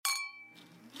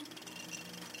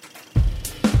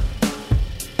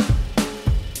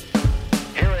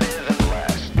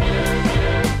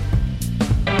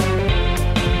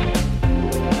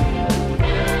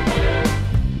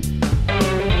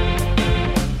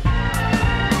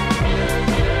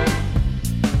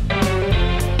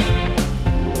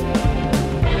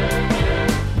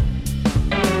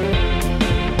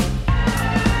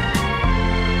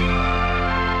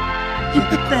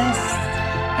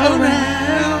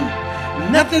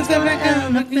Nothing's ever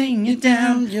gonna bring you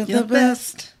down. You're the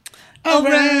best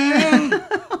around.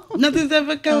 Nothing's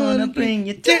ever gonna bring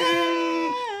you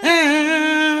down.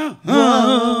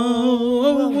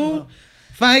 Whoa.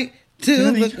 Fight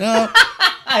to the top.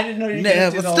 I didn't know you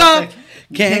Never stop.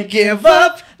 Can't give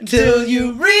up till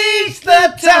you reach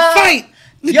the top. Fight.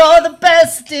 You're the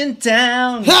best in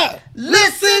town. Ha!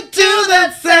 Listen to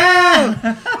that sound.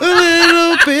 A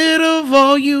little bit of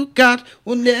all you got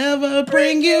will never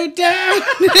bring you down.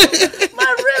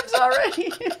 My ribs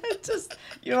already.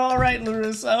 You're all right,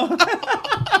 LaRusso.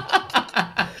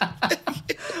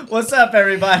 What's up,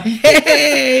 everybody?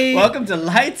 Hey! Welcome to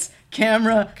Lights,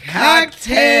 Camera, Cocktails.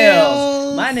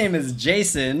 Cocktails. My name is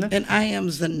Jason. And I am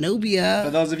Zenobia.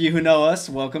 For those of you who know us,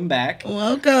 welcome back.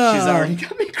 Welcome. She's already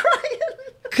got me crying.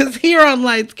 Because here on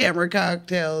Lights, Camera,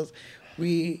 Cocktails,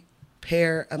 we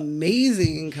pair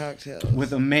amazing cocktails.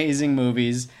 With amazing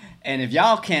movies. And if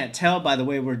y'all can't tell by the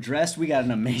way we're dressed, we got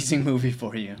an amazing movie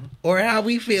for you. Or how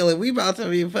we feeling. We about to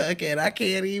be fucking. I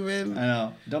can't even. I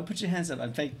know. Don't put your hands up.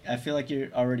 I feel like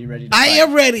you're already ready to fight. I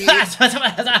am ready. You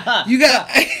got.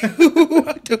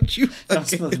 Don't you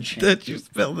spill the drink. Don't you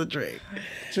spill the drink.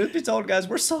 Truth be told, guys,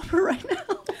 we're sober right now.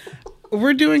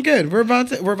 We're doing good. We're about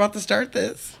to start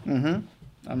this. Mm-hmm.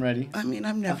 I'm ready. I mean,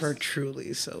 I'm never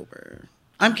truly sober.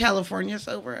 I'm California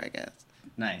sober, I guess.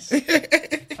 Nice.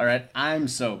 All right, I'm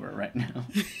sober right now.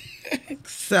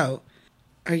 So,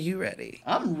 are you ready?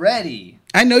 I'm ready.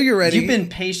 I know you're ready. You've been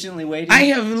patiently waiting. I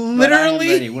have literally.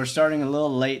 Ready. We're starting a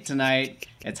little late tonight.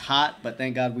 It's hot, but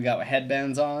thank God we got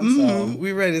headbands on. So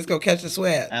we ready. Let's go catch the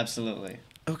sweat. Absolutely.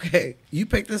 Okay, you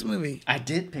picked this movie. I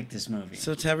did pick this movie.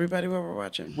 So tell everybody what we're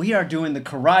watching. We are doing the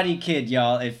Karate Kid,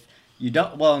 y'all. If you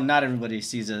don't, well, not everybody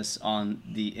sees us on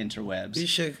the interwebs. You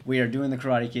should. We are doing the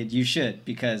Karate Kid. You should,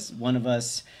 because one of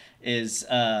us is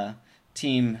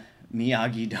Team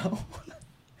Miyagi-Do.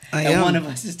 And one of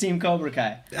us is Team Cobra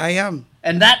Kai. I am.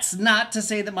 And that's not to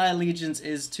say that my allegiance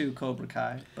is to Cobra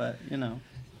Kai, but, you know,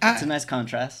 it's a nice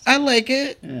contrast. I like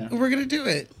it. Yeah. We're going to do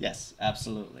it. Yes,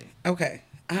 absolutely. Okay.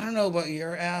 I don't know about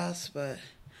your ass, but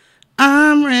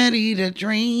I'm ready to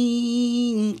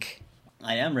drink.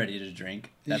 I am ready to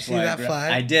drink. That's why that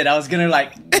flag? I did. I was going to,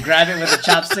 like, grab it with a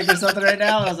chopstick or something right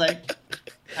now. I was like,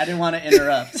 I didn't want to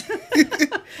interrupt.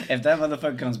 If that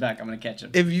motherfucker comes back, I'm going to catch him.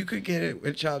 If you could get it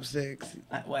with chopsticks,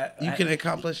 you can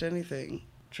accomplish anything.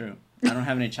 True. I don't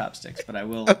have any chopsticks, but I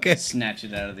will snatch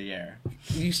it out of the air.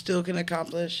 You still can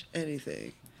accomplish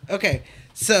anything. Okay,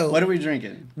 so... What are we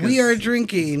drinking? We are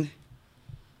drinking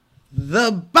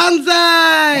The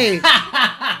Bonsai!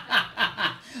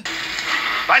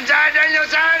 Bonsai,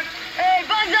 Daniel-san! Hey,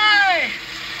 Bonsai!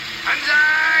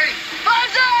 Bonsai!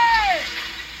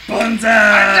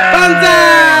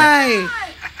 Bonsai!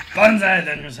 Bonsai,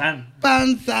 Daniel-san.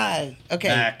 Bonsai!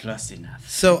 Okay. Close enough.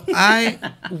 So I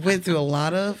went through a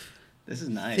lot of this is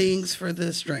nice. Things for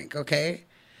this drink, okay?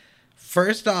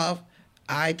 First off,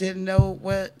 I didn't know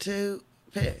what to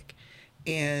pick.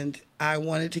 And I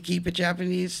wanted to keep it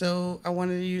Japanese, so I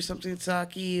wanted to use something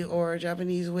sake or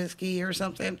Japanese whiskey or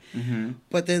something. Mm-hmm.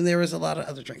 But then there was a lot of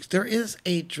other drinks. There is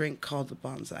a drink called the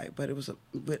Bonsai, but it was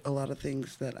with a lot of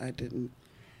things that I didn't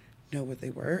know what they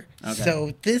were. Okay.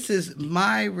 So this is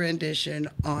my rendition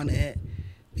on it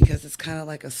because it's kind of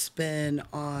like a spin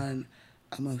on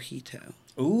a mojito.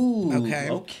 Ooh,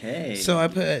 okay. So I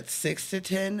put 6 to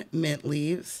 10 mint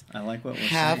leaves. I like what we're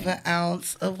half saying. an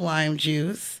ounce of lime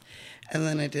juice. And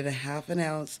then I did a half an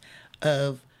ounce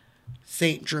of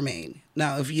Saint Germain.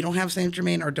 Now, if you don't have Saint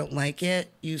Germain or don't like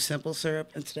it, use simple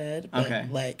syrup instead. But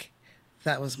like,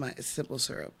 that was my simple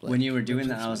syrup. Like, when you were doing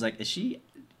that, I was like, is she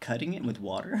cutting it with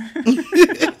water?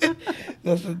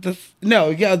 This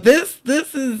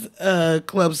is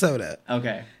club soda.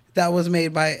 Okay. That was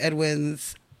made by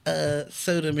Edwin's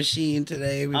soda machine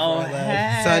today before I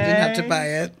left. So I didn't have to buy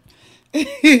it.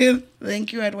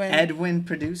 Thank you, Edwin. Edwin,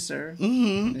 producer.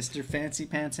 Mm-hmm. Mr. Fancy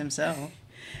Pants himself.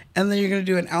 And then you're going to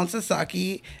do an ounce of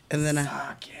sake and then a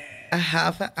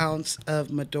half an ounce of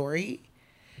Midori.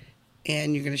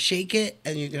 And you're going to shake it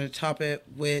and you're going to top it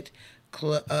with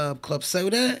club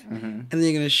soda. Mm-hmm. And then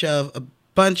you're going to shove a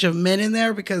bunch of mint in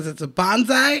there because it's a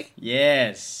bonsai.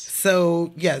 Yes.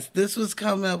 So, yes, this was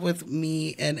coming up with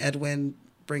me and Edwin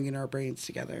bringing our brains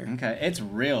together. Okay, it's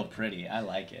real pretty. I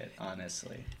like it,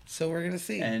 honestly. So we're going to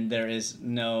see. And there is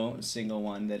no single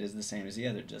one that is the same as the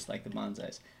other, just like the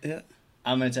bonsais. Yeah.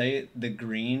 I'm going to tell you, the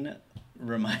green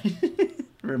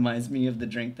reminds me of the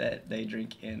drink that they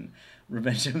drink in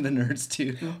Revenge of the Nerds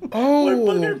 2. Oh. Where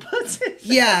Booger puts it.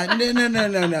 Yeah,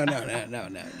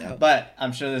 no. But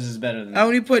I'm sure this is better than I that.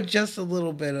 only put just a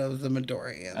little bit of the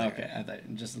Midori in there. Okay, I thought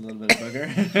just a little bit of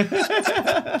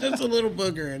Booger. Just a little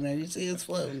booger in there. You see it's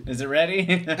floating. Is it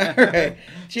ready? All right.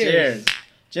 Cheers.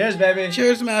 Cheers, baby.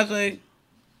 Cheers, Matthew.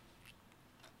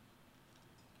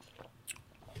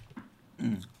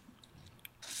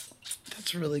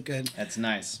 That's really good. That's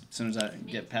nice. As soon as I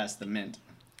get past the mint.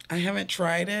 I haven't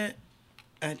tried it.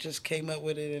 I just came up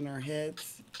with it in our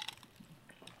heads.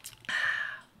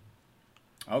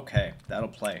 Okay, that'll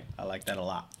play. I like that a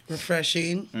lot.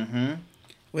 Refreshing. Mm-hmm.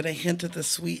 With a hint of the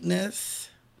sweetness.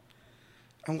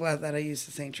 I'm glad that I used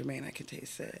the Saint Germain. I can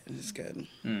taste it. And it's good.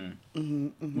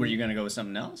 Were you going to go with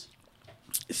something else?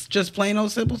 It's just plain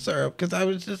old simple syrup. Because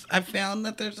I found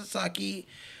that there's a sake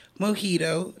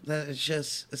mojito that is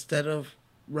just, instead of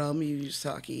rum, you use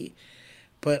sake.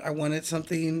 But I wanted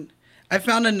something. I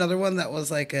found another one that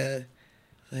was like a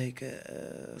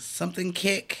something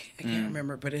kick. I can't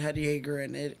remember, but it had Jaeger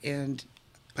in it, and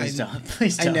Please don't.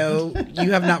 I know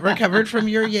you have not recovered from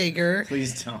your Jaeger.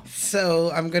 Please don't.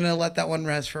 So I'm gonna let that one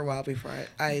rest for a while before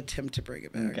I attempt to bring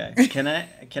it back. Okay.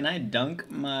 Can I dunk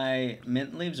my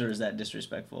mint leaves, or is that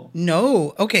disrespectful?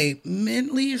 No. Okay.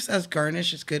 Mint leaves as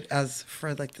garnish is good as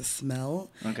for like the smell.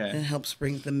 Okay. And it helps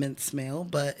bring the mint smell,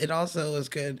 but it also is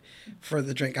good for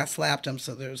the drink. I slapped them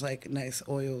so there's like nice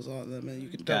oils on them, and you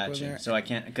can dunk them there. So I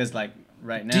can't, because like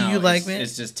right now, Do you like mint?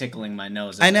 It's just tickling my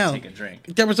nose as I know. take a drink.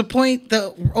 There was a point.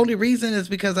 The only reason is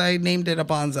because I named it a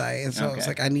bonsai, and so Okay. it's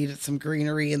like I needed some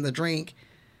greenery in the drink.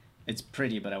 It's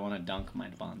pretty, but I want to dunk my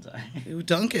bonsai. You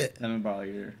dunk it. Let me borrow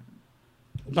your...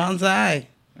 Bonsai.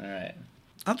 All right.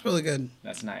 That's really good.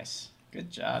 That's nice. Good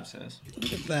job, sis.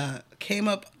 Look at that. Came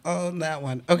up on that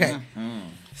one. Okay.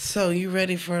 So you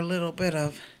ready for a little bit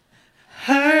of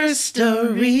her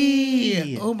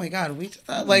story? Oh my God, we just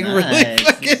thought like really Nice.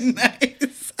 fucking nice.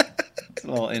 It's a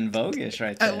little in vogue-ish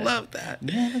right there. I love that.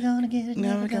 Never gonna get it.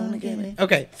 Never gonna get it.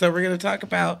 Okay, so we're gonna talk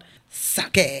about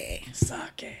sake.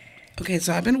 Sake. Okay,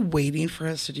 so I've been waiting for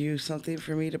us to do something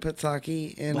for me to put sake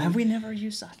in. Well, have we never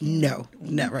used sake? No,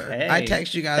 never. Okay. I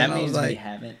text you guys That and I means was like, we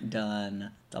haven't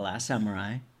done The Last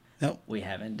Samurai. nope, We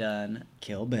haven't done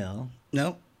Kill Bill.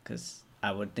 nope. Because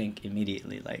I would think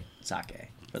immediately like sake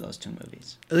for those two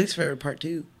movies. At least favorite part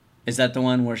 2. Is that the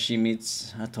one where she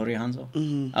meets Tori Hanzo?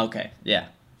 Mm-hmm. Okay, yeah,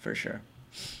 for sure.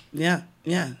 Yeah.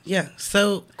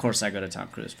 So Of course, I go to Tom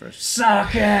Cruise first.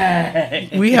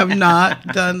 Sake! we have not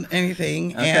done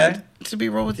anything, Okay. and to be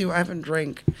real with you, I haven't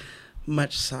drank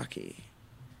much sake.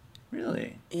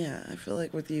 Really? Yeah, I feel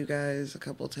like with you guys a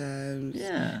couple times.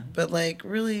 Yeah. But like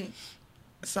really,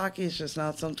 sake is just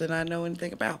not something I know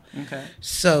anything about. Okay.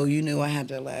 So you knew I had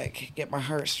to like get my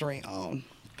heart straight on.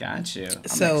 Got you. I'm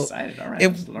So excited. All right.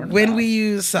 if let's learn when about we it.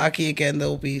 use sake again, there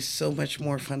will be so much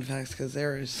more fun facts because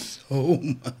there is so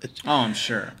much. Oh, I'm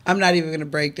sure. I'm not even gonna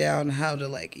break down how to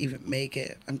like even make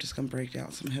it. I'm just gonna break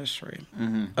down some history.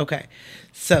 Mm-hmm. Okay,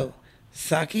 so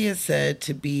sake is said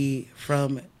to be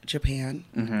from Japan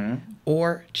Mm-hmm.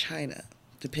 or China,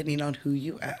 depending on who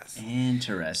you ask.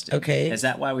 Interesting. Okay. Is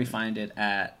that why we find it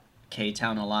at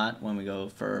K-Town a lot when we go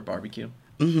for barbecue?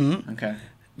 Mm-hmm. Okay.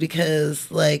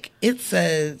 Because like it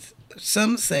says,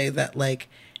 some say that like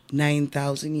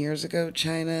 9,000 years ago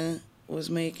China was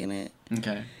making it,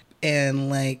 Okay. and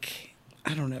like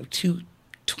I don't know,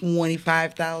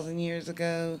 25,000 years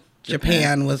ago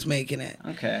Japan was making it.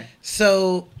 Okay.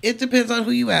 So it depends on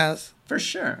who you ask, For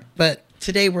sure. but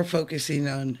today we're focusing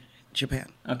on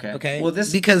Japan. Okay. Okay. Well,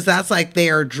 this because that's like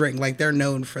their drink, like they're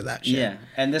known for that shit. Yeah,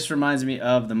 and this reminds me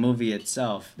of the movie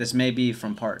itself. This may be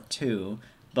from part 2,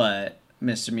 but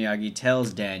Mr. Miyagi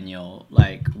tells Daniel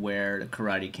like where the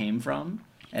karate came from,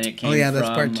 and it came. That's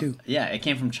part 2. Yeah, it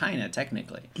came from China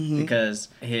technically, because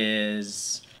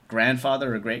his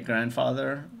grandfather or great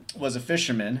grandfather was a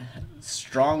fisherman.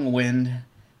 Strong wind,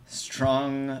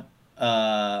 strong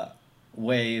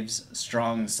waves,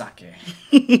 strong sake,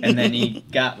 and then he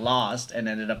got lost and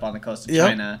ended up on the coast of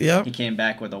China. Yep. He came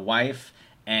back with a wife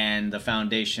and the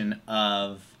foundation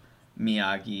of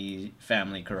Miyagi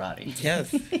family karate.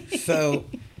 Yes. So,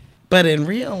 but in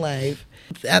real life,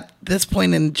 at this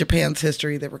point in Japan's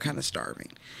history, they were kind of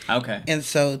starving. Okay. And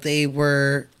so they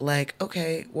were like,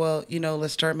 okay, well,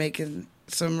 let's start making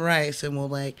some rice and we'll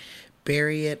like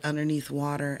bury it underneath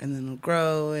water and then it'll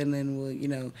grow and then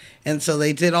we'll, And so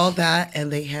they did all that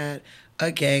and they had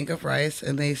a gang of rice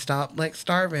and they stopped like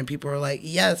starving. People were like,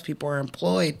 yes, people are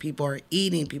employed, people are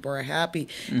eating, people are happy.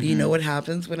 Mm-hmm. You know what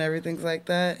happens when everything's like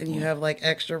that and you have like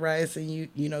extra rice and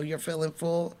you're feeling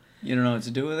full? You don't know what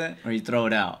to do with it, or you throw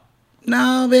it out?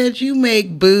 No, bitch, you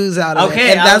make booze out of it.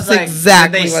 Okay, And I that's was like,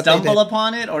 exactly did they what they stumble did.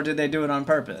 upon it, or did they do it on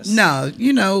purpose? No,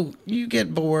 you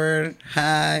get bored,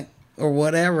 high, or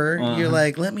whatever. You're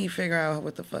like, let me figure out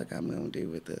what the fuck I'm going to do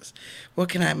with this. What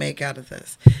can I make out of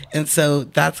this? And so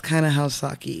that's kind of how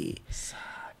sake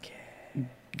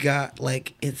got,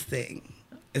 like, its thing.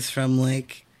 It's from,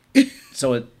 like...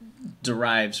 So it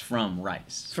derives from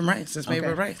rice. From rice. It's made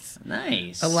with rice.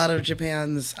 Nice. A lot of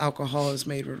Japan's alcohol is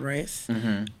made with rice.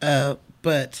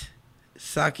 But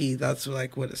sake, that's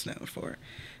like what it's known for.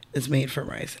 It's made from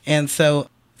rice. And so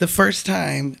the first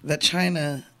time that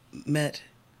China met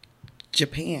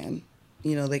Japan,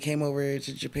 they came over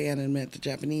to Japan and met the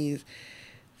Japanese,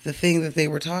 the thing that they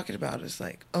were talking about is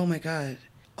like, oh my God,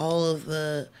 all of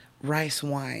the rice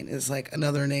wine is like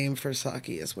another name for sake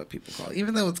is what people call it.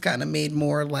 Even though it's kind of made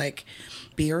more like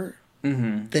beer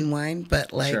than wine,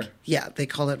 but like, yeah, they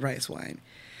call it rice wine.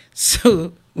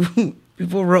 So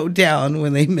people wrote down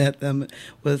when they met them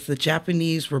was the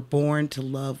Japanese were born to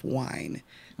love wine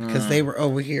because they were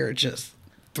over here just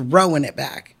throwing it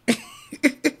back.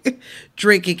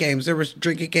 Drinking games. There was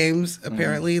drinking games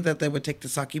apparently that they would take the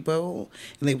sake bowl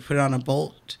and they would put it on a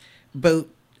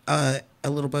a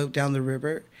little boat down the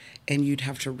river, and you'd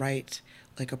have to write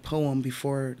like a poem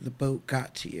before the boat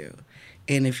got to you.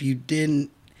 And if you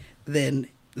didn't, then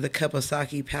the cup of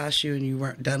sake passed you and you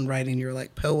weren't done writing your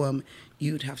like poem,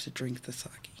 you'd have to drink the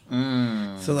sake.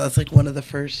 So that's like one of the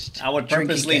first. I would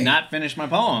purposely not finish my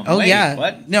poem. Oh, wait, yeah.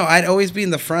 What? No, I'd always be in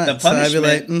the front. The punishment so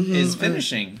I'd be like, is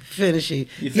finishing. Finishing.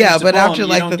 You Yeah, the but poem, after you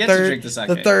like don't the get to drink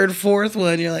the third, fourth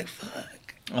one, you're like, fuck.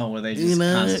 Oh, were they just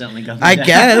constantly going I down?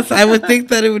 guess. I would think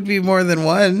that it would be more than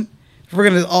one. If we're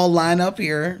going to all line up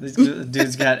here. These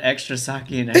dudes got extra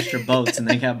sake and extra boats, and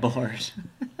they got bored.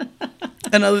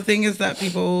 Another thing is that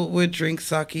people would drink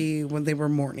sake when they were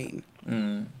mourning.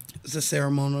 It's a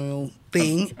ceremonial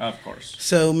thing. Of course.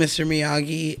 So Mr.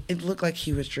 Miyagi, it looked like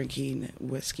he was drinking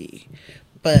whiskey,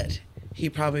 but he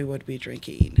probably would be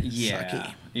drinking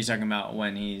sake. He's talking about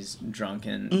when he's drunk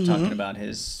and talking about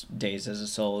his days as a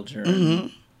soldier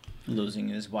and losing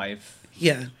his wife.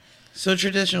 Yeah. So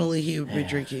traditionally he would be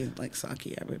drinking like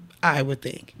sake, I would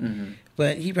think.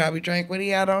 But he probably drank what he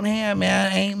had on hand,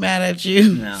 man. I ain't mad at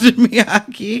you, No. Mr.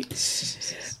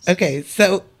 Miyagi. Okay,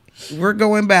 so we're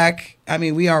going back. I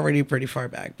mean, we already pretty far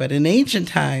back, but in ancient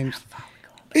times,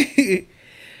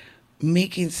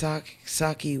 making sake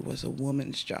was a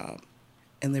woman's job.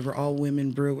 And they were all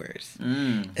women brewers.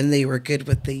 And they were good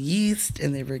with the yeast,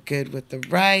 and they were good with the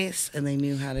rice, and they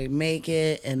knew how to make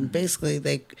it. And basically,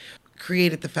 they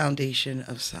created the foundation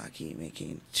of sake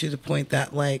making to the point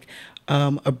that, like,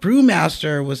 a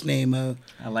brewmaster was named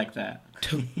I like that.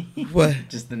 What?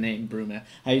 Just the name Brewmaster.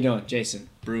 How you doing, Jason?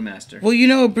 Brewmaster. Well, you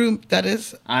know a brew that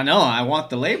is. I know. I want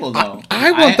the label though.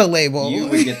 I want the label. You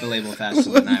would get the label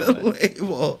faster than I would.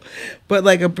 Label. But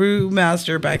like a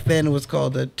brewmaster back then was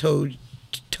called a toji.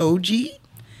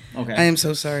 Okay. I am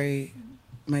so sorry,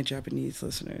 my Japanese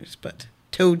listeners, but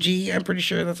toji, I'm pretty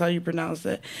sure that's how you pronounce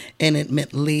it. And it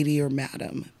meant lady or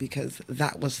madam because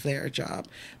that was their job.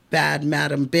 Bad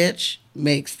madam bitch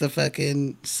makes the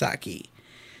fucking sake.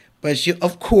 But you,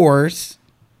 of course,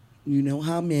 you know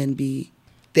how men be.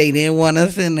 They didn't want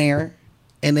us in there,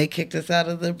 and they kicked us out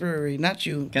of the brewery. Not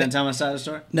you. Can I tell my side of the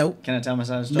story? Nope. Can I tell my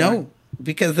side of the story? No,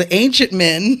 because the ancient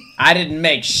men. I didn't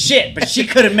make shit, but she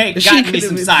could have gotten me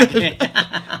some sake.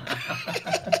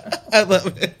 I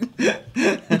love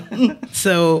it.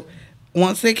 So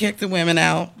once they kicked the women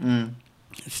out,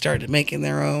 started making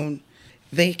their own,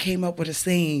 they came up with a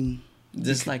saying.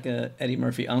 Just like a Eddie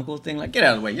Murphy uncle thing, like get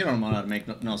out of the way. You don't know how to make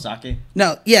no sake.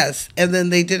 No, yes, and then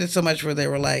they did it so much where they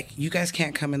were like, "You guys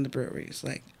can't come in the breweries,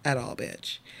 like at all,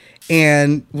 bitch."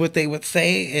 And what they would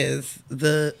say is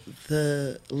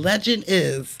the legend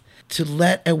is to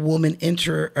let a woman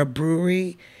enter a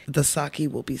brewery, the sake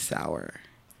will be sour.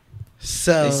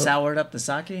 So they soured up the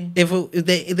sake.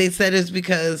 They said it's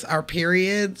because our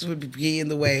periods would be in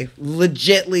the way.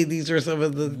 Legitly, these are some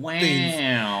of the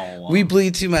things. We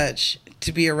bleed too much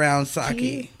to be around sake.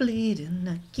 Keep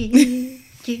bleeding, keep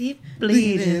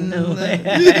bleeding away.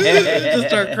 Just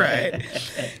start crying.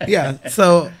 Yeah.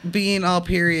 So being all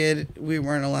period, we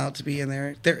weren't allowed to be in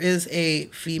there. There is a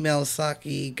female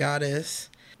sake goddess,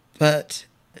 but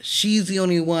She's the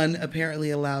only one apparently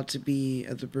allowed to be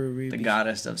at the brewery. The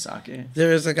goddess of sake.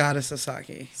 There is a goddess of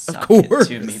sake. Suck Of course.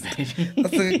 it to me,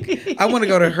 baby. I want to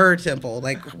go to her temple.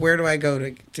 Like, where do I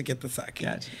go to get the sake?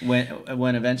 Gotcha.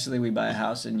 When eventually we buy a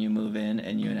house and you move in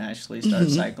and you and Ashley start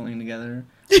cycling together,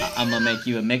 I'm going to make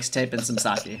you a mixtape and some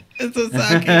sake. It's a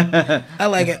sake. I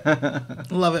like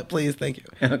it. Love it, please. Thank you.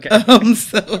 Okay.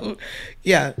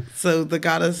 So the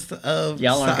goddess of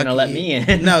Y'all aren't sake. going to let me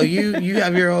in. No, you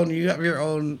have your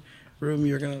own room.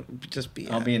 You're going to just be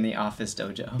I'll be in the office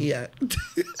dojo. Yeah.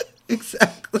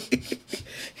 Exactly.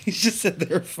 He's just sitting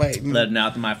there fighting. Letting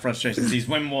out my frustrations. These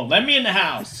women won't let me in the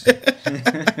house.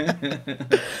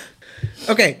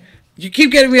 Okay. You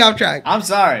keep getting me off track. I'm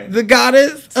sorry. The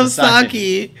goddess of sake.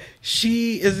 sake,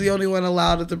 she is the only one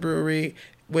allowed at the brewery,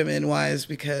 women-wise,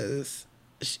 because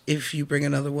if you bring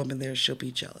another woman there, she'll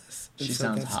be jealous. And She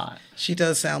sounds hot. She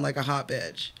does sound like a hot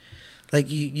bitch. Like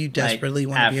you desperately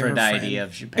want to be her friend. Aphrodite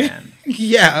of Japan.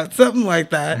 Yeah, something like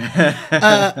that.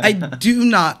 I do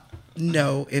not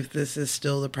know if this is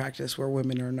still the practice where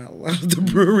women are not allowed at the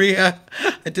brewery. I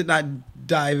did not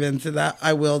dive into that.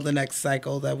 I will the next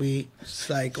cycle that we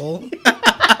cycle.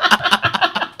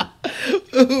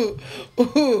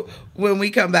 When we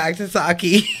come back to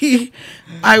sake,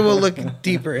 I will look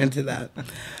deeper into that.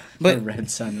 The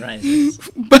red sun rises.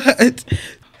 But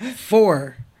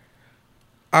for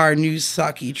our new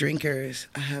sake drinkers,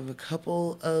 I have a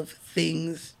couple of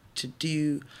things to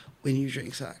do when you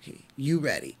drink sake. You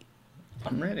ready?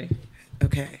 I'm ready.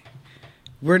 Okay.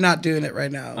 We're not doing it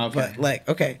right now. Okay. But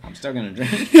okay. I'm still going to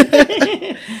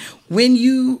drink. When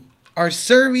you are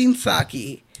serving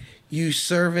sake, you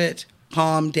serve it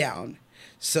palm down.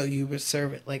 So you would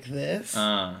serve it like this,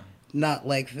 not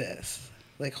like this.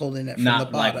 Like holding it from the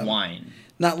bottom. Not like wine.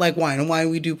 Not like wine. And wine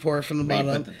we do pour it from the bottom.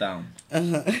 You put the thumb.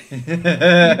 You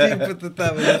do put the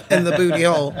thumb in the booty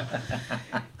hole.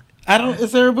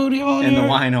 Is there a booty hole in here? the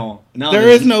wine hole? No, there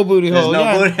is no booty hole. There's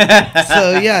no booty.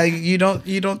 So yeah, you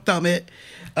don't thumb it.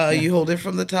 You hold it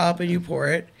from the top and you pour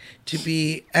it. To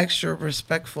be extra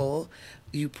respectful,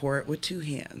 you pour it with 2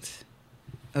 hands.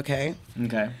 Okay?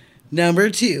 Okay. Number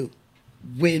 2,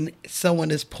 when someone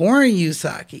is pouring you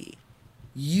sake,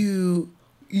 you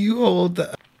hold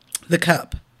the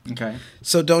cup. Okay.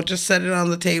 So don't just set it on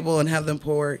the table and have them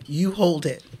pour. You hold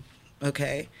it.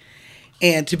 Okay?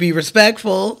 And to be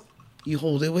respectful, you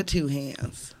hold it with 2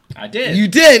 hands. I did. You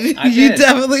did. I You did.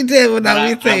 definitely did without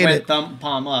me saying I went it. thumb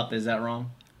palm up. Is that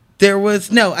wrong? There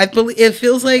was no. I believe it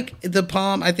feels like the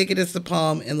palm. I think it is the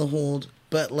palm and the hold,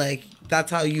 but like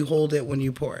that's how you hold it when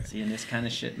you pour it. See, and this kind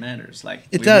of shit matters. Like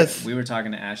it does. We were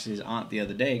talking to Ashley's aunt the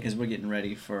other day because we're getting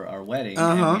ready for our wedding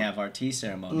and we have our tea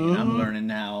ceremony. And I'm learning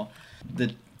how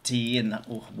the tea and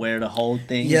where to hold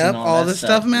things. Yep, and all that this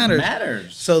stuff matters.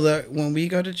 Matters. So that when we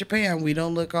go to Japan, we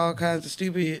don't look all kinds of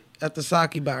stupid at the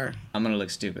sake bar. I'm gonna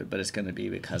look stupid, but it's gonna be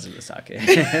because of the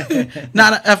sake.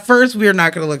 Not at first. We're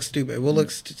not gonna look stupid. We'll look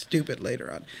stupid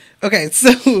later on. Okay,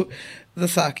 so the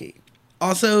sake.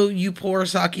 Also, you pour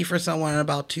sake for someone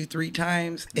about 2-3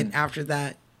 times, and after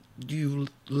that, you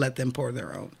let them pour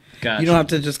their own. Gotcha. You don't have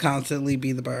to just constantly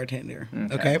be the bartender.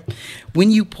 Okay. When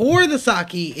you pour the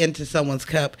sake into someone's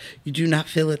cup, you do not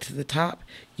fill it to the top.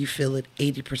 You fill it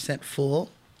 80% full.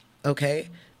 Okay.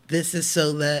 This is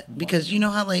so that, because you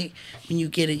know how like when you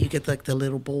get it, you get like the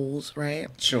little bowls, right?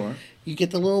 Sure. You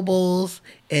get the little bowls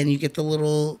and you get the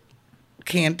little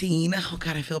canteen. Oh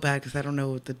God, I feel bad because I don't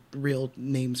know the real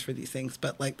names for these things,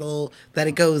 but like the little that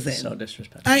it goes in. So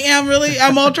disrespectful. I am really.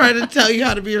 I'm all trying to tell you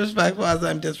how to be respectful as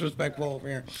I'm disrespectful over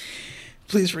here.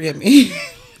 Please forgive me.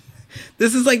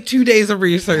 This is like 2 days of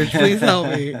research. Please help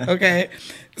me. Okay.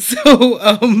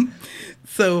 So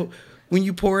when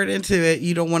you pour it into it,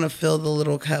 you don't want to fill the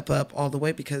little cup up all the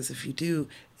way because if you do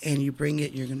and you bring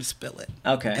it, you're going to spill it.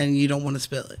 Okay. And you don't want to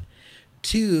spill it.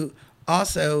 2,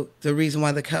 also, the reason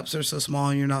why the cups are so small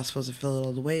and you're not supposed to fill it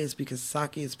all the way is because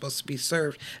sake is supposed to be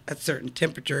served at certain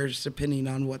temperatures depending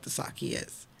on what the sake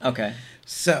is. Okay.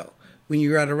 So when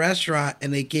you're at a restaurant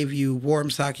and they give you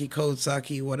warm sake, cold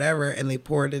sake, whatever, and they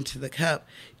pour it into the cup,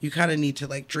 you kind of need to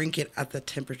like drink it at the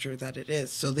temperature that it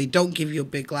is. So they don't give you a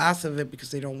big glass of it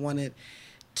because they don't want it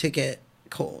to get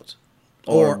cold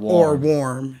or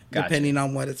warm Gotcha. depending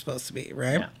on what it's supposed to be,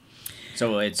 right? Yeah.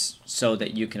 So it's so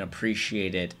that you can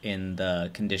appreciate it in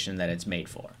the condition that it's made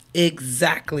for.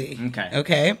 Exactly.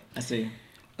 Okay. I see.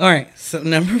 All right. So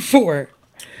number 4.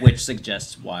 Which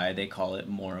suggests why they call it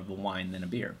more of a wine than a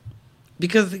beer.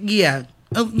 Because, yeah.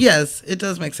 Oh, yes, it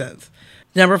does make sense.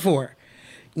 Number 4.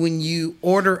 When you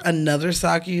order another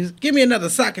sake, give me another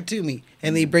sake to me.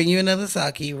 And they bring you another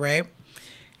sake, right?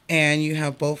 And you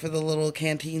have both of the little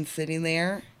canteens sitting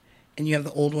there. and you have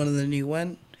the old one and the new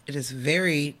one, it is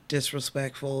very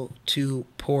disrespectful to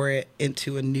pour it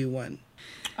into a new one.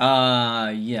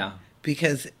 Yeah.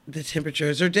 Because the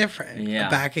temperatures are different. Yeah.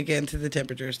 Back again to the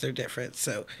temperatures, they're different.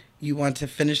 So you want to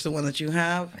finish the one that you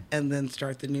have and then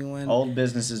start the new one. Old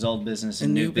business is old business,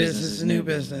 and new business is new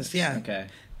business. Yeah. Okay.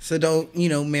 So don't,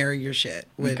 marry your shit,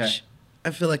 which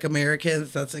I feel like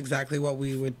Americans, that's exactly what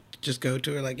we would just go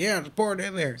to. We're like, yeah, just pour it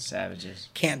in there. Savages.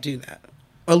 Can't do that.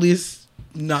 At least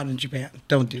not in Japan.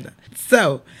 Don't do that.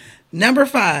 So, number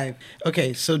 5.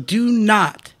 Okay, so do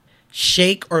not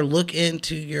shake or look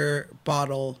into your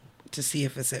bottle to see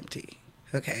if it's empty.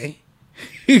 Okay?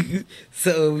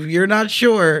 So, if you're not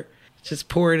sure, just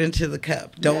pour it into the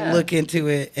cup. Don't look into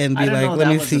it and be like, let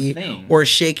me see. Or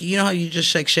shake. You know how you just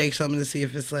shake something to see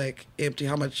if it's like empty,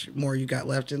 how much more you got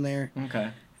left in there?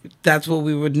 Okay. That's what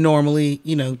we would normally,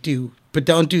 do. But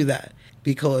don't do that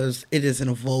because it is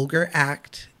a vulgar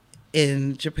act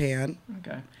in Japan.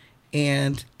 Okay.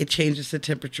 And it changes the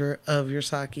temperature of your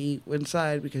sake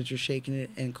inside because you're shaking it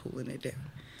and cooling it down.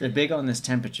 They're big on this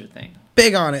temperature thing.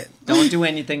 Big on it. Don't do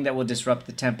anything that will disrupt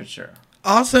the temperature.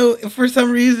 Also, for some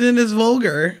reason, it's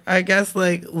vulgar. I guess,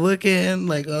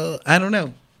 looking, I don't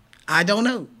know. I don't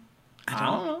know.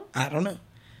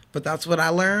 But that's what I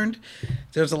learned.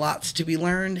 There's a lot to be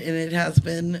learned, and it has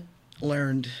been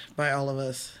learned by all of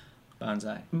us.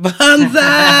 Bonsai.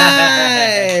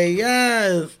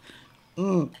 Yes.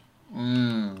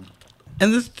 And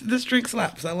this drink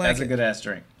slaps. I like it. That's a good ass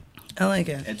drink. I like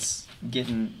it. It's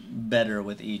getting better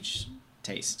with each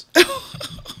taste.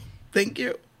 Thank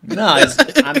you. No,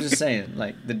 I'm just saying,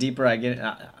 the deeper I get,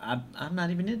 I'm not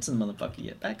even into the motherfucker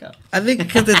yet. Back up. I think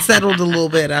because it settled a little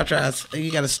bit after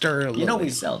you got to stir it a little bit.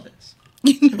 We sell this.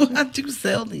 I do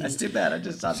sell these. That's too bad. I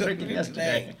just stopped drinking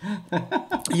yesterday.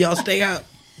 Y'all stay out.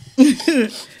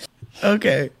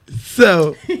 Okay,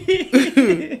 so.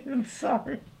 I'm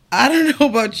sorry. I don't know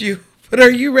about you, but are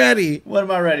you ready? What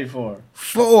am I ready for?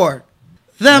 For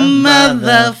the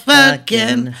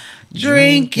motherfucking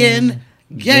drinking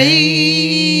game.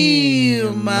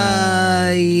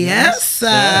 Yes.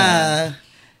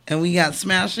 And we got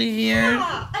Smashy here.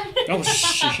 Oh,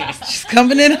 shit. She's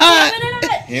coming in hot.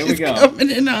 Here we go. Coming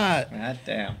in hot. God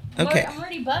damn. Okay. I'm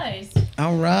already buzzed.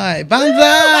 All right. Bonsai.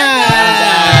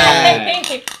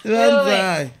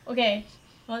 Bonsai. Okay.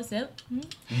 What's it?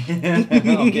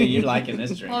 Okay, you're liking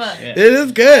this drink. Hold on. Yeah. It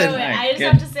is good. Wait, I just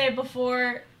have to say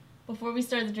before we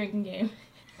start the drinking game,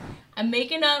 I'm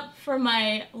making up for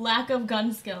my lack of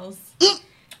gun skills.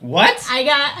 What? I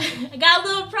got a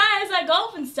little prize at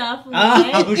golf and stuff.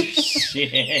 Okay? Oh,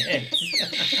 shit.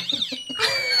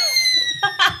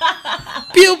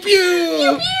 Pew, pew. Pew,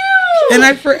 pew. And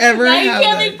I forever now have you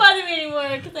can't that. make fun of me anymore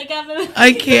because I got the.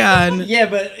 I can. Yeah,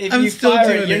 but if I'm you still fire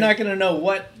doing it, you're it. not going to know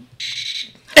what...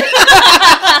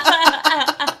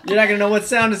 You're not going to know what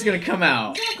sound is going to come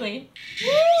out. Exactly.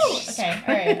 Woo! Okay,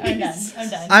 alright, I'm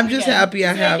done. I'm just happy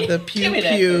I have the Give pew me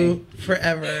that pew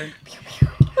forever.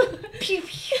 Pew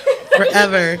pew.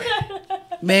 Forever.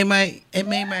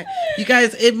 You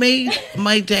guys, it made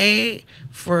my day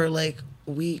for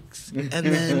weeks. And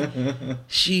then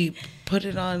she put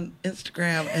it on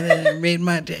Instagram and then it made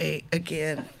my day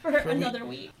again. For another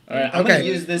week. Alright, I'm going to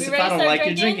use this if I don't like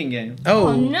your drinking game.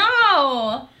 Oh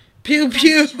no! Pew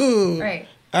pew. Alright.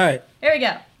 Alright. Here we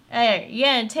go. Alright, you're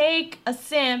gonna take a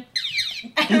sip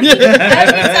every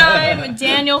time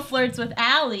Daniel flirts with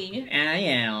Allie.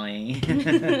 Allie.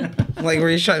 Were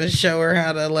you trying to show her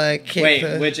how to kick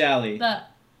Wait, which Allie? What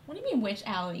do you mean which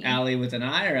Allie? Allie with an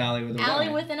I or Allie with a Y? Allie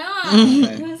with an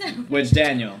I. Okay. Which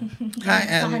Daniel? Hi,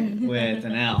 Allie. With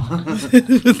an L.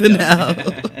 With an L.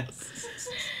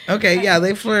 Okay, yeah,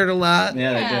 they flirt a lot.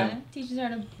 Yeah, they do. Teaches her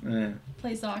to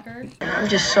play soccer. I'm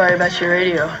just sorry about your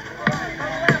radio.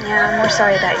 Yeah, I'm more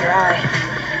sorry about your eye.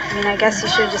 I mean, I guess you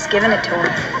should have just given it to him.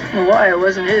 Well, why? It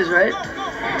wasn't his, right?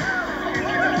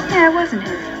 Yeah, it wasn't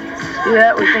his.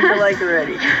 Yeah, we think alike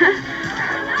already.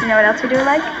 You know what else we do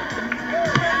alike?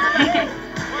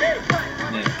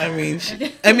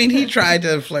 I mean, he tried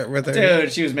to flirt with her.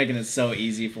 Dude, she was making it so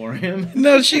easy for him.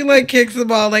 No, she kicks the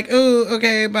ball ooh,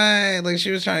 okay, bye.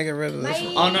 She was trying to get rid of this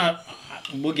one. Oh, no.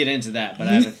 We'll get into that, but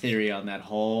I have a theory on that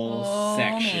whole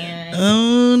section. Man.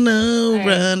 Oh, no, Right.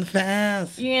 run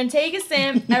fast. You're gonna take a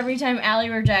sip every time Allie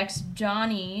rejects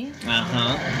Johnny.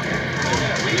 Uh-huh.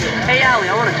 Hey, Allie,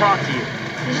 I want to talk to you.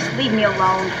 You just leave me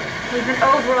alone. We've been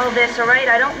over all this, all right?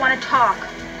 I don't want to talk.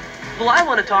 Well, I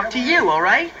want to talk to you, all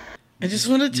right? I just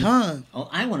want to talk. Oh,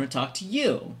 I want to talk to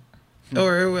you.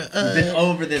 Or,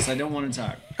 Over this, I don't want to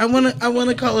talk. I want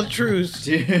to call a truce.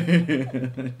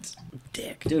 Dude.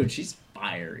 Dick. Dude, she's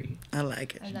fiery. I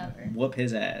like it. I love her. Whoop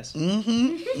his ass.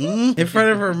 In front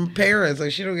of her parents,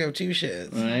 like she don't give two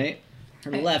shits. Right?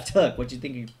 Her left hook. What you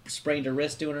think? You sprained her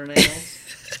wrist doing her nails?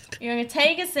 You're gonna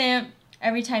take a simp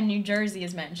every time New Jersey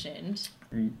is mentioned.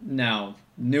 No.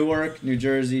 Newark, New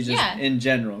Jersey, just in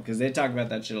general. Because they talk about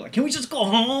that shit like, can we just go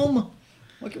home?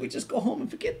 Why can't we just go home and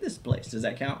forget this place? Does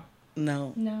that count?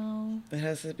 No. No. It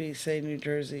has to be, say, New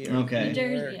Jersey. Or Okay. New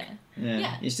Jersey,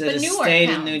 Yeah. You But should have Newark stayed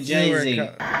in counts. New Jersey.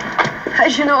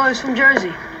 How'd you know I was from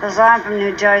Jersey? Because I'm from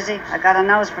New Jersey. I got a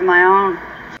nose for my own.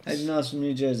 I know it's from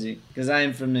New Jersey. Because I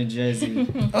am from New Jersey.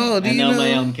 Oh, do I you know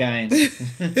my own kind.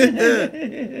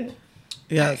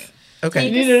 Yes.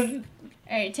 Okay.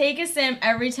 Alright, take a simp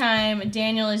every time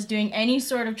Daniel is doing any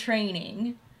sort of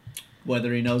training.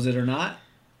 Whether he knows it or not.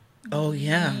 Oh,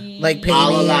 yeah. Like painting.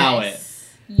 I'll allow it.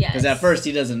 Yes. Because at first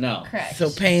he doesn't know. Correct. So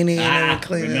painting and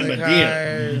cleaning the remember car,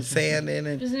 dear. and sanding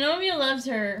and... Because Novia loves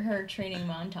her training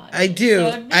montage. I do. So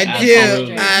it'd be I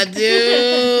Absolutely. do. I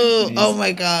do. Oh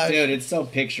my gosh. Dude, it's so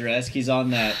picturesque. He's on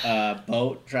that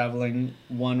boat traveling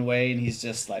one way and he's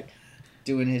just like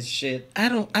doing his shit. I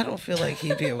don't feel like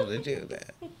he'd be able to do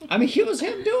that. I mean, it was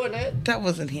him doing it. That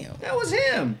wasn't him. That was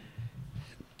him.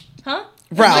 Huh?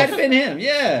 It might have Ralph. been him,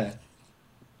 yeah.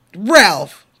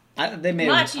 Ralph. They may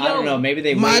have, I Machio. don't know. Maybe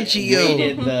they Machio.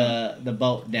 weighted the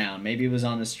boat down. Maybe it was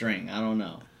on a string. I don't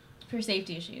know. For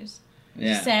safety issues.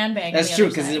 Yeah, Sandbag. that's on the true.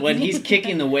 other Because side. when he's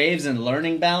kicking the waves and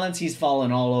learning balance, he's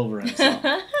falling all over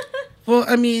himself. Well,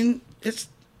 I mean,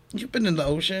 you've been in the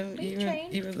ocean. We train.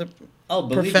 Even the Oh,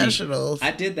 believe me, professionals.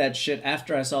 I did that shit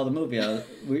after I saw the movie.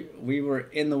 We were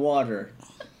in the water,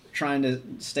 trying to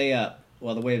stay up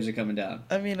while the waves are coming down.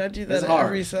 I mean, I do It's that hard.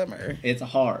 every summer. It's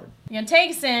hard. You're gonna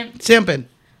take a simp Simping.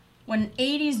 when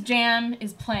 80s jam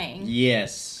is playing.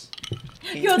 Yes.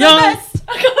 You're the Young- best!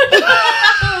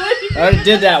 I already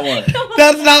did that one.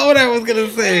 That's not what I was gonna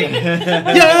say.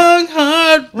 Young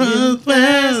heart runs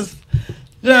fast,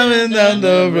 driving down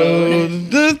the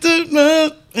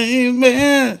road.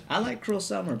 Amen. I like Cruel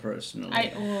Summer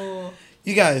personally.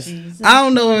 You guys, I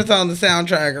don't know if it's on the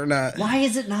soundtrack or not Why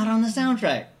is it not on the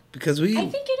soundtrack? because we. I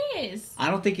think it is. I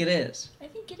don't think it is. I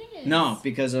think it is. No,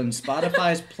 because on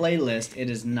Spotify's playlist, it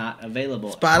is not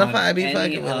available. Spotify on be any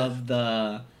fucking with of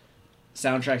the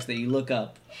soundtracks that you look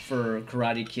up for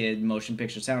Karate Kid motion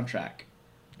picture soundtrack.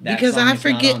 That Because song I is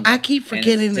not forget, on there. I keep And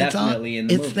forgetting it's it's on. definitely in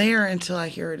the It's movie. there until I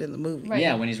hear it in the movie. Right.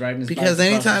 Yeah, when he's riding his Because bike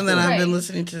across anytime the that store. I've been Right.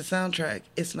 listening to the soundtrack,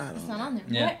 it's not It's on. not on there.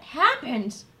 Yeah. What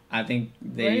happened? I think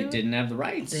they Really? didn't have the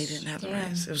rights. They didn't have the Damn.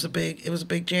 rights. It was a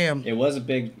big jam. It was a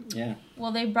big, yeah.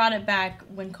 Well, they brought it back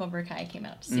when Cobra Kai came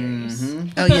out series. Mm-hmm.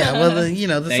 Oh yeah, well the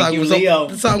Thank song you, was Leo.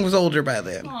 the song was older by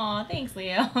then. Aw, thanks,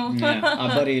 Leo. Yeah, our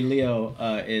buddy Leo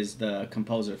is the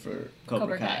composer for Cobra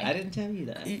Cobra Kai. Kai. I didn't tell you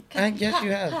that. I guess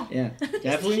you have. Yeah,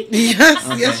 definitely. Yes,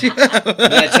 Okay. yes you have. Did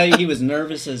I tell you he was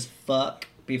nervous as fuck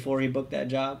before he booked that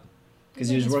job? Because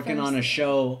he was His working on a first-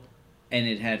 show, and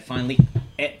it had finally.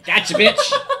 Gotcha,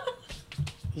 bitch!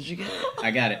 Did you get it? I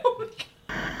got it.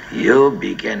 You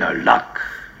beginner luck.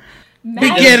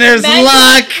 Beginner's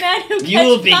luck. You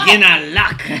will begin a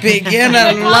luck.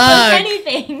 Beginner Luck. luck.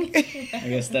 Anything. I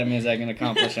guess that means I can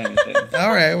accomplish anything. All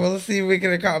right, well let's see if we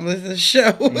can accomplish this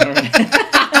show All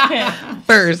right.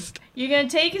 first. You're gonna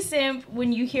take a simp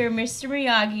when you hear Mr.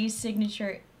 Miyagi's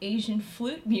signature Asian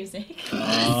flute music.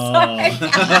 Sorry.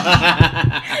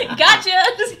 Gotcha.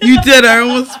 You did. I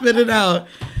almost spit it out.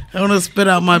 I want to spit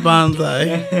out my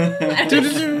bonsai.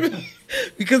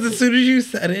 Because as soon as you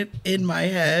said it in my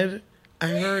head, I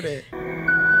heard it.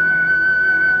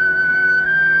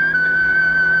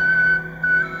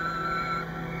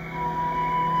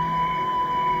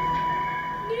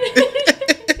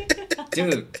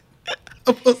 Dude, I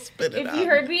almost spit it If out. you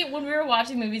heard me when we were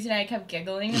watching movies tonight, I kept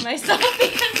giggling to myself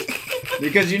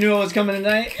because you knew it was coming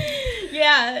tonight?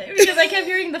 yeah, because I kept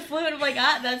hearing the flute. I'm like,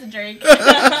 that's a drink.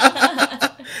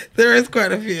 There is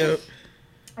quite a few.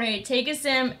 All right, take a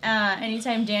sim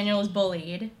anytime Daniel is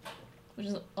bullied, which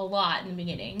is a lot in the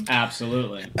beginning.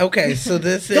 Absolutely. Okay, so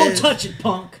this is Don't touch it,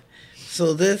 punk.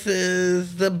 So this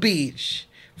is the beach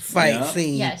fight Yeah.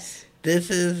 scene. Yes.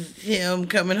 This is him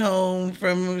coming home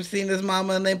from seeing his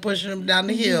mama and they pushing him down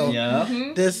the hill. Yeah.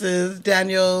 This is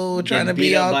Daniel trying to Getting beat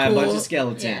be up all by cool. a bunch of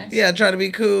skeletons. Yeah. Yeah, trying to be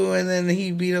cool, and then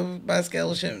he beat up by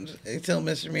skeletons until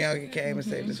Mr. Miyagi came and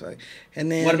saved his fight.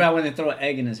 And then What about when they throw an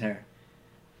egg in his hair?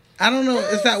 I don't know.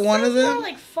 Is that one of Sounds more them?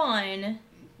 like fun.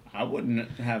 I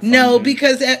wouldn't have fun No, doing it.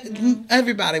 because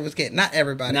everybody was getting. Not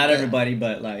everybody. Not but everybody,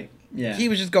 but like, yeah. He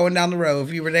was just going down the road.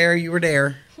 If you were there, you were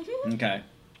there. Okay.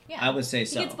 Yeah. I would say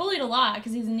so. He gets bullied a lot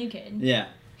because he's a new kid. Yeah.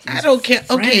 I don't care.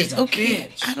 Okay, is a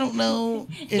bitch. I don't know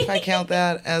if I count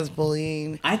that as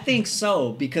bullying. I think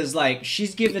so, because, like,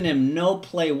 she's giving him no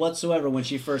play whatsoever when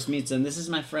she first meets him. This is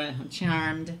my friend. I'm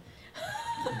charmed.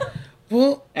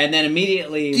 Well, And then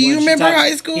immediately, do you remember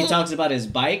high school? He talks about his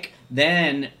bike.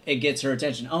 Then it gets her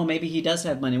attention. Oh, maybe he does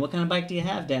have money. What kind of bike do you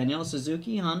have, Daniel?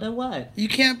 Suzuki, Honda, what? you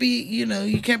can't be,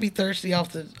 you can't be thirsty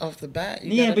off the bat.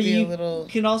 You Yeah, gotta but be you a little.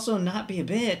 can also not be a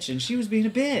bitch, and she was being a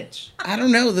bitch. I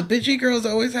don't know. The bitchy girls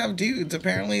always have dudes.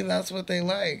 Apparently, that's what they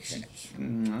like. I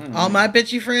don't know. All my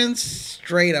bitchy friends,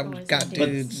 straight up Always got have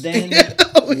dudes. But then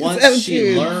Always once have she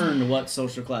dudes. learned what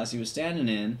social class he was standing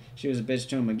in, she was a bitch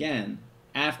to him again.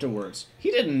 Afterwards, he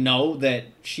didn't know that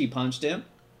she punched him.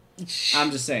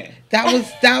 I'm just saying. That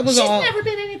was all. She's never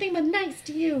been anything but nice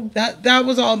to you. That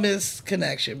was all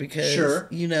misconnection because Sure.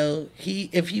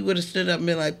 if he would have stood up and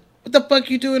been like, "What the fuck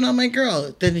you doing on my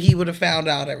girl?" then he would have found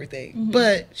out everything. Mm-hmm.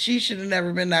 But she should have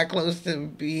never been that close to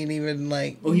being even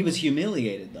like. Well, he was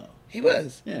humiliated though. He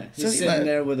was. Yeah, So he's he sitting left.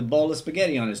 there with a bowl of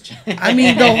spaghetti on his chest. I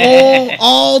mean,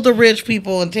 all the rich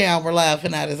people in town were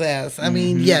laughing at his ass. I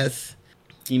mean, Mm-hmm. yes,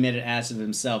 He made an ass of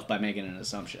himself by making an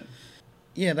assumption.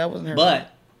 yeah, that wasn't her.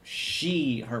 But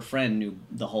her friend knew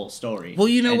the whole story. Well,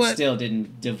 you know and what? Still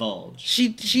didn't divulge.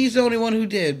 she's the only one who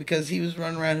did because he was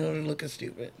running around here looking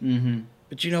stupid. Mm-hmm.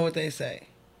 But you know what they say.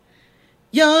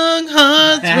 Young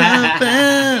hearts run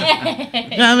fast,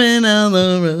 driving on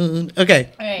the road. Okay.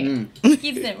 All right, Mm.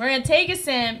 keep simp. We're gonna take a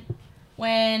simp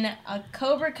when a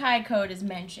Cobra Kai code is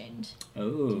mentioned.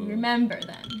 Oh. Remember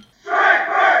them. Strike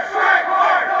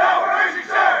hard! No mercy,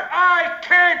 sir! I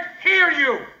can't hear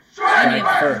you!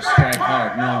 Strike first, strike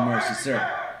hard, no mercy,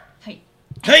 sir. Hey.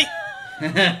 Hey.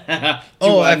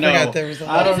 Oh, I forgot there was a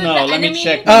I don't Was it know. the Let enemy? me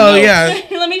check. My Oh notes.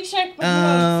 yeah. Let me check my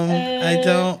notes. I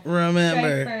don't Strike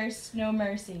remember. first, no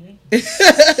mercy.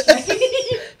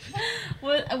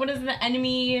 What is the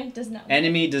enemy does not?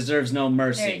 Enemy deserves no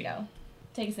mercy. There you go.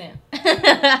 Take a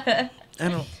simp.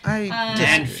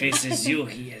 Man faces you,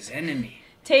 he is enemy.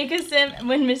 Take a simp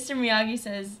when Mr. Miyagi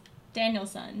says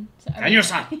Daniel-san. So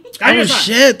Daniel-san! Oh Daniel-san!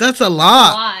 shit, that's a A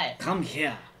lot. lot. Come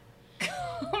here. Yeah.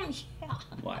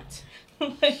 What?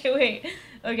 Wait.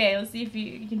 Okay, let's see if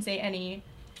you can say any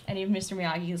of Mr.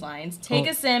 Miyagi's lines. Take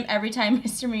a sim every time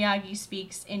Mr. Miyagi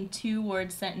speaks in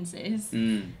 2-word sentences.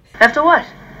 Mm. After what?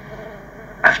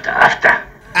 After.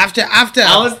 After.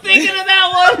 I was thinking of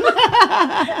that one!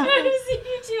 I was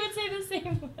thinking you two would say the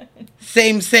same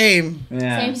one. Same.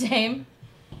 Yeah. Same.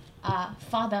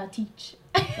 Father teach.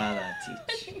 Father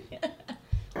teach.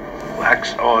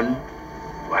 Wax on,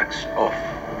 wax off.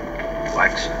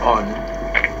 Wax on,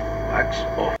 wax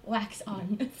off. Wax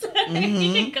on.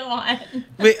 You can go on.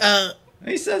 Wait,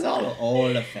 He says all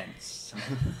offense.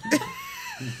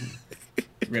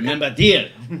 Remember deal.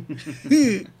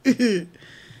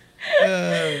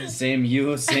 Same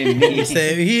you, same me.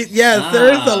 yes,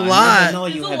 there's a I lot. never know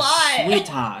you There's a have lot.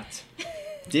 sweetheart.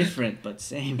 Different but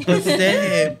same.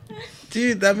 Same.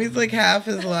 Dude, that means like half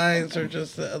his lines are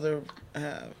just the other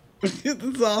half.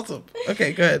 That's awesome.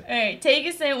 Okay, good. Alright, take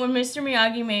a sim when Mr.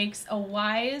 Miyagi makes a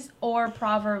wise or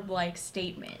proverb-like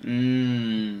statement.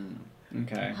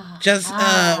 Okay. Just,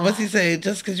 what's he say?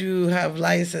 Just because you have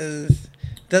license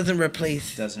doesn't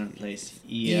replace Doesn't replace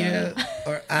ear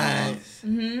or eyes.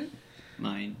 Mm-hmm.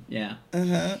 mine. Yeah.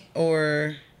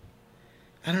 Or,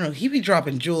 I don't know. He be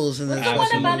dropping jewels in this The one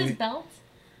fucking about movie. his belt?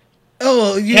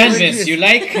 Oh, you Canvas, you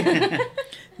like?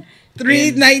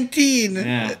 $3.19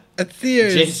 Yeah. at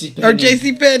Sears JC or Penney.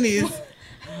 JC Penney's.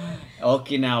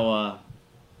 Okinawa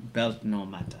belt no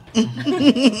matter.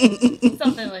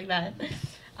 Something like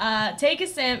that. Take a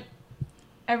simp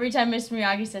every time Mr.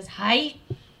 Miyagi says, hi.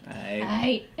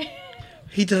 I Hi.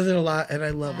 He does it a lot, and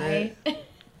I love it. Hi.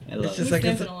 love just it. He's like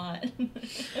simping a lot.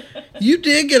 You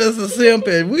did get us a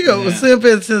simping. We go with Yeah.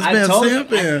 simping since I been told you-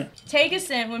 simping. Take a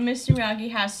simp when Mr.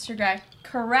 Miyagi has to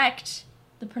correct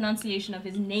the pronunciation of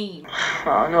his name.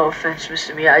 Oh, no offense,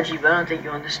 Mr. Miyagi, but I don't think you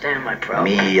understand my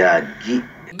problem. Miyagi.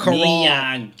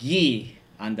 Miyagi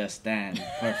understand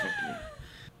perfectly.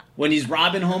 When he's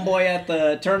robbing homeboy at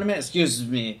the tournament, excuse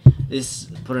me, it's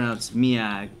pronounced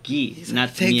Miyagi,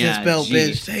 not Take Miyagi. this belt,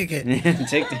 bitch. Take it.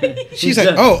 Take the. She's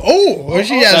like, or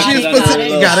she Tuck she's it under supposed the to.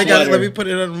 little Got it. sweater. Let me put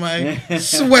it on my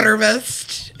sweater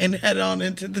vest and head on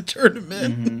into the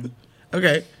tournament.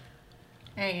 Okay.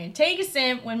 Alright, take a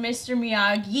simp when Mr.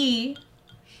 Miyagi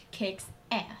kicks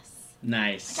ass.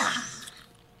 Nice.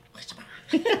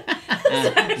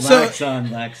 So- Wax on,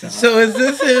 wax on. So is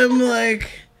this him like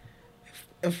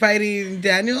fighting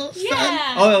Daniel?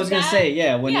 Yeah. Oh, I was gonna that- say,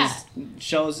 yeah, when yeah. he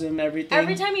shows him everything.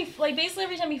 Every time he, basically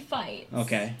every time he fights.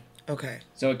 Okay. Okay.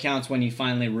 So it counts when he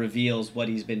finally reveals what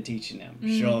he's been teaching him.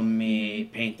 Show me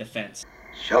paint the fence.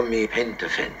 Show me paint the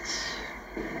fence.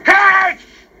 Pace!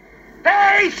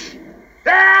 Pace!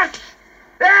 Yes!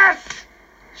 Yes!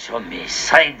 Show me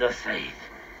sign the faith.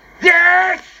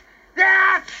 Yes!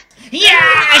 Yes!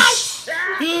 Yes!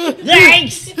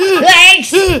 Thanks!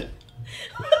 Thanks!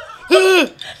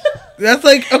 That's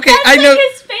like, okay, That's I know. like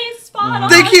his face spot on.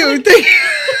 Thank you. Thank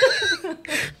you.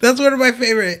 That's one of my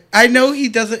favorite. I know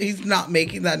he's not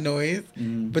making that noise,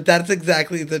 but that's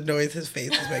exactly the noise his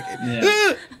face is making.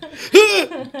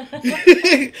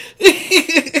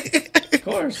 Of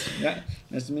course. Yeah.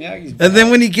 Mr. Miyagi's back. And then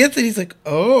when he gets it, he's like,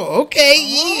 oh,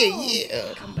 okay,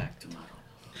 yeah. Come back tomorrow.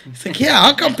 He's like, yeah,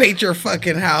 I'll come paint your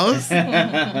fucking house.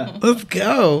 Let's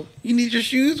go. You need your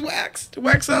shoes waxed?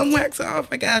 Wax on, wax off.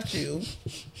 I got you.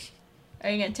 Are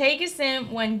you gonna take a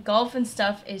sim when golf and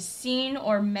stuff is seen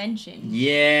or mentioned?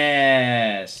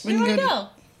 Yes. Where do you wanna go?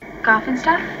 Golf and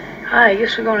stuff? Hi, I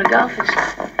guess we're going to golf and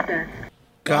stuff.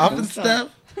 Golf and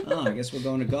stuff? Oh, I guess we're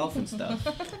going to golf and stuff.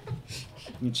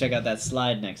 You can check out that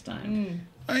slide next time.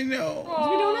 I know.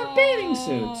 We don't have bathing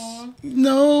suits.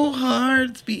 No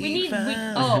hearts beat We need.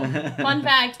 fast. Fun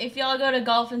fact: if y'all go to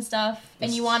golf and stuff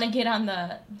and you want to get on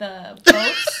the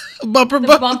boats, Bumper the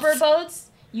boats. bumper boats,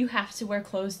 you have to wear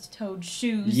closed-toed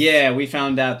shoes. Yeah, we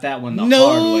found out that one the hard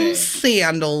No way.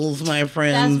 sandals, my That's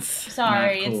friends.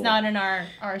 sorry, Not cool. it's not in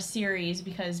our series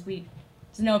because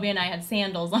Zenobia and I had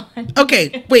sandals on.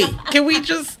 Okay, wait. Can we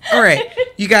just... All right.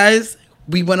 You guys,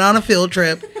 we went on a field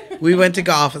trip. We went to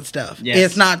golf and stuff. Yes.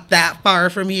 It's not that far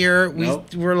from here. We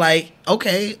Nope. were like,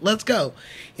 okay, let's go.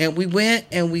 And we went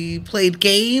and we played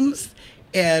games.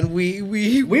 And we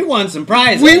won some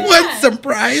prizes. we won some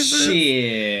prizes.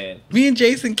 Shit. Me and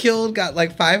Jason got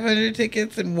like 500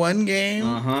 tickets in one game.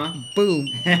 Uh-huh. Boom.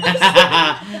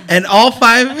 And all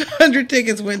 500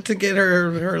 tickets went to get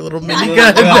her little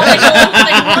minigun.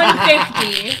 like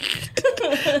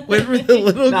 150. Went for the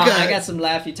little No, gun. I got some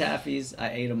Laffy Taffies. I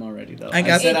ate them already, though. I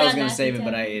got said some- I was going to save it,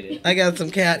 but I ate it. I got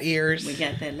some cat ears. We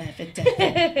got that Laffy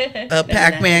Taffy. A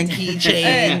Pac-Man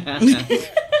keychain.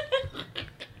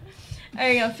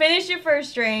 There you go. Finish your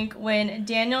first drink when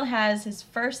Daniel has his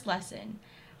first lesson,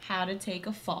 how to take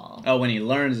a fall. Oh, when he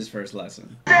learns his first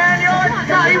lesson. Daniel,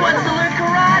 no, he wants to learn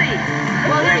karate.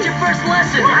 Well, here's your first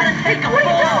lesson. How to take a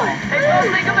fall. Hey,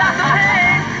 don't think about the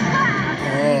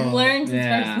pain. Learns his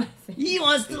Yeah. first lesson. He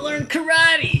wants to learn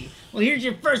karate. Well, here's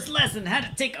your first lesson, how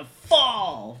to take a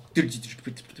fall. He It's a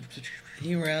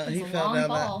fell long down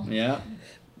fall. Yeah.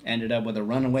 Ended up with a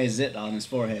runaway zit on his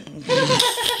forehead.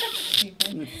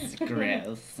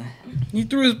 Gross. that. He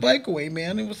threw his bike away,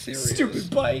 man. It was serious. Stupid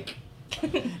bike.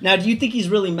 Now, do you think he's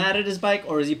really mad at his bike,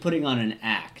 or is he putting on an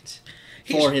act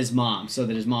for his mom so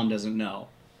that his mom doesn't know?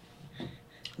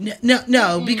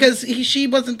 No, because she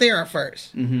wasn't there at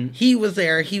 1st. Mm-hmm. He was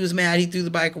there. He was mad. He threw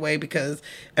the bike away because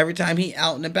every time he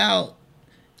out and about,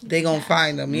 they gonna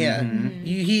find him. Yeah,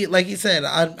 he like he said,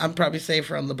 I'm probably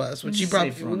safer on the bus, which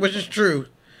which is true.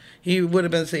 He would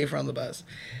have been safer on the bus,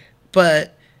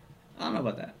 but I don't know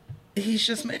about that. he's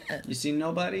just mad. You see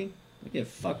nobody? We get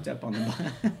fucked up on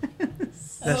the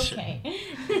bus.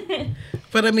 Okay.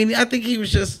 But I mean, I think he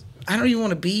was just. I don't even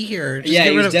want to be here. Just Yeah,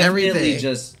 get he rid was of definitely everything.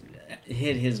 just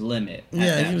hit his limit. at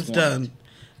Yeah, that he was point. done.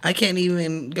 I can't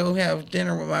even go have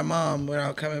dinner with my mom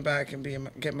without coming back and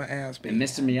get my ass beat. And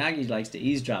Mr. Miyagi likes to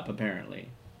eavesdrop, apparently.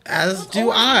 As What's do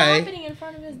always I. happening in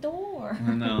front of his door?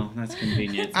 No, that's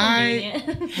convenient. I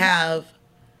Convenient. have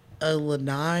a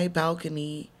lanai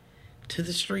balcony to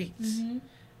the streets.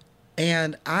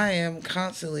 And I am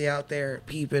constantly out there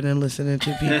peeping and listening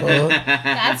to people.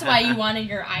 That's why you wanted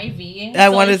your IV. I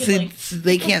so want you to could, see,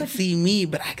 they can't see me,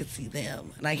 but I can see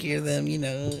them. And I hear them,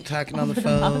 talking on the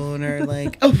phone or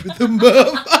like over the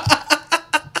muff.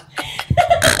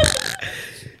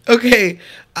 Okay,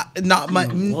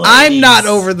 I'm not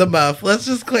over the muff. Let's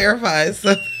just clarify.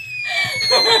 So,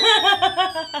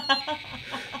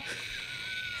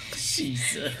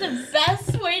 Jesus. the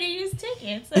best way to use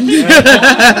tickets.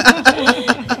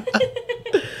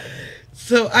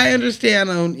 so I understand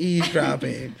on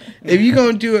eavesdropping. If you're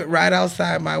gonna do it right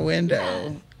outside my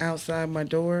window, outside my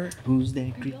door, Who's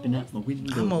that creeping up my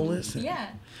window? I'm gonna listen. Yeah.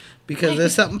 Because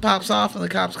if something pops off and the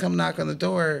cops come knock on the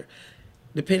door,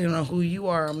 depending on who you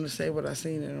are, I'm gonna say what I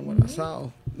seen and what I saw.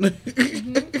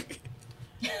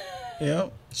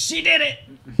 Yep. She did it.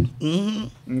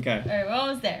 Mm-hmm. Okay. All right, we're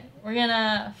almost there. We're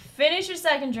gonna finish your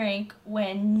second drink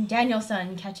when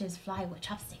Danielson catches fly with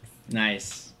chopsticks.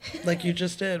 Nice. Like you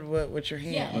just did with your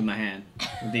hand. Yeah. With my hand.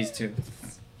 With these two.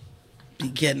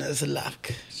 Beginner's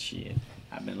luck. Shit.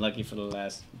 I've been lucky for the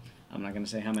last, I'm not going to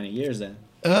say how many years then.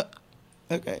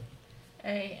 Okay.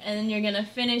 Alright, and then you're gonna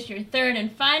finish your third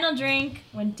and final drink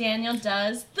when Daniel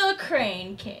does the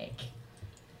crane kick.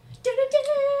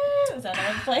 Was that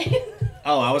how it played?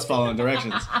 Oh, I was following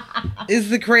directions. Is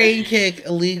the crane kick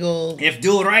illegal? If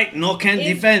do right, no can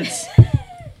defense.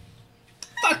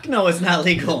 Fuck no, it's not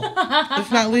legal.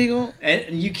 It's not legal?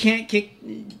 And you can't kick.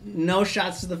 No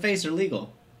shots to the face are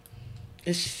legal.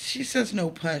 She says no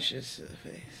punches to the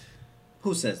face.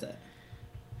 Who says that?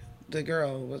 The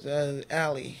girl was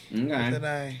Allie.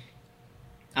 Okay.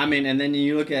 I mean, and then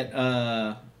you look at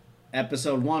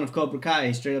episode 1 of Cobra Kai.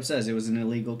 He straight up says it was an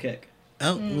illegal kick.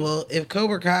 Oh, well, if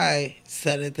Cobra Kai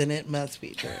said it, then it must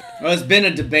be true. Well, it's been a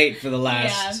debate for the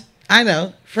last I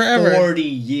know, forever. 40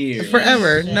 years.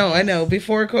 Forever. No, I know.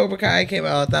 Before Cobra Kai came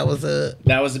out, that was a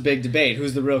big debate.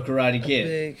 Who's the real Karate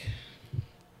Kid?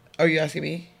 Oh, you asking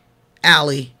me?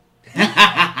 Allie.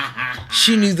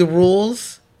 She knew the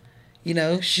rules. You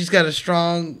know, she's got a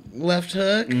strong left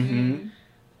hook. Mm-hmm.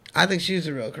 I think she's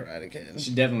a real Karate Kid.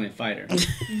 She's definitely a fighter.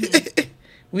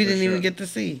 We didn't even get to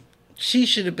see. She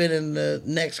should have been in the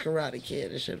next Karate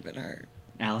Kid. It should have been her.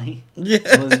 Allie? Yeah.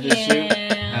 That would have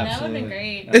been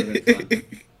great. That would have been fun.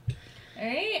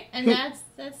 Alright, and that's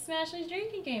Smashley's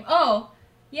drinking game. Oh,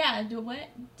 yeah. Do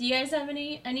you guys have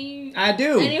any? I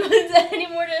do. Any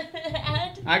more to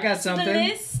add? I got to something. the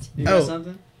list? You got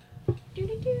something?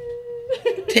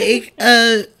 Take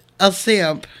a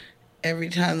sip every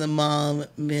time the mom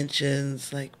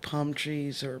mentions like palm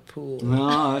trees or pool.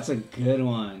 Oh, that's a good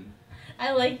one.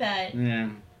 I like that. Yeah.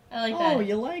 I like that. Oh,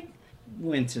 you like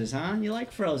winters, huh? You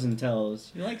like frozen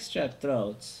toes. You like strep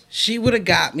throats. She would have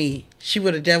got me. She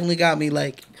would have definitely got me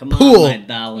like Come pool, on, my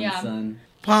darling son.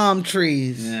 palm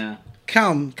trees. Yeah.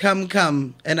 Come.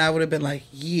 And I would have been like,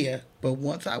 yeah. But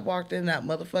once I walked in that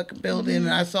motherfucking building and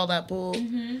I saw that pool,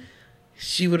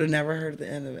 she would have never heard the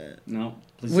end of it. No.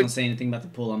 Please don't say anything about the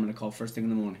pool. I'm going to call first thing in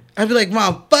the morning. I'd be like,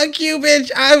 Mom, fuck you,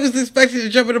 bitch. I was expecting to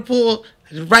jump in the pool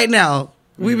right now.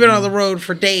 We've been on the road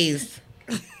for days.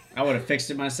 I would have fixed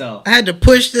it myself. I had to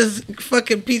push this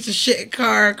fucking piece of shit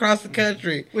car across the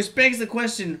country. Which begs the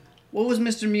question, what was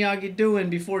Mr. Miyagi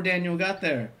doing before Daniel got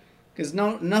there? Because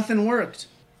nothing worked.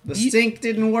 The sink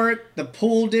didn't work. The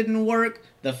pool didn't work.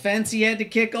 The fence he had to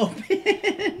kick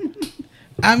open.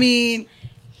 I mean...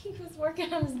 He was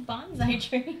working on his bonsai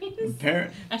trees.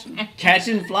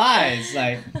 Catching flies.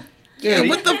 Like... Dude, Yeah,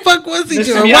 what the fuck was he Mr.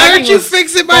 doing? Miyagi Why aren't you was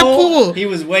fixing my pool? He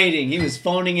was waiting. He was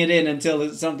phoning it in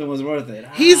until something was worth it.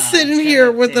 He's sitting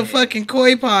here with a fucking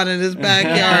koi pond in his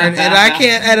backyard, and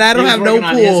I don't have no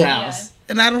pool.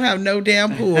 And I don't have no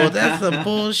damn pool. That's some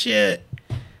bullshit.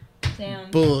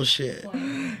 Damn. Bullshit.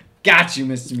 Got you,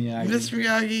 Mr. Miyagi. Mr.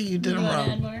 Miyagi, you did him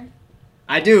wrong.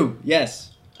 I do,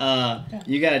 yes.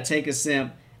 You gotta take a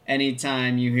sip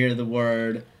anytime you hear the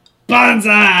word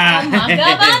Bonsai! Bonsai!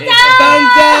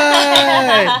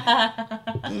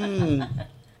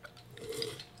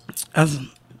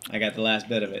 I got the last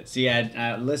bit of it. See,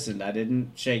 I listened. I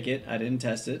didn't shake it. I didn't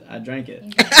test it. I drank it.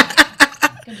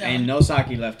 Ain't no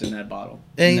sake left in that bottle.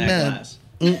 Amen. In that glass.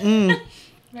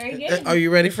 Very good. Are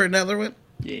you ready for another one?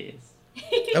 Yes.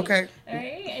 Okay. All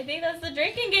right, I think that's the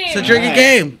drinking game. It's a drinking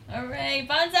game. All right,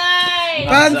 bonsai.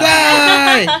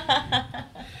 Bonsai.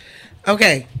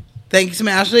 Okay. Thank you,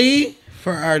 Smashley,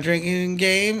 for our drinking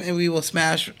game, and we will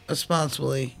smash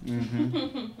responsibly.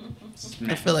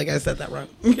 I feel like I said that wrong.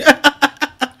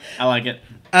 I like it.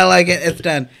 I like it. It's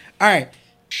done. All right.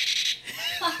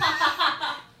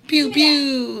 Pew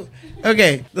pew.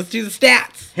 Okay, let's do the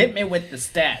stats. Hit me with the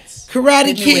stats. Karate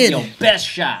Hit me Kid. with your best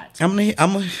shot. I'm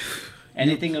gonna.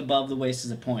 Anything above the waist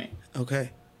is a point.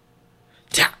 Okay.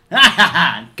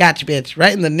 Gotcha, bitch.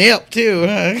 Right in the nip too.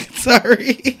 Huh?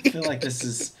 Sorry. I feel like this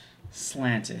is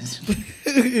slanted.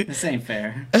 This ain't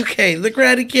fair. Okay, The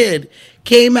Karate Kid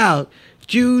came out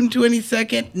June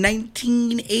 22nd,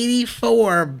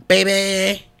 1984,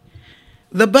 baby.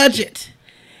 The budget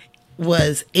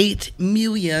was $8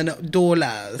 million.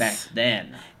 Back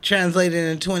then.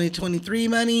 Translated in 2023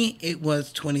 money, it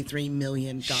was $23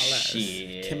 million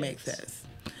Shit. to make this.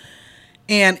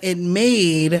 And it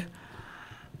made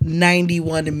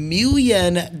 $91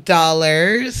 million.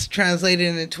 Translated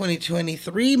into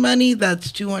 2023 money,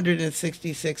 that's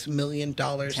 $266 million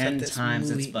 10 that this times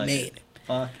its movie budget. made.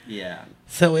 Fuck yeah.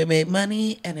 So it made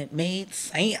money and it made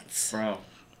sense. Bro,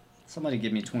 somebody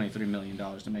give me $23 million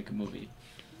to make a movie.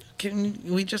 Can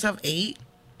we just have 8?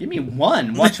 Give me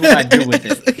one. Watch what I do with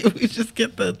it. Can we just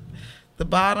get the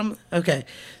bottom? Okay.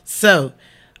 So,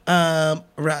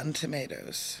 Rotten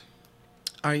Tomatoes.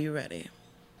 Are you ready?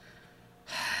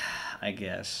 I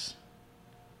guess.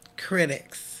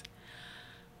 Critics.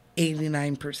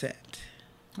 89%.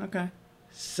 Okay.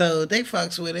 So they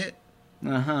fucks with it.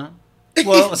 Uh-huh.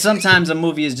 Well, sometimes a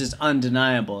movie is just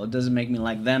undeniable. It doesn't make me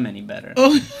like them any better.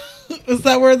 Oh, is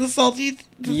that where the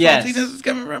saltiness is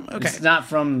coming from? Okay. It's not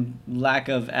from lack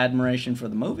of admiration for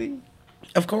the movie.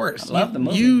 Of course. I love the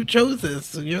movie. You chose this,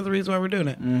 so you're the reason why we're doing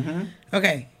it. Mm-hmm.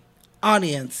 Okay.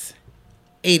 Audience,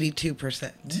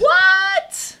 82%.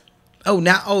 What?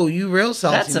 Oh, you real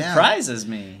salty That surprises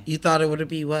me. You thought it would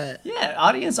be what? Yeah,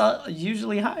 audience are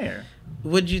usually higher.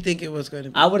 What did you think it was going to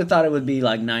be? I would have thought it would be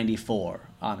like 94,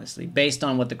 honestly, based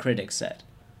on what the critics said.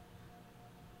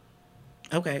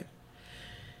 Okay.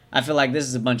 I feel like this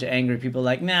is a bunch of angry people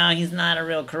like, no, he's not a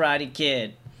real Karate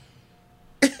Kid.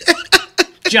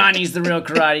 Johnny's the real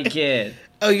Karate Kid.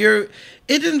 Oh, it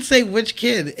didn't say which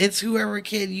kid. It's whoever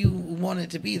kid you want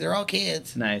it to be. They're all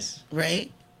kids. Nice.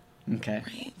 Right? Okay.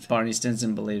 Right. Barney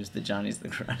Stinson believes that Johnny's the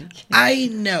Karate Kid. I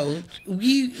know.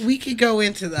 We could go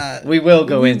into that. We will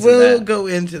go into that. We'll go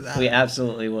into that. We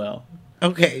absolutely will.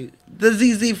 Okay. The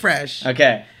ZZ Fresh.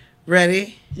 Okay.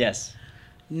 Ready? Yes.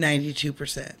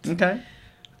 92%. Okay.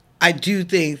 I do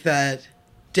think that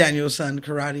Daniel's son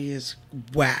karate is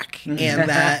whack. And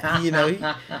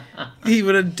that, he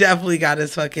would have definitely got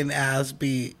his fucking ass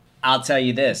beat. I'll tell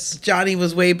you this. Johnny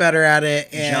was way better at it.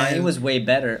 And Johnny was way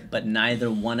better, but neither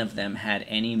one of them had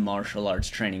any martial arts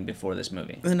training before this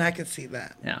movie. And I could see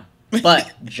that. Yeah.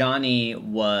 But Johnny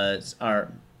William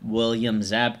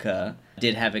Zabka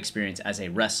did have experience as a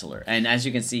wrestler. And as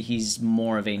you can see, he's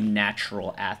more of a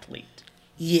natural athlete.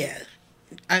 Yeah.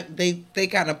 They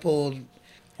kind of pulled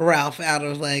Ralph out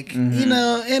of and he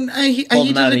Pulled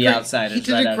did him out of the outsiders. He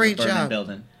did right a out great of the job.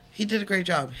 Building. He did a great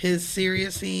job. His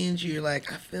serious scenes, you're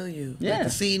like, I feel you. Yeah.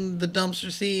 Like the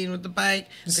dumpster scene with the bike,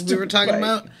 like we Stupid were talking bike.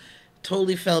 about,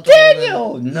 totally felt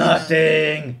Daniel,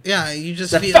 nothing. Yeah, you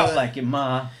just That feel felt like it,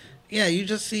 Ma. Yeah, you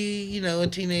just see, a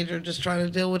teenager just trying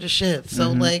to deal with his shit.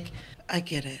 So I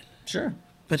get it. Sure.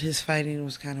 But his fighting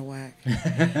was kind of whack.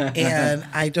 And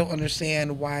I don't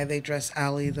understand why they dress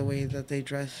Allie the way that they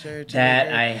dressed her.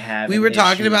 That I have. We were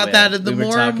talking about that, and the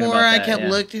more and more I kept yeah.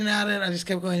 looking at it, I just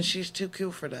kept going, she's too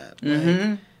cute for that.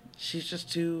 Mm-hmm. She's just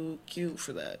too cute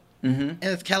for that. Mm-hmm. And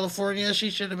it's California. She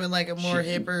should have been like a more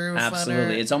hipper,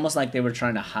 Absolutely. funner. It's almost like they were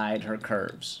trying to hide her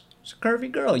curves. She's a curvy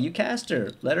girl. You cast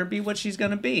her. Let her be what she's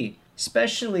going to be.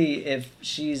 Especially if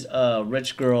she's a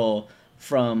rich girl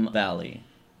from Valley.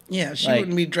 Yeah, she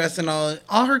wouldn't be dressing all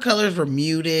her colors were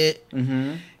muted.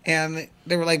 Mm-hmm. And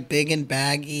they were like big and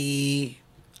baggy.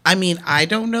 I mean, I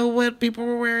don't know what people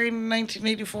were wearing in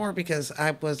 1984 because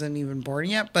I wasn't even born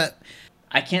yet, but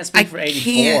I can't speak for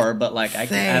 84, but I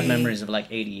have memories of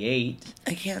 88.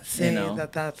 I can't say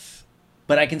that's...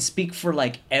 But I can speak for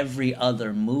every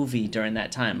other movie during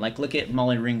that time. Look at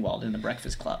Molly Ringwald in The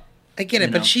Breakfast Club. I get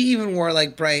it, but she even wore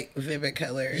bright, vivid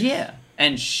colors. Yeah,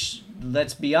 and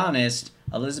let's be honest,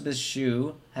 Elizabeth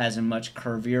Shue has a much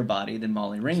curvier body than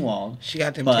Molly Ringwald. She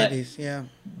got them titties, yeah.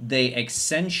 They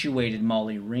accentuated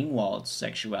Molly Ringwald's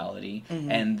sexuality,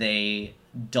 and they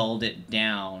dulled it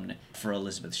down for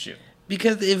Elizabeth Shue.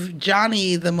 Because if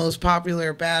Johnny, the most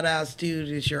popular badass dude,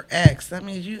 is your ex, that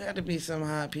means you had to be some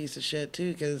hot piece of shit,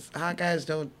 too, because hot guys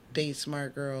don't date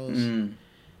smart girls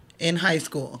in high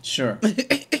school. Sure.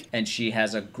 And she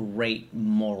has a great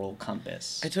moral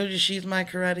compass. I told you she's my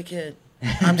Karate Kid.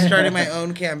 I'm starting my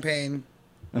own campaign.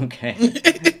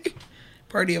 Okay.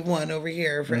 Party of one over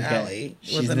here for Allie.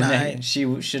 She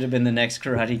should have been the next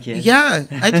Karate Kid. Yeah,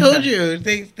 I told you.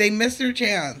 They missed their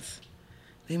chance.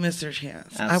 They missed their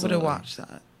chance. Absolutely. I would have watched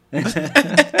that.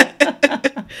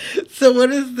 So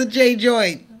what is the J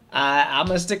joint? I'm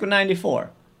going to stick with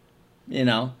 94.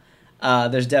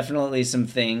 There's definitely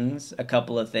a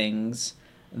couple of things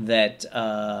that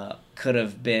could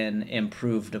have been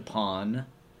improved upon.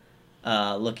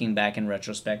 Looking back in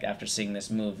retrospect after seeing this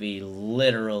movie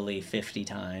literally 50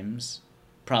 times,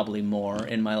 probably more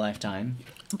in my lifetime.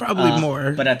 Probably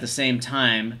more. But at the same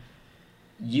time,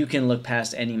 you can look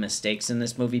past any mistakes in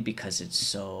this movie because it's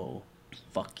so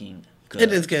fucking good.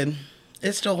 It is good.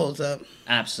 It still holds up.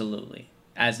 Absolutely.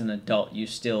 As an adult, you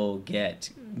still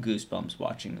get goosebumps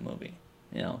watching the movie.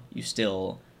 You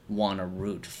still want to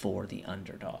root for the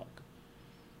underdog.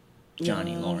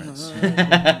 Johnny Lawrence.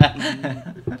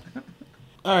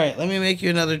 All right, let me make you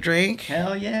another drink.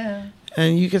 Hell yeah.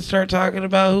 And you can start talking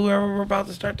about whoever we're about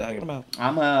to start talking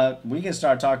about. We can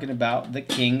start talking about the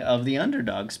king of the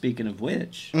underdog, speaking of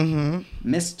which.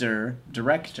 Mr.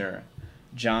 Director,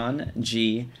 John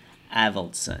G.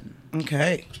 Avildsen.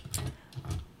 Okay.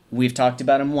 We've talked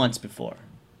about him once before.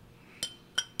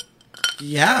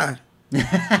 Yeah. We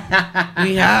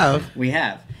have. We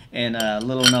have. In a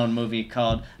little-known movie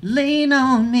called Lean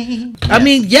On Me. I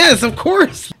mean, yes, of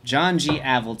course. John G.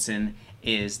 Avildsen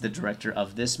is the director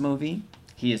of this movie.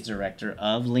 He is director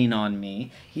of Lean On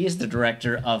Me. He is the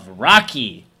director of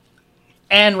Rocky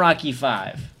and Rocky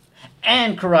 5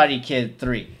 and Karate Kid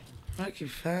 3. Rocky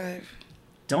 5.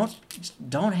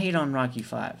 Don't hate on Rocky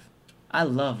 5. I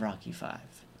love Rocky 5.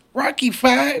 Rocky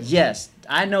 5? Yes,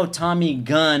 I know Tommy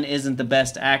Gunn isn't the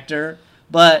best actor,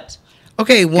 but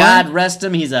Okay, God rest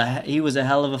him, he was a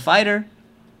hell of a fighter.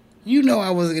 You know I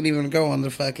wasn't even go on the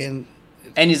fucking...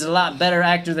 And he's a lot better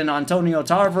actor than Antonio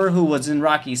Tarver, who was in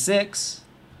Rocky 6.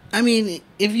 I mean,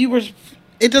 if you were...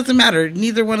 It doesn't matter.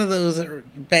 Neither one of those are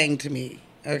bang to me,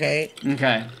 okay?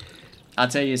 Okay. I'll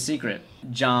tell you a secret.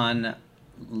 John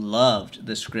loved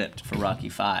the script for Rocky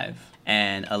 5.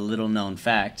 And a little known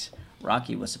fact,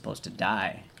 Rocky was supposed to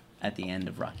die at the end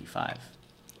of Rocky 5.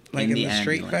 Like in the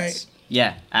street fight?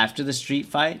 Yeah. After the street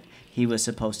fight, he was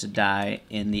supposed to die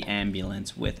in the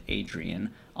ambulance with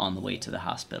Adrian on the way to the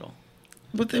hospital.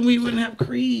 But then we wouldn't have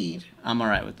Creed. I'm all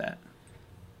right with that.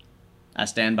 I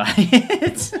stand by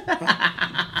it.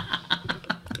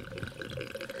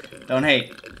 Don't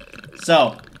hate.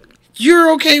 So,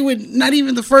 You're okay with not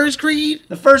even the first Creed?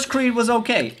 the first Creed was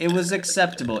okay. It was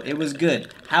acceptable. It was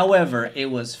good. However,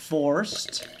 it was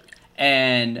forced,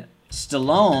 and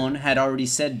Stallone had already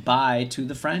said bye to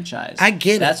the franchise. I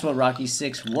get it. That's what Rocky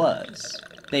 6 was.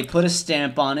 They put a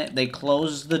stamp on it, they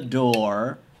closed the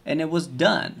door, and it was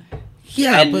done.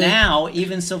 Yeah, And but... now,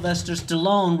 even Sylvester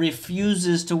Stallone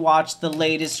refuses to watch the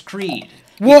latest Creed.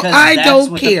 Well, because I that's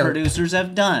don't what care. the producers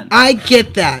have done. I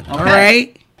get that, all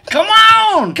right? Come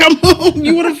on! Come on,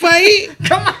 you want to fight?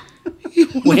 Come on!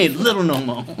 Wait, little no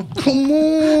more. Come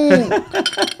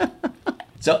on.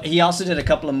 So he also did a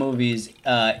couple of movies.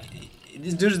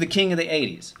 This dude is the king of the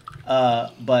 80s.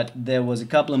 But there was a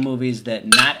couple of movies that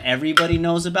not everybody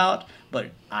knows about,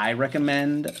 but I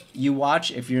recommend you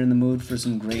watch if you're in the mood for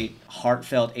some great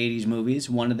heartfelt 80s movies.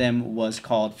 One of them was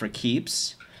called For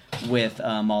Keeps with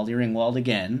Molly Ringwald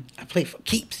again. I play for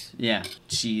keeps. Yeah,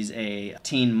 she's a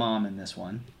teen mom in this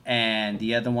one. And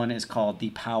the other one is called The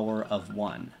Power of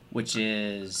One, which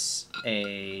is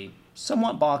a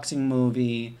somewhat boxing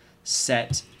movie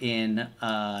set in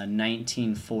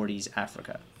 1940s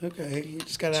Africa. Okay, you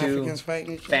just got Two Africans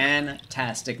fighting each other.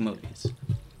 fantastic movies.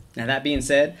 Now, that being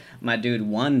said, my dude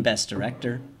won Best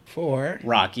Director. For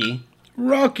Rocky.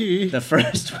 Rocky. The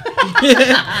first one.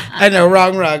 I know,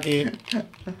 wrong Rocky.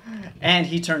 And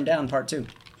he turned down part 2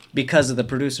 because of the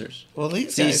producers. Well,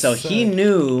 these See, guys so suck. he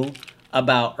knew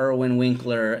about Irwin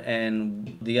Winkler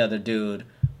and the other dude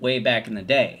way back in the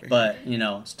day. But, you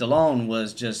know, Stallone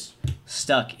was just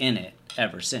stuck in it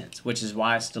ever since, which is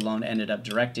why Stallone ended up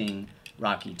directing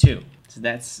Rocky 2. So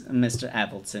that's Mr.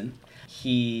 Appleton.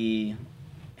 He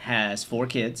has 4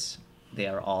 kids. They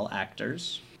are all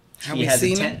actors. Have we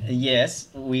seen him? Yes.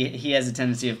 He has a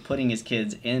tendency of putting his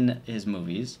kids in his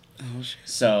movies. Oh, shit.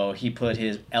 So he put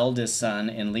his eldest son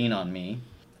in Lean On Me.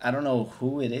 I don't know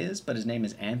who it is, but his name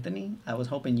is Anthony. I was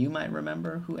hoping you might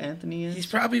remember who Anthony is. He's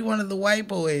probably one of the white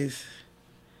boys.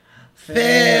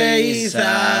 Very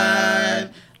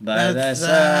sad. By the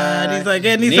side. He's like,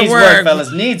 it needs Needs some work, work.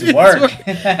 fellas. Needs work.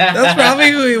 That's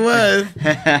probably who he was.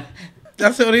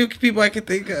 That's the only people I could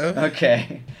think of.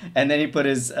 Okay. And then he put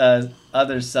his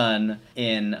other son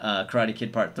in Karate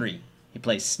Kid Part 3. He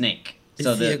plays Snake.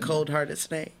 Is he a cold-hearted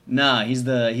snake? Nah, he's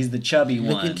the chubby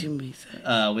Look one. into me,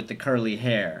 son. With the curly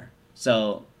hair.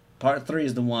 So Part 3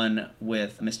 is the one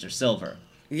with Mr. Silver.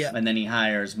 Yeah. And then he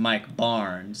hires Mike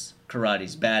Barnes,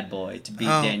 Karate's bad boy, to beat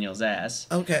Daniel's ass.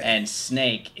 Okay. And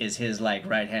Snake is his like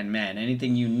right-hand man.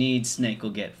 Anything you need, Snake will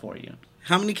get for you.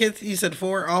 How many kids? You said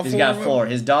 4? All He's 4? got of them? 4.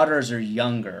 His daughters are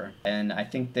younger, and I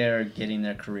think they're getting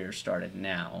their career started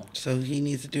now. So he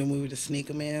needs to do a movie to sneak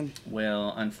him in?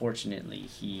 Well, unfortunately,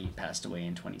 he passed away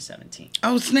in 2017.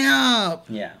 Oh, snap!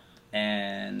 Yeah,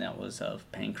 and that was of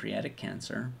pancreatic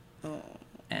cancer. Oh.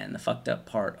 And the fucked up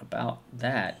part about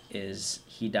that is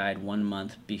he died 1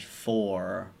 month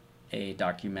before a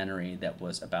documentary that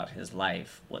was about his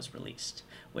life was released,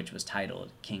 which was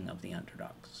titled King of the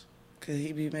Underdogs. Could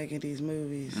he be making these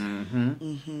movies?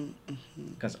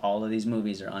 Because all of these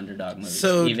movies are underdog movies.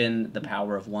 So- Even The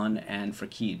Power of One and For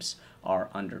Keeps are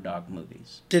underdog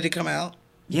movies. Did it come out?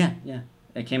 Yeah.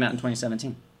 It came out in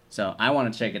 2017. So I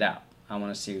want to check it out. I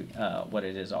want to see what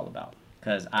it is all about.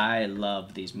 Because I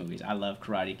love these movies. I love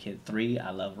Karate Kid 3. I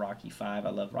love Rocky 5. I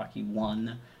love Rocky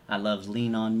 1. I love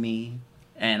Lean On Me.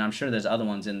 And I'm sure there's other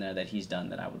ones in there that he's done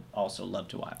that I would also love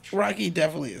to watch. Rocky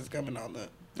definitely is coming on the...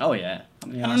 Oh, yeah. How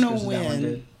many I don't know Oscars has that one when.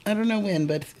 did? I don't know when,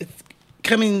 but it's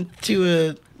coming to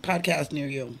a podcast near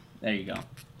you. There you go.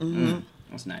 Mm-hmm.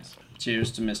 That's nice.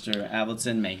 Cheers to Mr.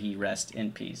 Avildsen. May he rest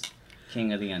in peace.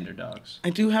 King of the Underdogs. I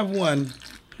do have one.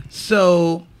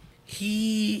 So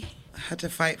he had to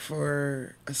fight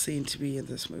for a scene to be in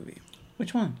this movie.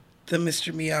 Which one? The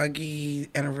Mr. Miyagi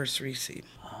anniversary scene.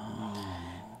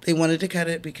 They wanted to cut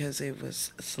it because it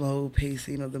was slow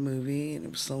pacing of the movie and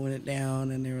it was slowing it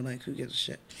down, and they were like, who gives a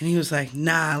shit? And he was like,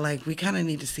 nah, like, we kind of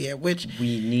need to see it, which...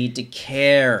 We need to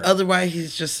care. Otherwise,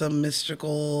 he's just some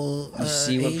mystical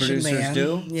see what Asian producers man.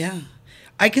 do? Yeah.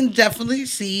 I can definitely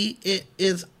see it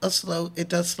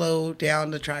does slow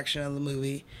down the traction of the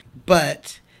movie,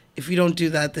 but if you don't do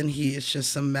that, then he is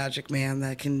just some magic man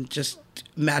that can just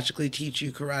magically teach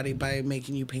you karate by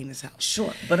making you paint his house.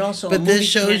 Sure, but also but a movie this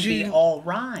shows can you be all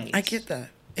right. I get that.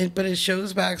 But it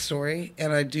shows backstory,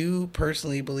 and I do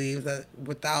personally believe that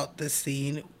without this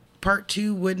scene, part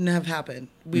 2 wouldn't have happened.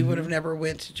 We would have never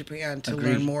went to Japan to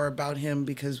learn more about him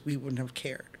because we wouldn't have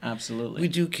cared. Absolutely. We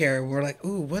do care. We're like,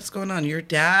 ooh, what's going on? Your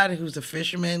dad, who's a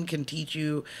fisherman, can teach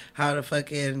you how to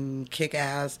fucking kick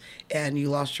ass, and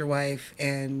you lost your wife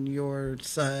and your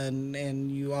son,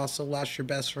 and you also lost your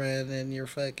best friend and your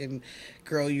fucking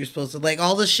girl you're supposed to, like,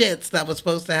 all the shits that was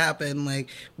supposed to happen, like,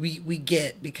 we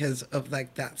get because of,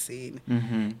 like, that scene.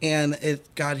 And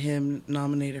it got him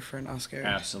nominated for an Oscar.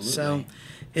 Absolutely. So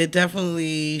it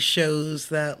definitely shows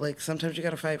that, like, sometimes you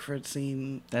gotta fight for a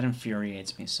scene. That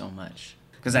infuriates me so much.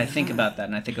 Because I think about that,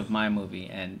 and I think of my movie,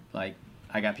 and, like,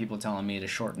 I got people telling me to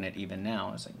shorten it even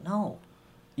now. It's like, no.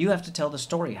 You have to tell the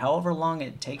story. However long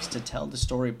it takes to tell the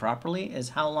story properly is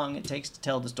how long it takes to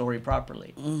tell the story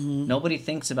properly. Nobody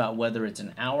thinks about whether it's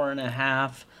an hour and a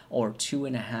half or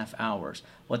 2.5 hours.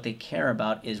 What they care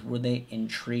about is, were they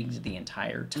intrigued the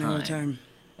entire time?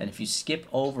 And if you skip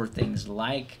over things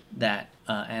like that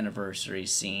anniversary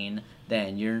scene,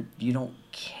 then you don't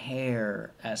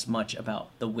care as much about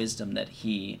the wisdom that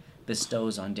he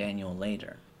bestows on Daniel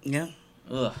later. Yeah.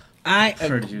 Ugh. I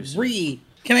agree.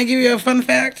 Can I give you a fun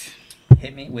fact?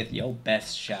 Hit me with your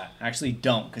best shot. Actually,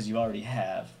 don't, because you already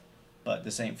have. But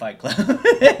this ain't Fight Club.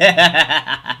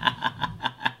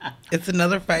 It's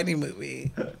another fighting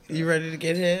movie. You ready to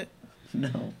get hit?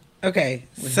 No. Okay,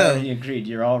 We so already agreed.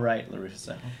 You're all right,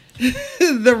 Larissa.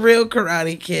 the real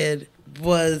Karate Kid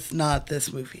was not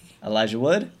this movie. Elijah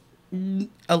Wood?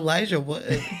 Elijah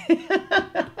Wood.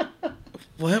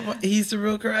 What? He's the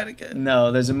real Karate Kid?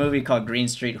 No, there's a movie called Green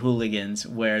Street Hooligans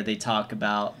where they talk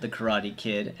about the Karate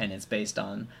Kid, and it's based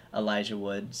on Elijah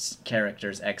Wood's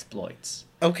character's exploits.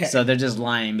 Okay. So they're just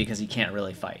lying because he can't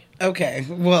really fight. Okay,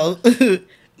 well,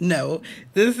 no.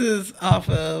 This is off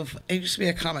of, it used to be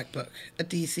a comic book, a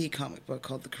DC comic book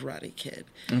called The Karate Kid.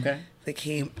 Okay. That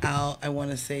came out, I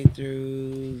want to say,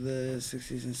 through the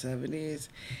 60s and 70s.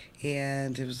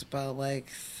 And it was about,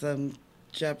 like, some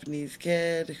Japanese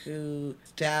kid whose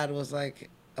dad was,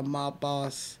 like, a mob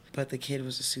boss, but the kid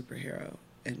was a superhero.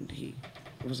 And he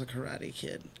was a karate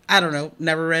kid. I don't know.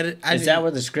 Never read it. Is that where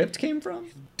the script came from?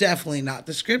 Definitely not.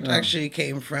 The script actually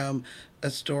came from a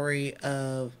story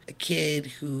of a kid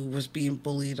who was being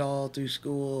bullied all through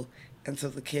school. And so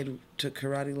the kid took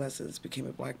karate lessons, became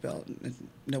a black belt, and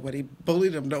nobody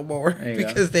bullied him no more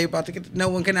because they about to get. No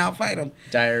one can outfight him.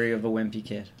 Diary of a Wimpy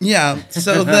Kid. Yeah.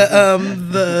 So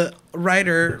the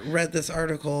writer read this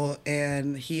article,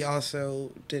 and he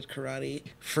also did karate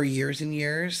for years and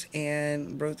years,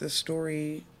 and wrote this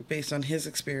story based on his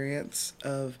experience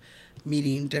of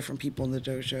meeting different people in the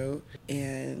dojo,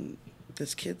 and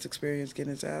this kid's experience getting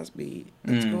his ass beat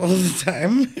at school all the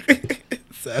time.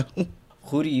 So.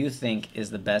 Who do you think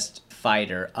is the best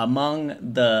fighter among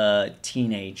the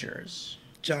teenagers?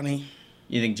 Johnny.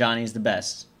 You think Johnny's the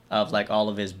best of, like, all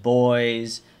of his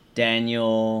boys,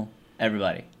 Daniel,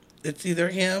 everybody? It's either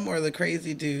him or the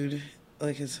crazy dude,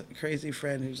 like his crazy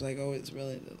friend who's, like, always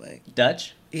really, like...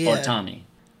 Dutch? Yeah. Or Tommy?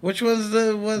 Which one's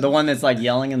the one? The one that's, like,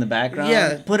 yelling in the background?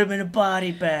 Yeah. Put him in a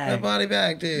body bag. The body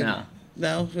bag, dude. No.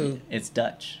 No? Who? It's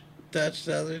Dutch. Dutch,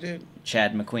 the other dude?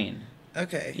 Chad McQueen.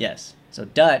 Okay. Yes. So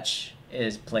Dutch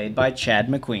is played by Chad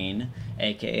McQueen,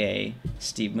 a.k.a.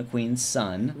 Steve McQueen's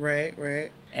son. Right,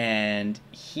 right. And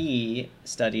he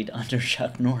studied under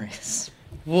Chuck Norris.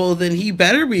 Well, then he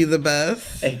better be the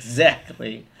best.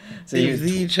 Exactly. So he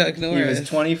was Chuck Norris. He was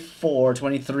 24,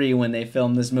 23 when they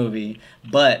filmed this movie.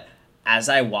 But as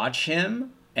I watch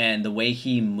him and the way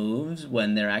he moves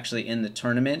when they're actually in the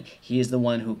tournament, he is the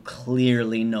one who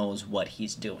clearly knows what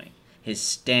he's doing. His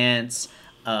stance,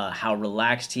 how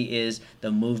relaxed he is,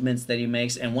 the movements that he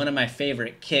makes. And one of my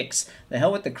favorite kicks, the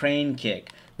hell with the crane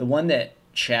kick, the one that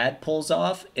Chad pulls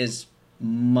off is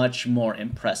much more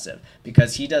impressive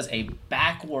because he does a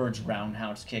backwards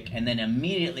roundhouse kick and then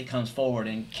immediately comes forward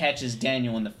and catches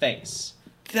Daniel in the face.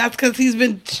 That's because he's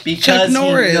been Chuck Because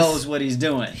Norris. he knows what he's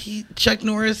doing. Chuck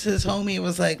Norris, his homie,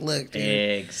 was like, "Look, dude,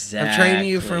 Exactly. I'm training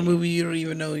you for a movie you don't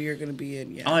even know you're going to be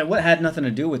in yet." Oh, what had nothing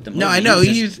to do with the movie. No, I know.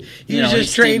 He was just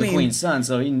he's training. Steve McQueen's son,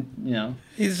 so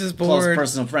He's just close bored.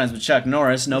 personal friends with Chuck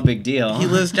Norris. No big deal. He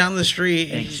lives down the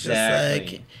street. And Exactly. He's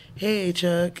just like, "Hey,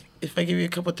 Chuck, if I give you a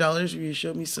couple $, will you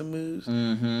show me some moves?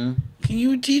 Mm-hmm. Can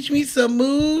you teach me some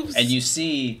moves?" And you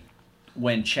see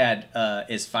when Chad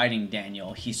is fighting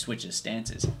Daniel, he switches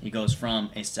stances. He goes from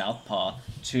a southpaw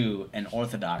to an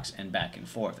orthodox and back and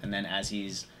forth. And then as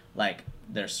he's like,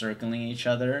 they're circling each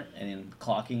other and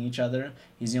clocking each other,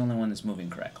 he's the only one that's moving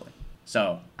correctly.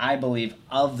 So I believe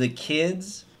of the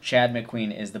kids, Chad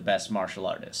McQueen is the best martial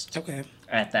artist. Okay.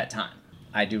 At that time.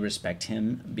 I do respect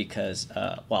him because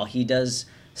while he does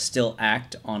still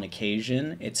act on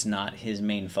occasion, it's not his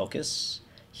main focus.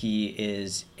 He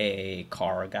is a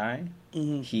car guy.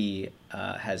 Mm-hmm. He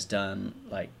has done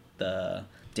like the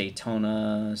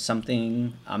Daytona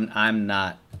something. I'm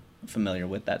not familiar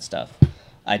with that stuff.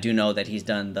 I do know that he's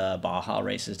done the Baja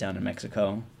races down in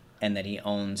Mexico, and that he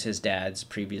owns his dad's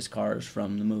previous cars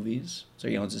from the movies. So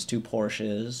he owns his 2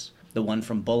 Porsches. The one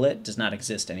from Bullitt does not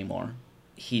exist anymore.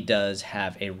 He does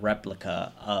have a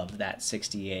replica of that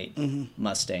 68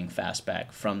 Mustang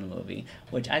Fastback from the movie,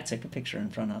 which I took a picture in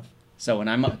front of. So when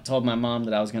I told my mom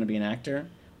that I was going to be an actor,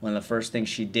 one of the first things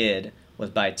she did was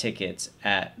buy tickets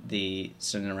at the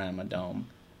Cinerama Dome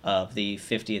of the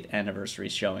 50th anniversary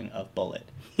showing of Bullitt.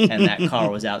 And that car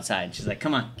was outside. She's like,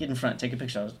 "Come on, get in front, take a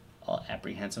picture." I was all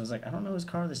apprehensive. I was like, "I don't know whose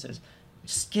car this is.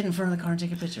 Just get in front of the car and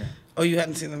take a picture." Oh, you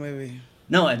hadn't seen the movie?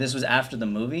 No, this was after the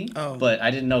movie, but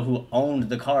I didn't know who owned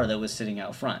the car that was sitting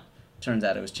out front. Turns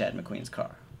out it was Chad McQueen's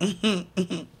car.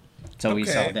 So we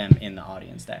saw them in the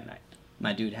audience that night.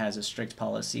 My dude has a strict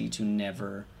policy to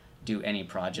never do any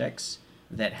projects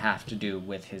that have to do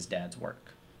with his dad's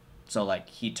work. So, like,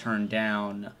 he turned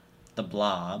down The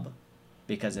Blob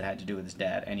because it had to do with his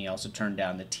dad, and he also turned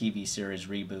down the TV series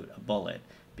reboot of Bullitt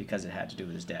because it had to do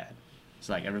with his dad.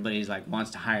 So, like, everybody's, like,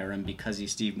 wants to hire him because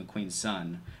he's Steve McQueen's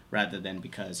son rather than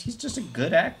because he's just a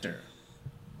good actor.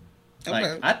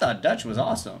 Like, I thought Dutch was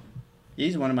awesome.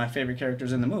 He's one of my favorite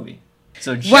characters in the movie.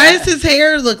 So why does his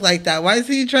hair look like that? Why is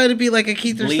he trying to be like a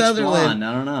Keith or Sutherland? Blonde,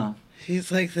 I don't know.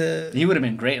 He's like He would have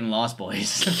been great in Lost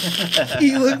Boys.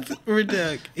 He looks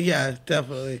ridiculous. Yeah,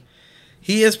 definitely.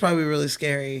 He is probably really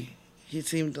scary. He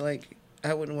seemed like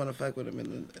I wouldn't want to fuck with him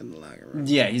in the locker room.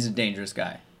 Yeah, he's a dangerous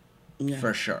guy. Yeah.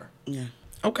 For sure. Yeah.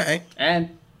 Okay.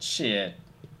 And shit,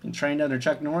 been trained under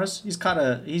Chuck Norris. He's caught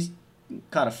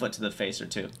a foot to the face or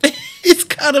two. He's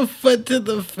got a foot to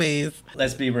the face.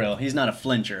 Let's be real. He's not a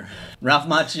flincher. Ralph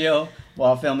Macchio,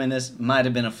 while filming this, might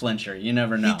have been a flincher. You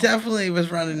never know. He definitely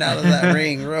was running out of that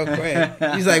ring real quick.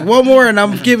 He's like, "One more and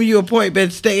I'm giving you a point,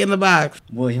 bitch. Stay in the box."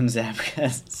 William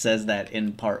Zabka says that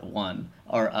in part 1,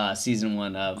 or season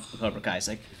 1 of Cobra Kai. He's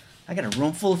like, "I got a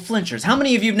room full of flinchers. How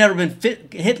many of you have never been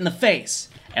hit in the face?"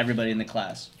 Everybody in the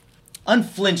class.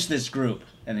 "Unflinch this group."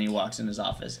 And then he walks in his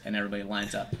office and everybody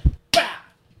lines up.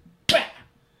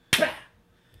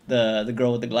 The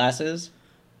girl with the glasses,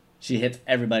 she hits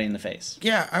everybody in the face.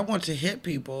 Yeah, I want to hit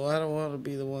people. I don't want to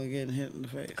be the one getting hit in the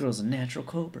face. The girl's a natural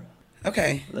cobra.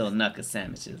 Okay. Little knuckle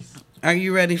sandwiches. Are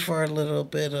you ready for a little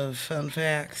bit of fun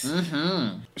facts?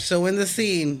 Mm-hmm. So in the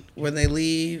scene when they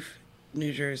leave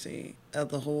New Jersey, of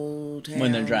the whole town,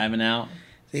 when they're driving out,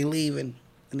 they leaving.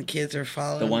 And the kids are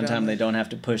following. The one time they don't have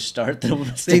to push start the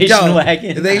station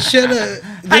wagon. They should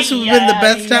have. This would have been the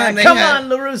best time. Come on,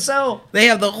 LaRusso. They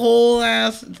have the whole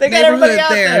ass neighborhood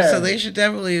there, so they should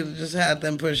definitely just have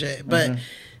them push it. But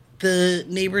the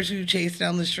neighbors who chased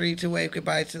down the street to wave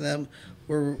goodbye to them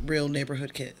were real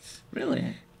neighborhood kids.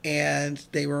 Really? And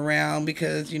they were around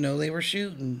because, they were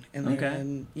shooting.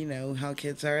 And you know how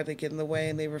kids are. They get in the way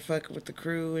and they were fucking with the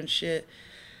crew and shit.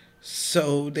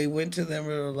 So they went to them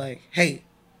and were like, "Hey,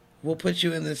 we'll put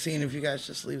you in the scene if you guys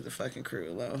just leave the fucking crew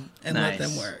alone and let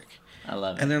them work." I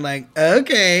love it. And they're like,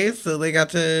 "Okay." So they got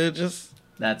to just...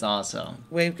 That's awesome.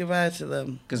 Wave goodbye to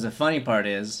them. Because the funny part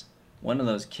is, one of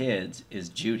those kids is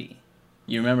Judy.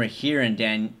 You remember hearing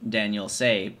Daniel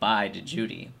say bye to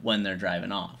Judy when they're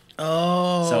driving off.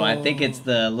 Oh. So I think it's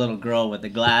the little girl with the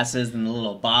glasses and the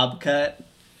little bob cut.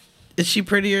 Is she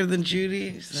prettier than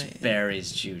Judy? She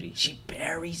buries Judy. She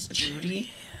buries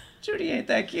Judy? Judy ain't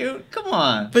that cute. Come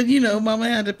on. But Mama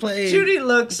had to play. Judy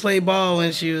play ball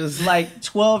when she was like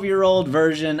 12-year-old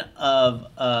version of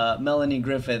Melanie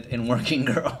Griffith in Working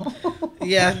Girl.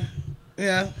 Yeah.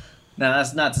 Now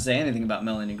that's not to say anything about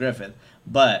Melanie Griffith,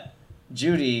 but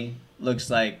Judy looks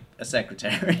like a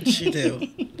secretary. She do.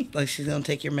 Like she's gonna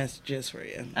take your messages for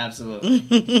you.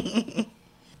 Absolutely.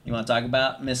 You want to talk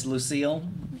about Miss Lucille?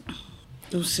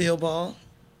 Lucille Ball.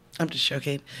 I'm just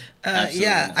joking. Absolutely.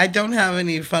 Yeah, I don't have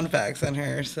any fun facts on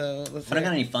her, so let's I don't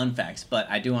got any fun facts, but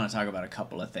I do want to talk about a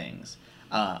couple of things.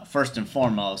 First and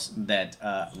foremost, that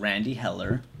Randy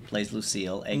Heller plays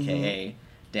Lucille, a.k.a.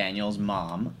 Daniel's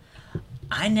mom.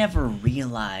 I never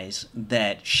realized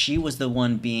that she was the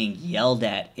one being yelled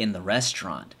at in the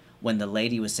restaurant when the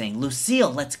lady was saying,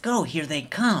 "Lucille, let's go, here they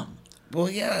come." Well,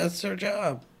 yeah, that's her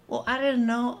job. Well, I didn't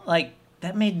know, like,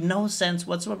 that made no sense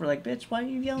whatsoever. Like, bitch, why are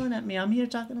you yelling at me? I'm here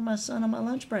talking to my son on my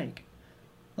lunch break.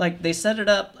 Like, they set it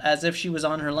up as if she was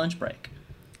on her lunch break.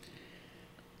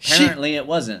 Apparently, it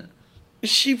wasn't.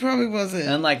 She probably wasn't.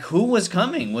 And, like, who was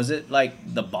coming? Was it,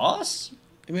 like, the boss?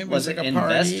 Maybe Was it like a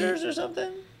investors party. or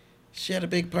something? She had a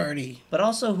big party. But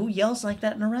also, who yells like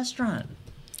that in a restaurant?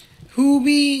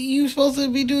 You supposed to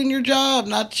be doing your job,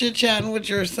 not chit-chatting with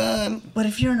your son. But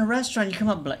if you're in a restaurant, you come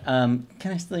up like, can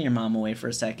I steal your mom away for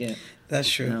a second? That's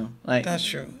true. You know, like, That's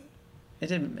true. It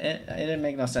didn't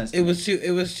make no sense. It was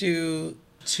too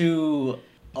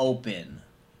open.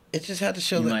 It just had to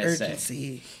show You the might say.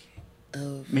 urgency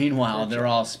of Meanwhile, they're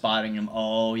all spotting him.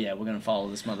 Oh yeah, we're gonna follow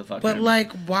this motherfucker. But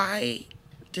like, why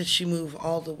did she move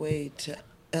all the way to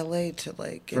LA to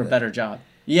like get for a better job.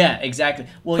 Yeah, exactly.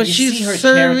 Well, But you she's see her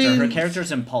serving- character. Her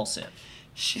character's impulsive.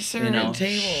 She's You serving know,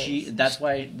 tables. that's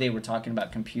why they were talking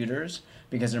about computers,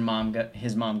 because his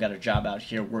mom got a job out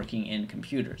here working in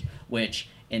computers, which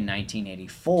in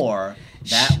 1984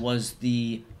 that was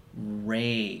the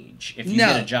rage. If you No.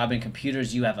 get a job in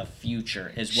computers, you have a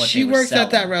future. Is what She they were works selling.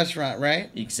 at that restaurant, right?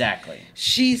 Exactly.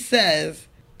 She says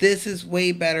this is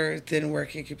way better than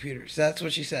working computers. That's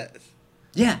what she says.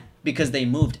 Yeah, because they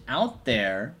moved out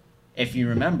there. If you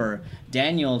remember,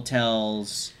 Daniel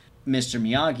tells Mr.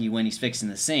 Miyagi when he's fixing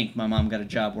the sink, my mom got a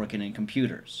job working in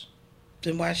computers.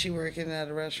 Then why is she working at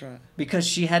a restaurant? Because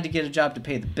she had to get a job to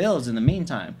pay the bills in the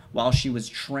meantime while she was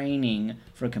training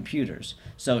for computers.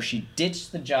 So she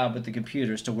ditched the job with the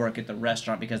computers to work at the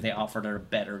restaurant because they offered her a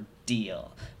better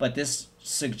deal. But this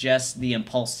suggests the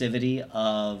impulsivity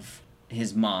of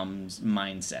his mom's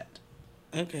mindset.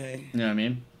 Okay. You know what I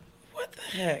mean? What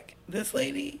the heck? This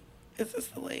lady? Is this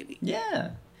the lady?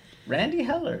 Yeah. Randy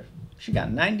Heller. She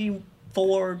got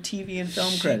 94 TV and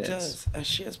film credits. She does.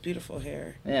 She has beautiful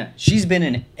hair. Yeah. She's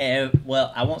been in,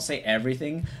 well, I won't say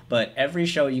everything, but every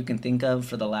show you can think of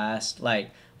for the last, like,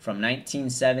 from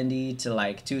 1970 to,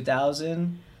 like,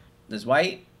 2000. There's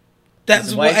White.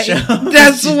 That's white. Show.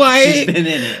 That's white. She's been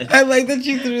in it. I like that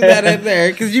you threw that in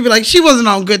there because you'd be like, she wasn't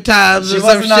on Good Times. She or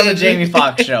wasn't some on the shit. Jamie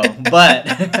Foxx show, but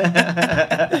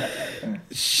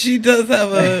she does have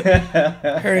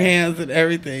her hands and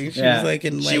everything. She was like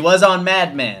in like she was on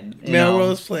Mad Men.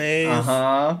 Melrose Place.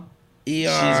 Uh-huh.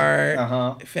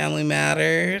 ER. Family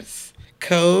Matters.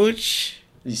 Coach.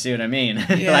 You see what I mean?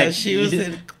 Yeah, like, she was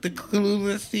in the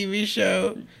Clueless TV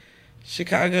show.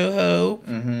 Chicago Hope.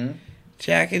 Mm-hmm.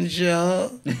 Jack and Jill.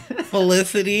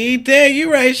 Felicity. Dang,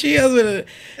 you're right. She has been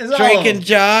It's Drake all- and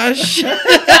Josh.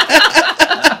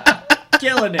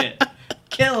 Killing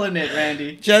it,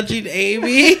 Randy. Judging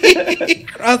Amy.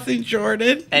 Crossing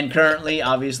Jordan. And currently,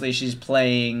 obviously, she's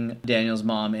playing Daniel's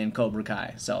mom in Cobra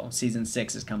Kai. So season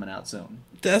 6 is coming out soon.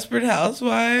 Desperate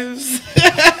Housewives.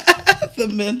 The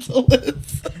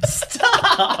Mentalist.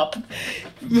 Stop.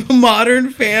 Modern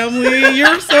Family.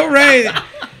 You're so right.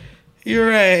 You're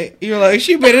right. You're like,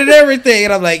 she been in everything.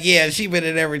 And I'm like, yeah, she been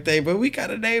in everything. But we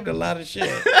kind of named a lot of shit.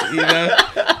 You know?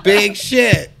 Big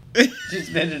shit. She's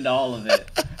been into all of it.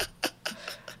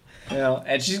 You know,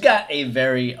 and she's got a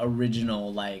very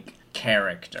original, like,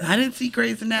 character. I didn't see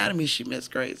Grey's Anatomy. She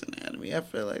missed Grey's Anatomy. I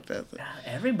feel like that's it.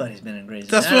 Everybody's been in Grey's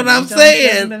That's Anatomy. what I'm You telling me she saying.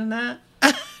 hasn't been in that?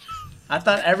 I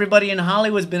thought everybody in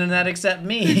Hollywood's been in that except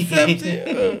me. Except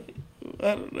you.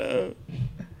 I don't know.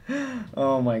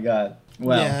 Oh my god.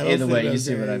 Well, Yeah, I don't either way, you that's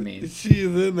see what I great. mean. She's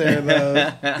in there though.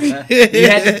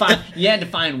 You had to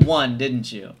find one,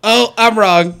 didn't you? Oh, I'm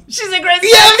wrong. She's in Grey's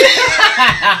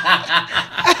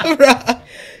I'm wrong.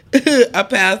 I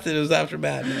passed it. It was after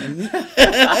Batman.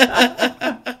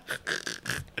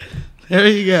 There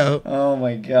you go. Oh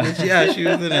my god. Yeah, she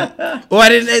was in it. Oh, I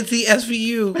didn't see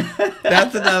SVU.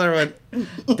 That's another one.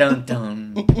 Dun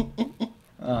dun.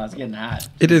 Oh, it's getting hot.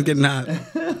 It is getting hot.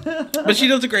 But she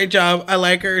does a great job. I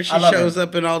like her. She I love shows her.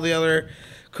 up in all the other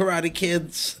Karate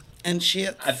Kids and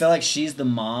shit. I feel like she's the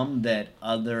mom that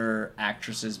other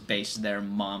actresses base their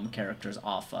mom characters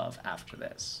off of after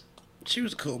this. She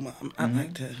was a cool mom. I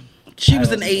liked her. She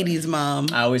was an always 80s mom.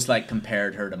 I always like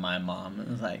compared her to my mom. It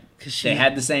was like 'Cause they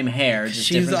had the same hair, just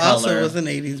She's different also color. was an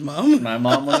 80s mom. My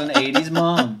mom was an 80s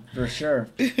mom, for sure.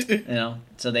 You know,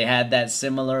 so they had that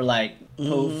similar, like,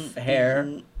 poof hair,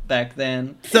 back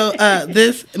then. So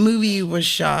this movie was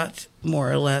shot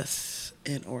more or less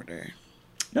in order.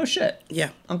 No shit.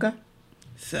 Yeah. Okay.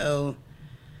 So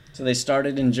they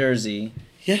started in Jersey.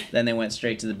 Yeah. Then they went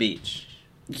straight to the beach.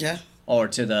 Yeah. Or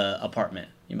to the apartment,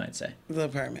 you might say. The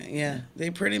apartment, yeah.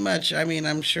 They pretty much, I mean,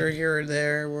 I'm sure here or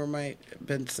there might have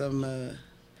been some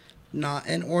not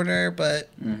in order, but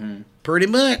pretty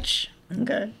much.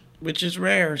 Okay. Which is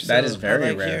rare. So that is very I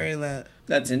like rare. Hearing that.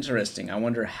 That's interesting. I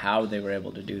wonder how they were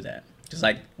able to do that. Because,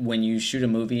 like, when you shoot a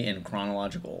movie in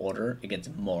chronological order, it gets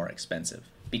more expensive.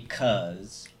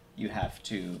 Because you have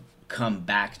to come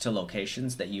back to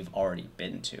locations that you've already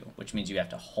been to, which means you have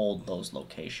to hold those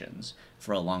locations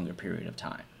for a longer period of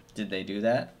time. Did they do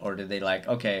that? Or did they like,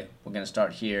 okay, we're going to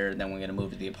start here, then we're going to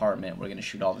move to the apartment, we're going to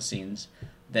shoot all the scenes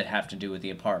that have to do with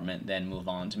the apartment, then move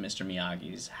on to Mr.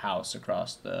 Miyagi's house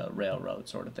across the railroad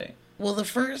sort of thing? Well, the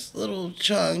first little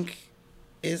chunk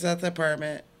is at the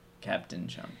apartment. Captain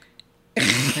Chunk. Is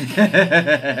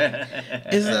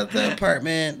at the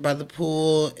apartment, by the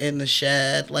pool, in the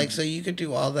shed. Like, so you could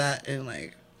do all that in,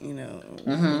 like, you know,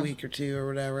 a week or two or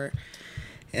whatever.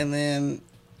 And then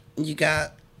you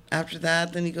got, after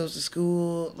that, then he goes to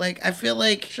school. Like, I feel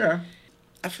like... Sure.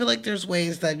 I feel like there's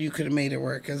ways that you could have made it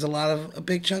work. Because a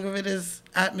big chunk of it is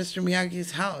at Mr.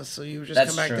 Miyagi's house. So you would just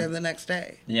come back there the next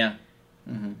day. Yeah.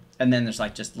 And then there's,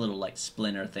 like, just little, like,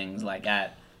 splinter things, like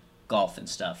at golf and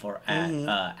stuff, or at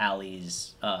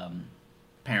Allie's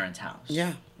parents' house.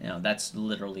 Yeah. You know, that's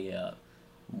literally a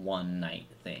one-night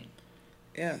thing.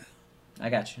 Yeah. I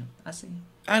got you. I see.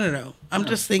 I don't know. I'm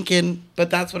just thinking,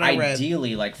 but that's what I read.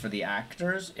 Ideally, like, for the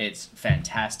actors, it's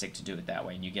fantastic to do it that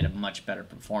way, and you get a much better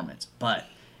performance. But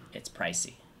it's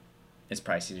pricey. It's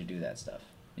pricey to do that stuff.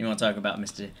 You want to talk about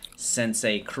Mr.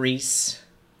 Sensei Kreese?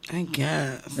 I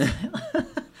guess.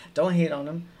 Don't hate on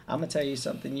him. I'm going to tell you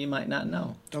something you might not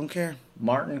know. Don't care.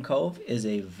 Martin Kove is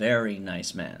a very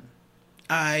nice man.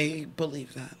 I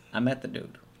believe that. I met the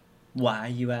dude. Why,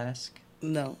 you ask?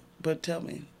 No, but tell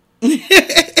me.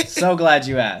 So glad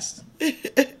you asked.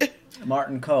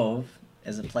 Martin Kove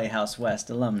is a Playhouse West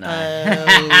alumni.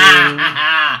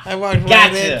 I walked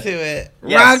right into it.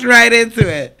 Yes. Rocked right into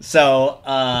it. So,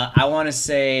 I want to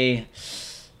say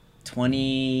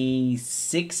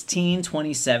 2016,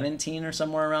 2017 or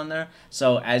somewhere around there.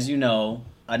 So, as you know,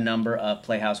 a number of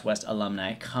Playhouse West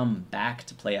alumni come back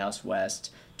to Playhouse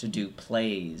West to do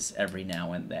plays every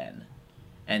now and then.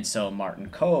 And so Martin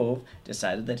Kove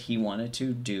decided that he wanted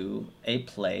to do a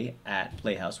play at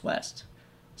Playhouse West.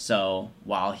 So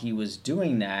while he was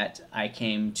doing that, I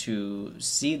came to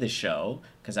see the show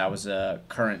because I was a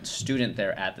current student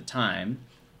there at the time.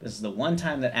 This is the one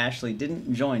time that Ashley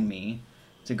didn't join me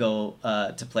to go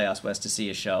to Playhouse West to see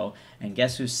a show. And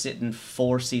guess who's sitting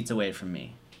 4 seats away from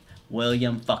me?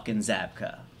 William fucking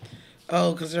Zabka.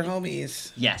 Oh, because they're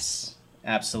homies. Yes,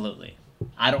 absolutely.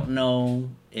 I don't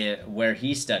know where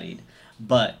he studied,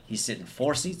 but he's sitting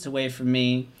 4 seats away from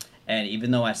me. And even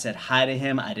though I said hi to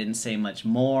him, I didn't say much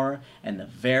more. And the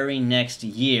very next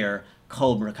year,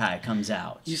 Cobra Kai comes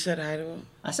out. You said hi to him?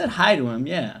 I said hi to him,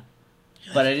 yeah.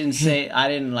 But I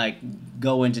didn't like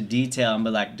go into detail and be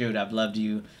like, dude, I've loved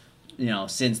you, you know,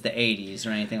 since the 80s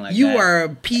or anything like that. You are a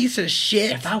piece of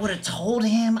shit. If I would have told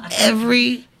him,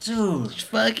 every dude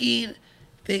fucking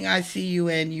thing I see you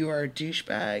in, you are a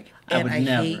douchebag. And I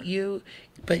never. hate you.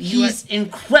 But he's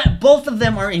both of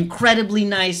them are incredibly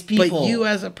nice people. But you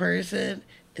as a person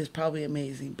is probably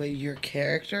amazing. But your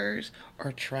characters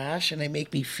are trash and they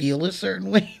make me feel a certain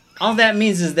way. All that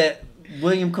means is that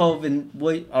Martin Kove and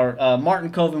William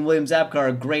Zabka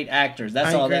are great actors.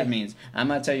 That's all that means. I'm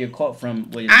going to tell you a quote from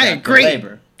William Zabka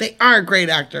Labor. They are great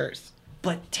actors.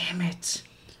 But damn it.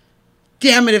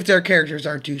 Damn it if their characters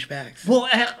are douchebags. Well,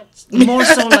 more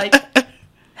so like,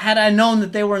 had I known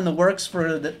that they were in the works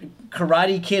for the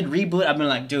Karate Kid reboot, I've been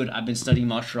like, dude, I've been studying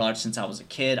martial arts since I was a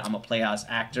kid. I'm a Playhouse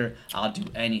actor. I'll do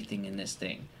anything in this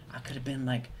thing. I could have been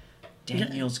like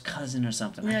Daniel's cousin or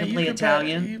something. Yeah, I can play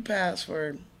Italian. You pass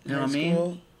for you know what I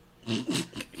mean?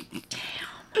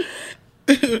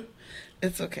 Damn.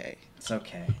 It's okay. It's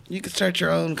okay. You could start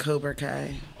your own Cobra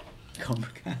Kai. Cobra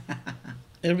Kai.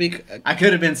 It'll be. I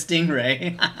could have been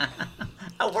Stingray.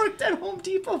 I worked at Home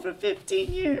Depot for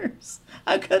 15 years.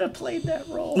 I could have played that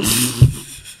role.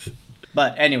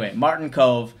 But anyway, Martin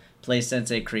Kove plays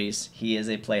Sensei Kreese. He is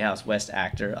a Playhouse West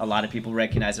actor. A lot of people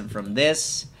recognize him from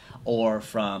this or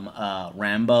from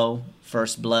Rambo,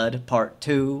 First Blood, Part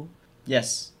 2.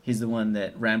 Yes, he's the one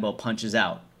that Rambo punches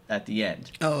out at the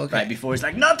end. Oh, okay. Right before he's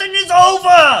like, nothing is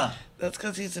over! That's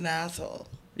because he's an asshole.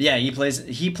 Yeah, he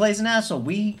plays an asshole.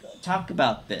 We talk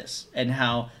about this and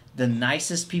how the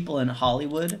nicest people in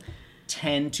Hollywood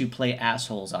tend to play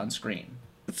assholes on screen.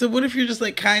 So what if you're just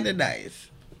like kind of nice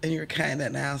and you're kind of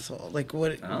an asshole? Like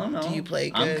what? I don't know. Do you play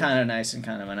good? I'm kind of nice and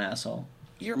kind of an asshole.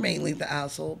 You're mainly the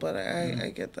asshole, but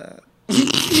I get that.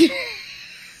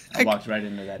 I walked right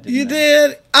into that, didn't You I?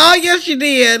 did? Oh, yes, you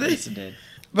did. Yes, I did.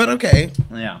 But okay.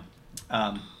 Yeah.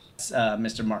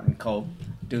 Mr. Martin Cove.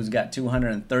 Dude's got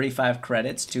 235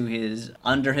 credits to his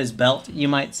under his belt, you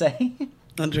might say.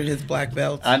 Under his black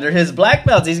belt. Under his black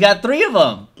belts. He's got 3 of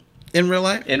them. In real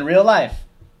life? In real life.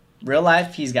 Real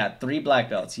life, he's got 3 black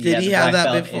belts. Did has he a have black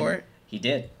that belt before? he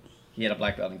did. He had a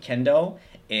black belt in Kendo,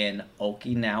 in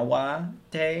Okinawa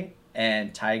Te,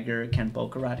 and Tiger Kenpo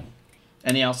Karate.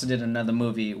 And he also did another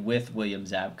movie with William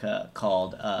Zabka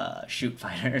called Shoot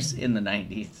Fighters in the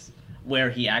 90s, where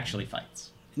he actually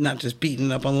fights. Not just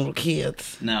beating up on little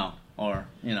kids. No. Or,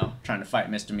 trying to fight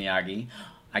Mr. Miyagi.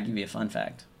 I'll give you a fun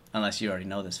fact. Unless you already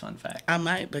know this fun fact. I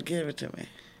might, but give it to me.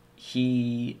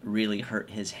 He really hurt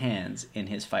his hands in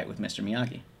his fight with Mr.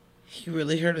 Miyagi. He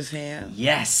really hurt his hand?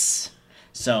 Yes.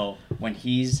 So, when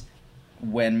Mr.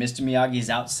 Miyagi's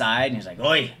outside, and he's like,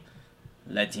 "Oi,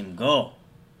 let him go."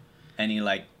 And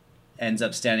he, ends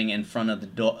up standing in front of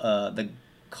the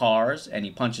cars, and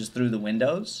he punches through the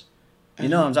windows. You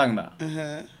know what I'm talking about.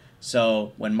 Uh-huh.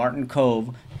 So when Martin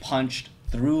Cove punched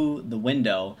through the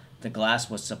window, the glass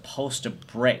was supposed to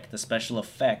break. The special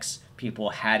effects people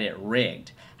had it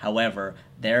rigged. However,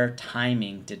 their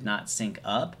timing did not sync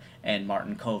up, and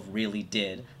Martin Cove really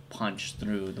did punch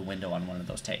through the window on one of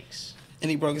those takes. And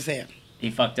he broke his hand.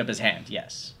 He fucked up his hand,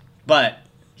 yes. But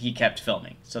he kept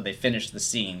filming, so they finished the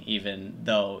scene even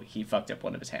though he fucked up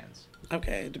one of his hands.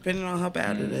 Okay, depending on how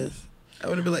bad it is. I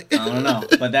would have been like... I don't know,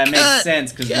 but that makes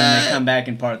sense, because when they come back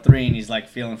in part 3 and he's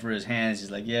feeling for his hands,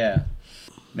 he's like, yeah,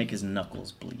 make his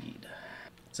knuckles bleed.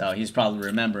 So he's probably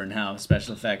remembering how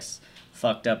special effects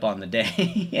fucked up on the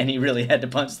day, and he really had to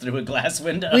punch through a glass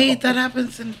window. Wait, that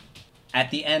happens in... At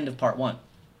the end of part 1,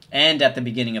 and at the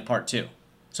beginning of part 2.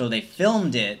 So they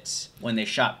filmed it when they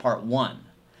shot part 1,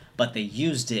 but they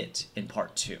used it in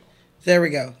part 2. There we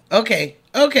go. Okay,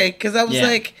 because I was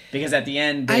like... Because at the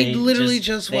end, I literally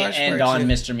just they watched end part on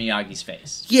 2. Mr. Miyagi's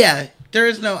face. Yeah, there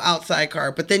is no outside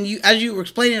car. But then as you were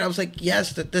explaining it, I was like,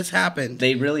 yes, that this happened.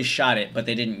 They really shot it, but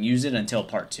they didn't use it until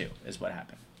part 2 is what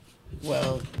happened.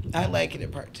 Well, I like it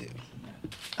in part 2.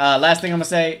 Last thing I'm going to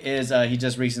say is he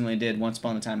just recently did Once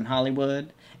Upon a Time in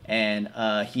Hollywood, and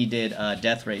he did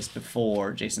Death Race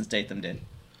before Jason Statham did.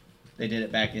 They did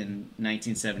it back in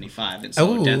 1975, and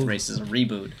so Death Race is a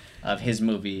reboot of his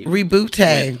movie Reboot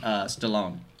with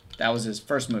Stallone. That was his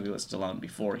first movie with Stallone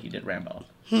before he did Rambo.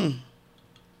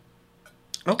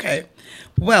 Okay.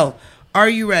 Well, are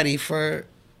you ready for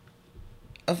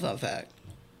a fun fact?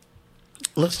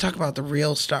 Let's talk about the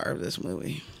real star of this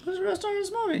movie. Who's the real star of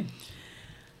this movie?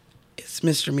 It's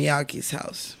Mr. Miyagi's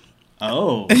house.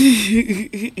 Oh.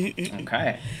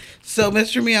 Okay. So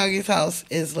Mr. Miyagi's house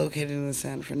is located in the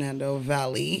San Fernando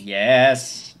Valley.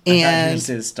 Yes. And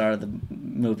his star of the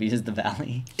movie is the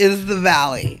Valley. Is the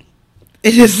Valley.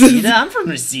 It is Reseda? I'm from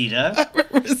Reseda. I'm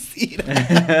from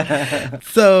Reseda.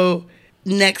 So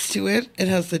next to it, it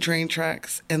has the train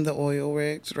tracks and the oil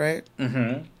rigs, right?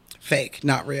 Mm-hmm. Fake,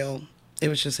 not real. It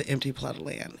was just an empty plot of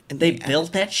land. And They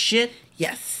built that shit?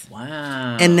 Yes.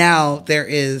 Wow. And now there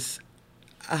is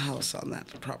a house on that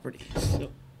property.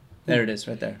 There it is,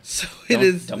 right there. So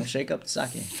Don't shake up the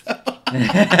sake.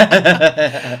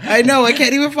 I know, I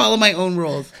can't even follow my own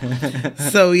rules.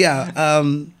 So yeah,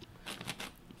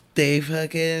 they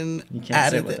fucking You can't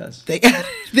added sit with it. us.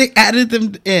 They added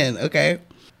them in, okay?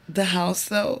 The house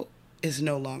though is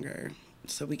no longer,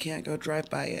 so we can't go drive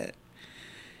by it.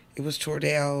 It was tore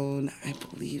down, I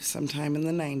believe, sometime in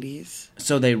the 90s.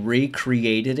 So they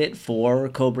recreated it for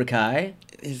Cobra Kai?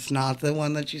 It's not the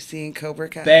one that you see in Cobra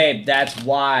Kai. Babe, that's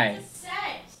why. It's a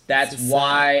set. That's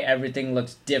why everything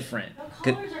looks different.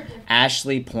 The colors are different.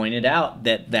 Ashley pointed out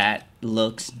that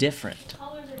looks different.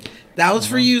 Colors are different. That was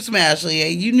for you,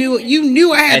 Smashley. You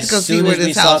knew I had to go As see soon where as we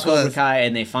this saw house Cobra was. Kai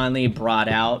and they finally brought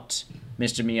out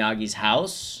Mr. Miyagi's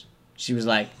house, she was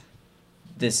like,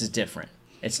 this is different.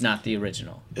 It's not the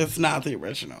original. It's not the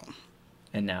original.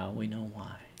 And now we know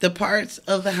why. The parts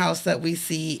of the house that we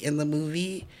see in the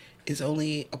movie is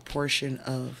only a portion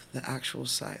of the actual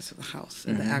size of the house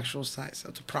and the actual size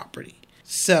of the property.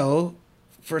 So,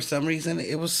 for some reason,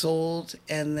 it was sold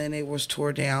and then it was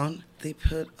tore down. They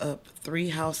put up 3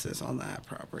 houses on that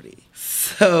property.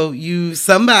 So,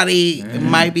 somebody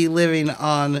might be living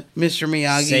on Mr.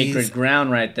 Miyagi's Sacred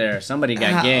ground right there. Somebody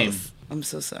got house. game. I'm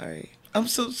so sorry. I'm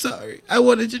so sorry. I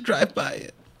wanted to drive by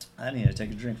it. I need to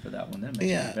take a drink for that one. That makes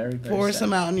me very, very Pour sad.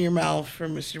 some out in your mouth for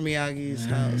Mr. Miyagi's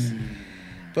house.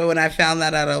 But when I found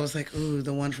that out, I was like, ooh,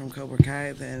 the one from Cobra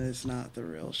Kai, then it's not the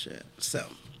real shit. So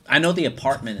I know the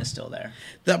apartment is still there.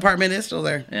 the apartment is still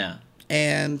there. Yeah.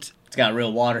 And It's got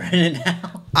real water in it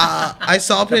now. I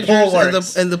saw The pool pictures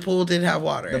works. and the pool did have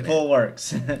water The in pool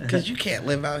works. Because you can't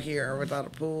live out here without a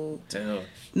pool. Dude.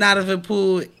 Not if a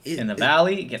pool. In the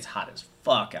valley, it gets hot as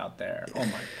fuck out there. Oh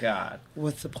my god.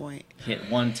 What's the point? Hit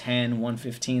 110,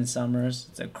 115 summers.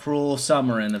 It's a cruel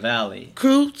summer in the valley.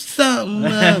 Cruel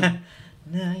summer.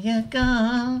 Now you're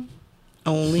gone.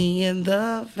 Only in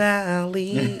the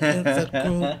valley. It's a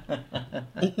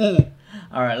cruel.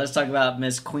 All right, let's talk about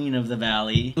Miss Queen of the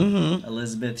Valley, Mm-hmm.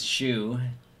 Elizabeth Shue,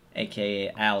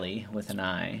 a.k.a. Allie, with an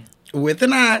I. With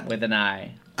an eye. With an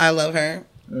I. I love her.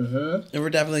 Mm-hmm. And we're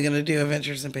definitely going to do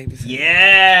Adventures in Babysitting.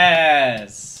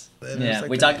 Yes! And Yeah, it's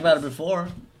like we the- talked about her before.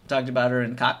 Talked about her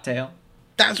in Cocktail.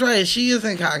 That's right. She is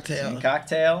in Cocktail. In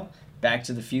Cocktail, Back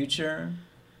to the Future,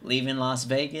 Leaving Las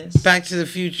Vegas. Back to the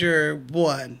Future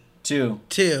 1, 2,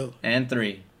 2. and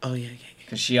 3. Oh, yeah.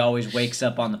 Because she always wakes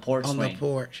up on the porch On swing. the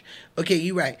porch. Okay,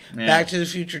 you're right. Yeah. Back to the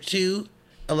Future 2,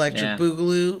 Electric Yeah.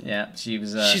 Boogaloo. Yeah, she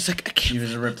was She's like, I she can't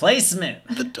was a replacement.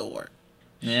 open the door.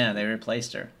 Yeah, they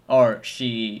replaced her. Or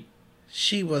she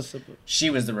Was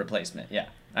the replacement. Yeah.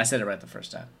 I said it right the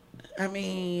first time. I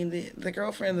mean, the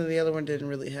girlfriend and the other one didn't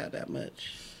really have that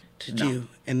much to No. do.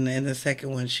 And in the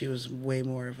second one, she was way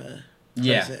more of a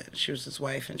Yeah. person. She was his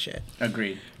wife and shit.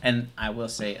 Agreed. And I will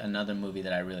say another movie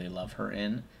that I really love her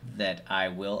in that I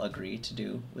will agree to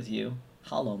do with you,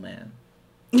 Hollow Man.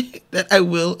 That I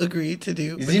will agree to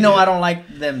do. Because you know I don't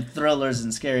like them thrillers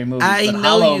and scary movies. I but know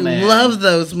Hollow you Man, love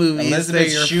those movies. Elizabeth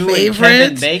They're your Shue and favorite.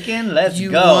 Kevin Bacon. Let's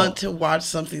You go. want to watch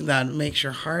something that makes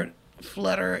your heart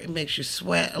flutter. It makes you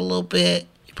sweat a little bit.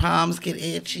 Your palms get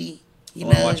itchy. You I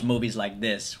want to know, watch movies like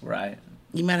this where I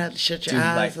you might have to shut your do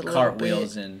eyes like a little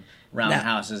cartwheels bit. and No.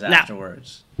 roundhouses No.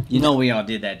 afterwards. You know we all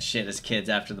did that shit as kids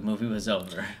after the movie was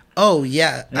over. Oh,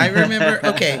 yeah. I remember.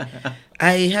 Okay.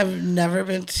 I have never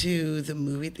been to the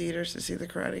movie theaters to see The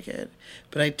Karate Kid,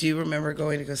 but I do remember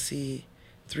going to go see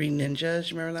Three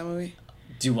Ninjas. You remember that movie?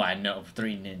 Do I know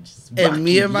Three Ninjas? And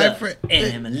me and my loves friend-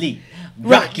 Emily.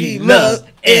 Rocky loves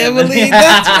Emily.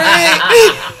 That's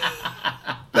right.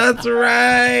 That's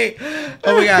right.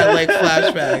 Oh my God, like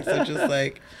flashbacks of just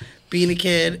like being a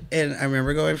kid. And I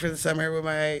remember going for the summer with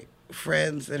my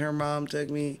friends, and her mom took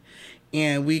me,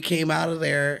 and we came out of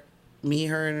there. Me,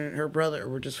 her, and her brother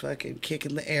were just fucking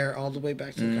kicking the air all the way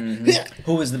back to the car.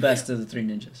 Who was the best of the Three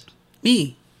Ninjas?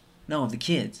 Me. No, the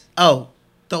kids. Oh,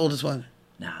 the oldest one.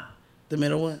 Nah, The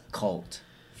middle one. Colt,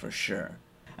 for sure.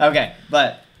 Okay,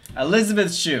 but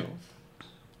Elizabeth Shue,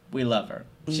 we love her.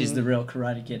 She's the real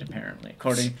Karate Kid, apparently.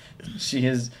 According, she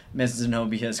is Miss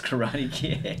Zenobia's Karate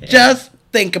Kid. Just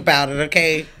think about it,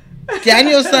 okay?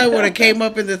 Daniel's son would have came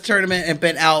up in this tournament and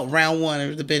been out round one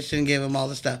if the bitch didn't give him all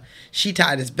the stuff. She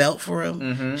tied his belt for him.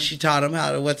 Mm-hmm. She taught him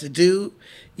what to do.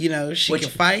 You know, she Which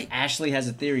can fight. Ashley has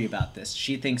a theory about this.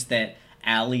 She thinks that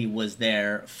Allie was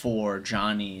there for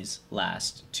Johnny's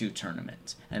last 2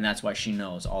 tournaments, and that's why she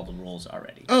knows all the rules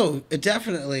already. Oh,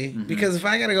 definitely. Mm-hmm. Because if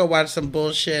I gotta go watch some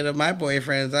bullshit of my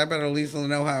boyfriends, I better at least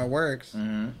know how it works.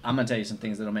 Mm-hmm. I'm gonna tell you some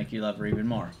things that'll make you love her even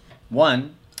more.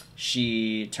 One,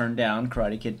 she turned down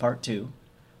Karate Kid Part 2,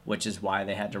 which is why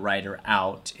they had to write her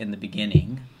out in the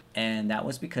beginning, and that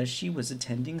was because she was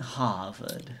attending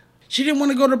Harvard. She didn't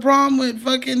want to go to prom with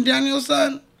fucking Daniel's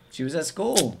son? She was at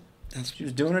school. That's She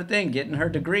was doing her thing, getting her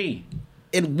degree.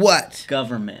 in what?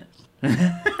 Government.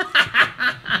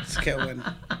 It's going.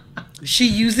 Is she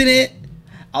using it?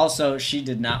 Also, she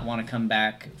did not want to come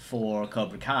back for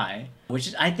Cobra Kai,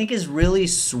 which I think is really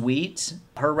sweet.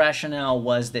 Her rationale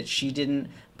was that she didn't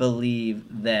believe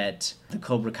that the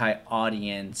Cobra Kai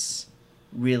audience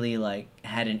really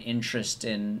had an interest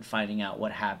in finding out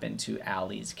what happened to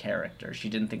Allie's character. She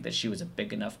didn't think that she was a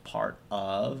big enough part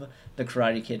of the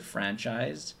Karate Kid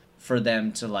franchise for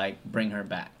them to bring her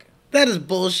back. That is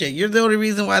bullshit. You're the only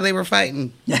reason why they were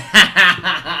fighting.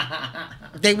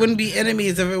 They wouldn't be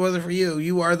enemies if it wasn't for you.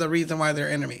 You are the reason why they're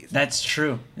enemies. That's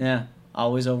true. Yeah.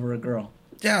 Always over a girl.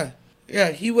 Yeah.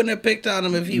 Yeah, he wouldn't have picked on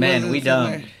him if he Man, wasn't we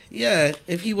somewhere. dumb. Yeah,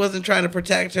 if he wasn't trying to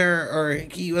protect her or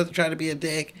he wasn't trying to be a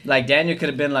dick. Daniel could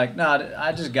have been like, "No,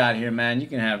 I just got here, man. You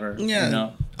can have her." Yeah. You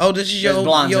know? Oh, this is There's your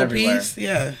blondes everywhere. piece?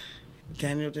 Yeah.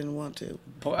 Daniel didn't want to.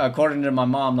 According to my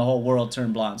mom, the whole world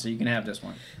turned blonde, so you can have this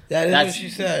one. That is That's- what she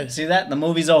said. See that? The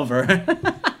movie's over.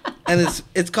 And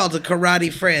it's called the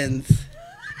Karate Friends.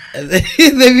 And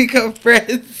they become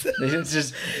friends. It's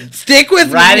just Stick with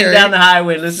me riding here. down the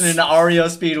highway listening to REO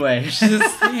Speedway.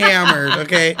 Just hammered,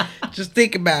 okay? Just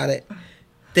think about it.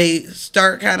 They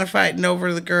start kind of fighting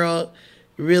over the girl.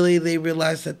 really they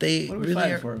realize that they What are we really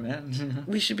fighting are, for, man?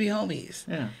 we should be homies.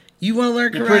 Yeah. You want to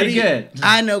learn karate? You're pretty good.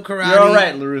 I know karate. You're all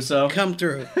right, LaRusso. Come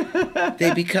through.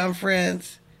 They become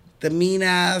friends. The mean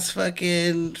ass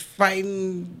fucking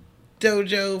fighting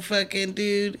dojo fucking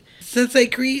dude. Sensei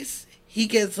Kreese, he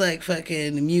gets like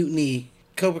fucking mutiny.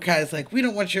 Cobra Kai's like, we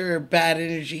don't want your bad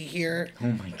energy here. Oh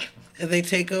my god. And they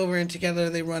take over and together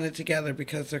they run it together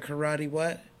because they're karate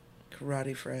what?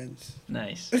 Karate friends.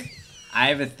 Nice. I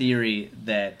have a theory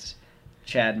that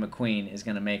Chad McQueen is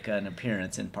going to make an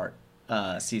appearance in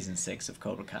season 6 of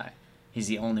Cobra Kai. He's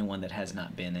the only one that has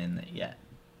not been in it yet.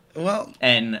 Well,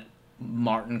 and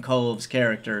Martin Cove's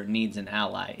character needs an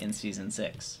ally in season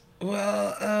 6.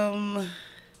 Well,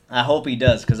 I hope he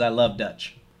does because I love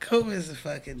Dutch. Cove is a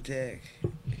fucking dick.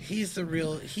 He's the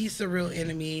real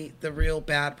enemy, the real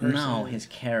bad person. No, his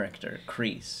character,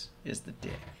 Kreese, is the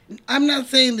dick. I'm not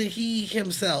saying that he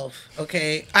himself,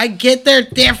 okay? I get their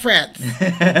difference.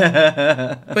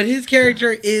 But his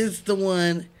character is the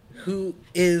one who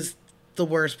is the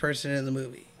worst person in the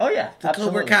movie. Oh, yeah. The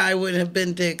absolutely. Cobra Kai wouldn't have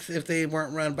been dicks if they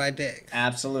weren't run by dicks.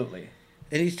 Absolutely.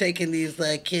 And he's taking these,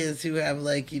 like, kids who have,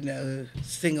 like, you know,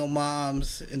 single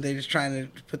moms, and they're just trying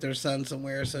to put their son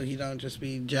somewhere so he don't just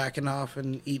be jacking off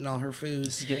and eating all her food.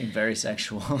 This is getting very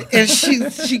sexual. And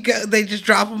they just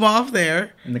drop him off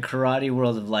there. In the karate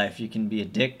world of life, you can be a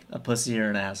dick, a pussy, or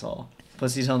an asshole.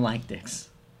 Pussies don't like dicks.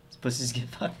 Pussies get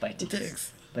fucked by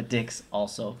dicks. But dicks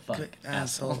also fuck Good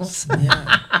assholes.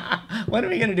 Yeah. What are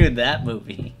we going to do in that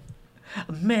movie?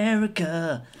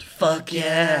 America, fuck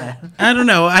yeah. I don't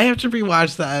know. I have to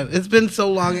rewatch that. It's been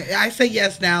so long. I say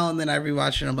yes now, and then I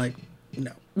rewatch it, and I'm like,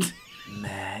 no.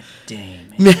 Matt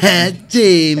Damon. Matt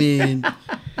Damon. All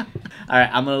right,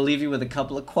 I'm going to leave you with a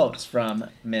couple of quotes from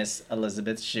Miss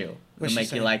Elizabeth Shue. It'll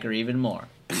make you like her even more.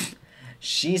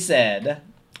 She said,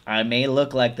 I may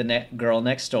look like the girl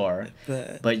next door,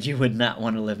 but you would not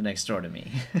want to live next door to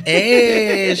me.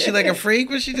 Hey, is she like a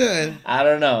freak? What's she doing? I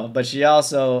don't know, but she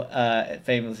also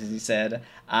famously said,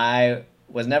 I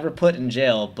was never put in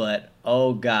jail, but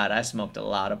oh god, I smoked a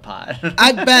lot of pot.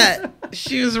 I bet.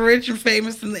 She was rich and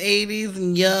famous in the 80s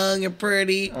and young and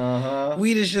pretty. Uh-huh.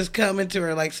 Weed is just coming to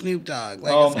her like Snoop Dogg.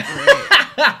 Like, Oh it's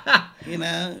great. You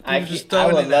know? I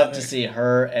would love to see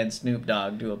her and Snoop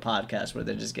Dogg do a podcast where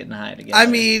they're just getting high together. I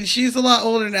mean, she's a lot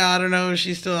older now. I don't know if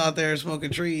she's still out there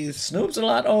smoking trees. Snoop's a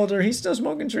lot older. He's still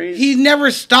smoking trees. He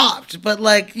never stopped, but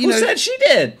like, you know. Who said she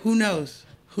did? Who knows?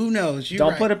 Who knows? You're Don't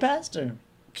right. put it past her.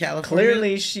 California.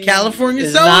 Clearly, she California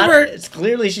is sober. It's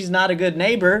clearly she's not a good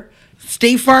neighbor.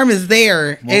 State Farm is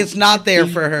there. It's not there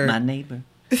Be for her. My neighbor.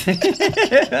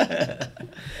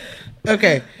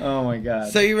 Okay. Oh my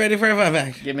god. So you ready for a fun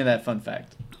fact? Give me that fun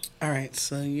fact. All right.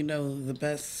 So you know the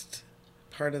best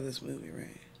part of this movie,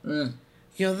 right? Mm.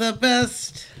 You're the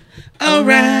best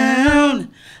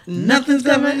around. Nothing's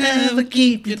gonna ever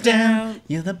keep you down.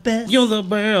 You're the best. You're the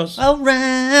best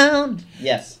around.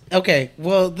 Yes. Okay.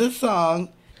 Well, this song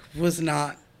was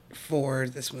not for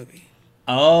this movie.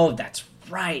 Oh, that's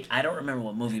right. I don't remember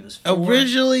what movie it was for.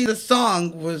 Originally, the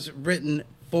song was written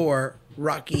for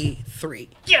Rocky 3.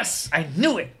 Yes, I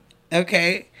knew it.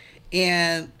 Okay.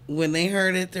 And when they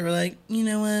heard it, they were like, you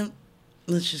know what?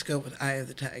 Let's just go with Eye of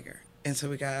the Tiger. And so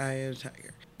we got Eye of the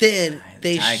Tiger. Then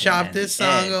they chopped this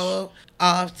song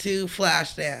off to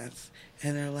Flashdance.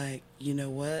 And they're like, you know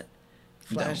what?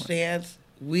 Flashdance,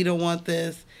 we don't want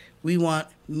this. We want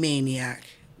Maniac.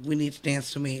 We need to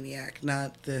dance to Maniac,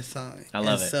 not this song. I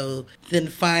love it. So then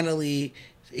finally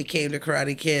it came to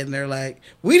Karate Kid and they're like,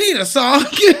 we need a song.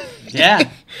 Yeah,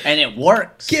 and it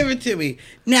works. Give it to me.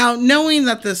 Now, knowing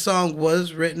that this song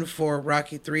was written for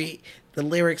Rocky 3, the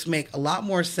lyrics make a lot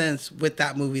more sense with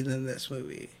that movie than this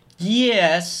movie.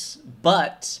 Yes,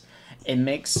 but it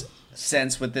makes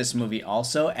sense with this movie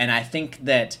also, and I think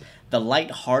that the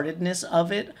lightheartedness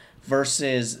of it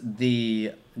versus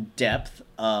the depth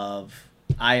of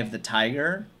Eye of the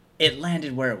Tiger, it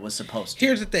landed where it was supposed to.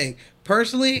 Here's the thing.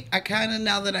 Personally, I kind of,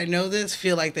 now that I know this,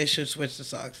 feel like they should switch the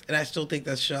songs. And I still think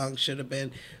that song should have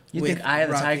been You with think Eye of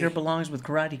the Rocky. Tiger belongs with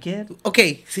Karate Kid?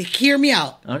 Okay, so hear me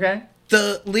out. Okay.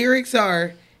 The lyrics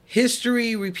are,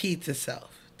 history repeats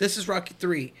itself. This is Rocky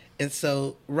 3. And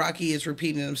so Rocky is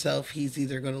repeating himself. He's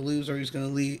either going to lose or he's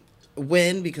going to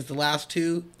win, because the last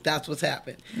two, that's what's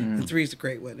happened. And 3 is a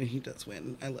great one, and he does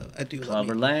win. I do love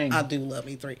Clubber me. Lang. I do love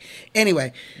me 3.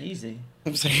 Anyway, Easy.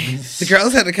 I'm sorry. The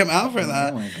girls had to come out for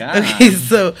that. Oh my god. Okay,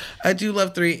 so I do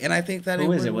love 3, and I think that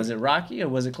Who is it? Was it Rocky or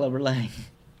was it Clubber Lang?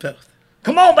 both?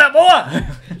 Come on, bad boy!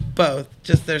 Both,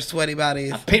 just their sweaty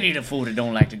bodies. I pity the fool that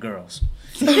don't like the girls.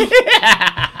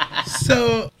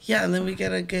 So yeah, and then we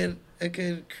get a good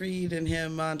Creed and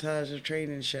him montage of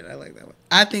training and shit. I like that one.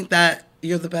 I think that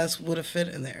You're the best would have fit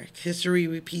in there. History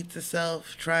repeats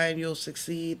itself. Try and you'll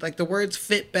succeed. Like, the words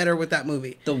fit better with that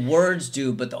movie. The words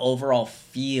do, but the overall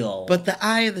feel. But the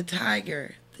eye of the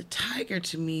tiger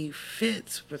to me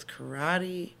fits with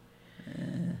karate.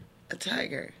 A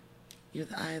tiger. You're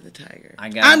the eye of the tiger.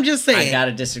 I'm just saying. I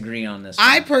gotta disagree on this.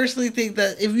 I personally think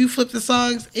that if you flip the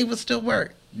songs, it would still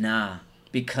work. Nah.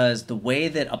 Because the way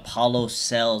that Apollo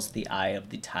sells the eye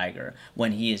of the tiger,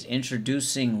 when he is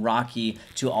introducing Rocky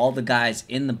to all the guys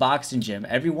in the boxing gym,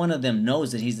 every one of them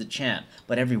knows that he's the champ,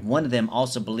 but every one of them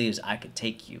also believes I could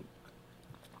take you.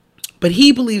 But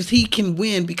he believes he can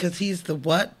win because he's the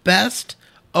what? Best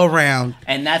around.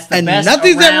 And that's the best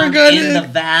nothing's around ever in the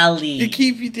valley. To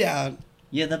keep you down.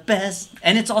 You're the best.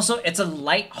 And it's a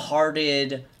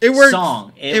lighthearted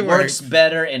song. It works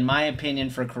better, in my opinion,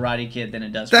 for Karate Kid than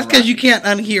it does for Rocky. That's because you can't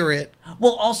unhear it.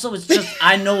 Well, also, it's just,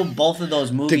 I know both of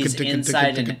those movies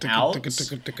inside and out.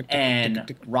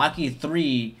 And Rocky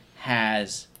 3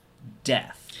 has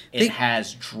death. It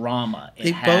has drama.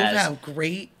 They both have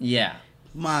great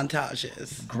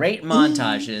montages.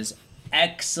 Ooh.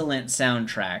 Excellent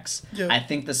soundtracks. Yep. I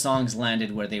think the songs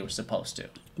landed where they were supposed to.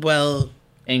 Well...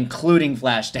 including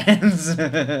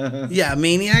Flashdance. Yeah,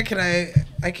 Maniac, and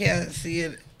I can't see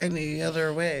it any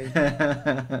other way.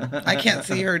 I can't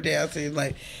see her dancing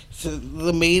like to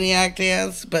the Maniac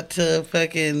dance, but to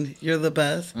fucking You're the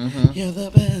Best. Mm-hmm. You're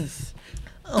the best.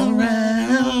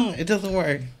 Around. It doesn't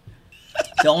work.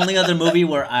 The only other movie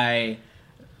where I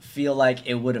feel like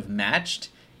it would have matched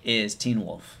is Teen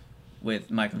Wolf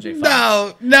with Michael J.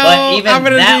 Fox. No. But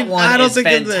even that one is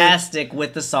fantastic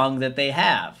with the song that they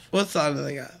have. What song do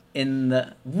they got? In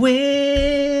the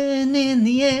Win in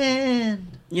the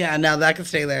End. Yeah, no, that could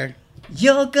stay there.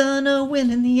 You're gonna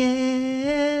win in the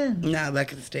end. No, that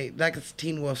could stay. That could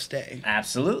Teen Wolf stay.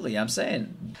 Absolutely, I'm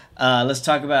saying. Let's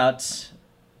talk about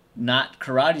not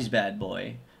Karate's bad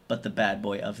boy, but the bad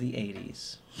boy of the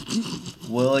 80s.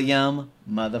 William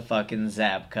motherfucking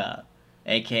Zabka.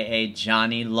 A.K.A.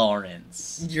 Johnny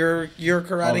Lawrence. Your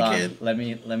Karate Kid? Let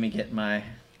me get my...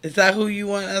 Is that who you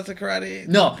want as a Karate?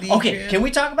 No. Okay, can we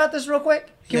talk about this real quick?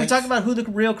 Can we talk about who the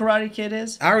real Karate Kid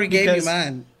is? I already gave you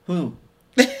mine. Who?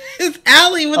 It's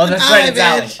Allie with the that's right,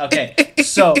 it's Allie. Okay,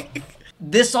 so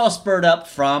this all spurred up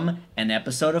from an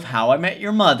episode of How I Met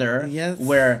Your Mother,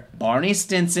 where Barney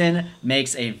Stinson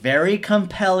makes a very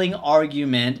compelling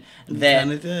argument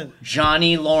that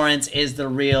Johnny Lawrence is the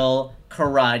real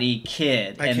Karate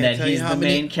Kid and that he's the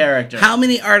main character. How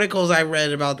many articles I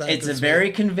read about that? It's a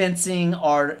very convincing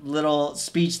little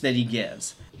speech that he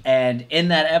gives. And in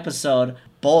that episode,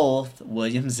 both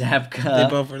William Zabka they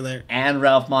both were there. And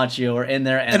Ralph Macchio were in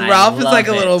there. And Ralph is like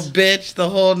a little bitch the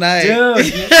whole night. Dude,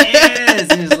 he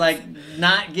is. He's like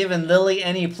not giving Lily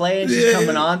any play and she's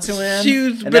coming on to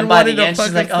him. And then by the end,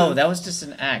 she's like, oh, that was just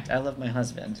an act. I love my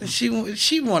husband. She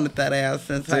wanted that ass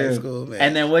since high school, man.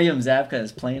 And then William Zabka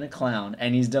is playing a clown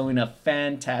and he's doing a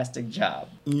fantastic job.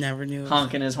 Never knew.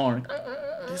 Honking his horn.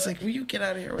 It's like, will you get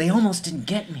out of here? They almost didn't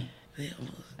get me.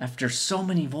 After so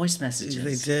many voice messages.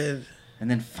 They did. And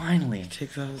then finally, he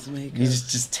takes off his makeup.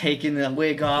 He's just taking the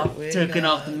wig off, taking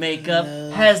off the makeup,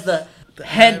 has the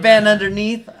headband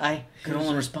underneath. I could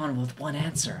only respond with one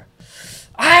answer.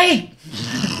 William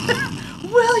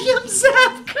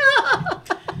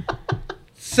Zabka!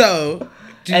 So,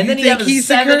 and then he has a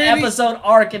 7-episode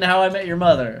arc in How I Met Your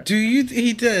Mother.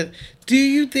 He did. Do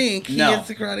you think he is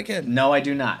the Karate Kid? No, I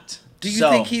do not. Do you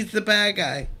think he's the bad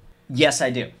guy? Yes, I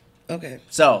do. Okay.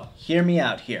 So, hear me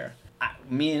out here.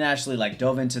 Me and Ashley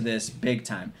dove into this big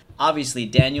time. Obviously,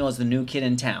 Daniel is the new kid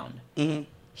in town. Mm-hmm.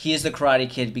 He is the Karate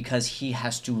Kid because he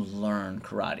has to learn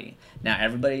karate. Now,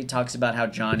 everybody talks about how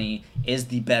Johnny is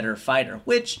the better fighter,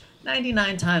 which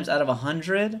 99 times out of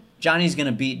 100, Johnny's going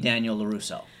to beat Daniel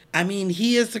LaRusso. I mean,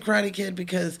 he is the Karate Kid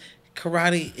because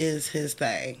karate is his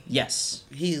thing. Yes.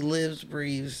 He lives,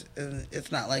 breathes, and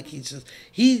it's not like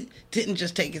he didn't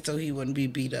just take it so he wouldn't be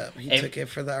beat up. He took it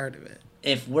for the art of it.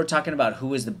 If we're talking about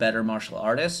who is the better martial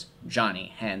artist,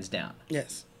 Johnny, hands down.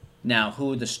 Yes. Now,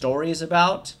 who the story is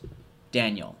about,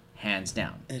 Daniel, hands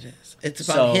down. It is. It's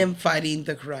about him fighting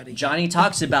the Karate. Johnny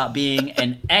talks about being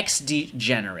an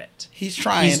ex-degenerate. He's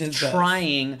trying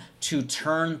to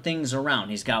turn things around.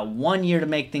 He's got 1 year to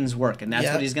make things work, and that's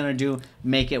what he's going to do,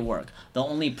 make it work. The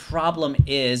only problem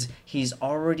is he's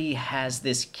already has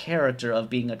this character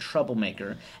of being a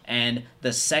troublemaker, and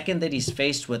the second that he's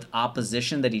faced with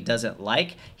opposition that he doesn't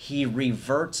like, he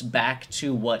reverts back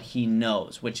to what he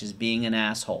knows, which is being an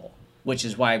asshole. Which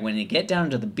is why when they get down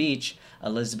to the beach,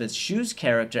 Elizabeth Shue's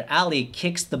character, Allie,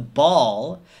 kicks the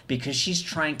ball because she's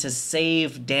trying to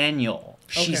save Daniel.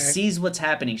 She Okay. sees what's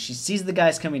happening. She sees the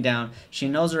guys coming down. She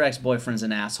knows her ex-boyfriend's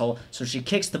an asshole, so she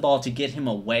kicks the ball to get him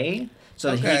away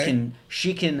so that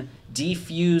she can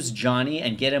defuse Johnny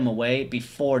and get him away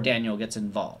before Daniel gets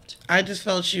involved. I just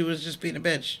felt she was just being a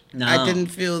bitch. No. I didn't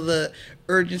feel the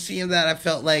urgency of that. I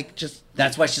felt like just...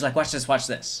 That's why she's like, watch this, watch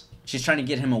this. She's trying to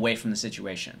get him away from the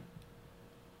situation.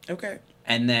 Okay.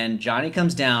 And then Johnny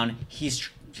comes down. He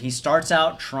starts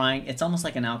out trying... It's almost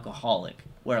like an alcoholic,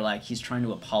 where like he's trying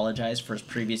to apologize for his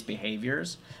previous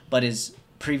behaviors, but his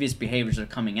previous behaviors are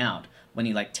coming out when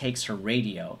he like takes her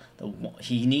radio.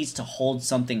 He needs to hold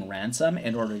something ransom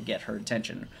in order to get her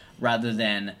attention, rather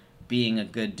than being a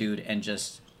good dude and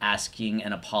just asking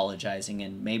and apologizing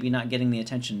and maybe not getting the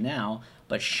attention now,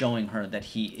 but showing her that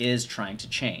he is trying to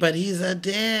change. But he's a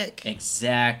dick.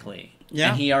 Exactly. Yeah.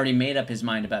 And he already made up his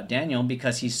mind about Daniel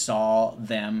because he saw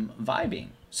them vibing.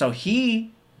 So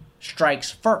he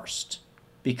strikes first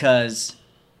because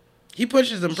he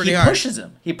pushes him pretty he hard.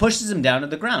 He pushes him down to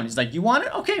the ground. He's like, you want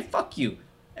it? Okay, fuck you.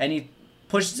 And he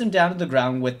pushes him down to the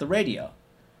ground with the radio.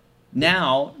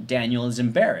 Now, Daniel is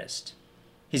embarrassed.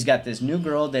 He's got this new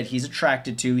girl that he's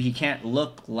attracted to. He can't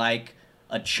look like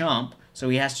a chump, so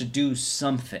he has to do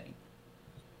something.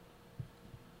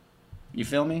 You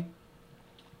feel me?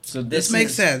 So this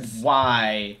makes is sense.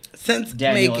 Why Sense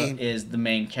Daniel making. is the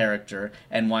main character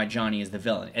and why Johnny is the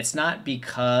villain. It's not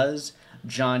because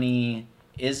Johnny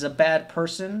is a bad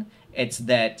person. It's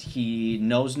that he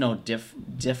knows no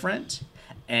different,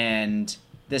 and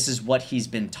this is what he's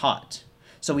been taught.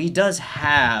 So he does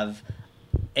have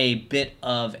a bit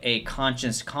of a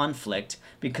conscious conflict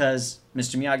because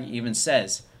Mr. Miyagi even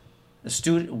says,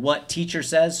 what teacher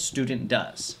says, student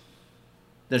does.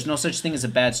 There's no such thing as a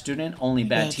bad student, only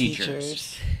bad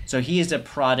teachers. So he is a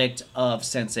product of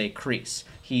Sensei Kreese.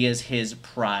 He is his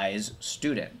prize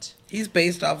student. He's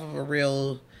based off of a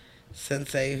real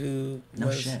sensei who No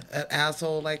was shit. an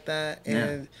asshole like that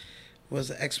and was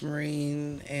an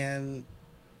ex-Marine and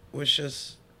was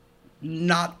just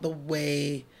not the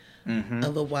way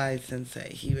of the wise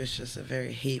sensei. He was just a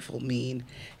very hateful, mean.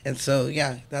 And so,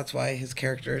 yeah, that's why his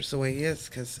character is the way he is,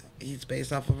 because he's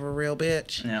based off of a real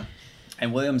bitch. Yeah.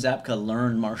 And William Zabka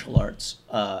learned martial arts.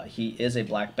 He is a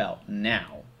black belt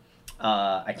now.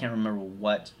 I can't remember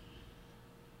what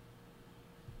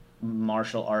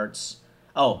martial arts.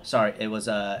 Oh, sorry. It was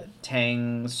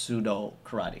Tang Sudo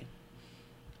Karate.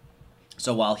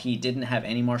 So while he didn't have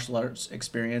any martial arts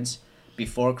experience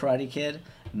before Karate Kid,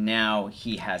 now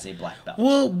he has a black belt.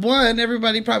 Well, one,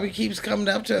 everybody probably keeps coming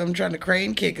up to him trying to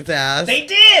crane kick his ass. They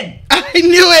did! I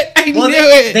knew it! I knew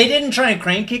it! They didn't try and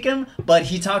crane kick him, but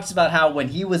he talks about how when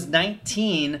he was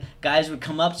 19, guys would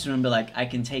come up to him and be like, I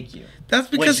can take you. That's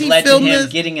because Which he led filmed to him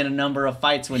this. getting in a number of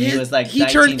fights when he was like he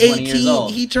 19, turned 20 years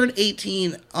old. He turned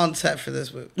 18 on set for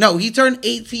this movie. No, he turned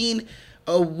 18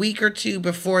 a week or two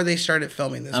before they started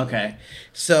filming this movie.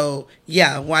 So,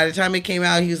 yeah, by the time it came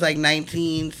out, he was like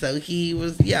 19. So he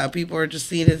was, people were just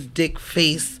seeing his dick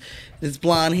face, his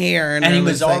blonde hair. And he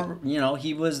was, like,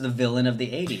 he was the villain of the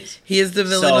 80s. He is the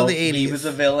villain of the 80s. He was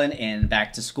a villain in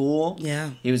Back to School.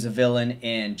 Yeah. He was a villain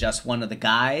in Just One of the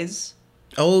Guys.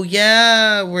 Oh,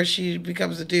 yeah, where she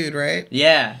becomes a dude, right?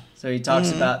 Yeah. So he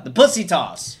talks about the pussy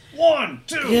toss. 1,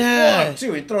 2, 1,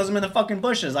 2. He throws him in the fucking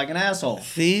bushes like an asshole.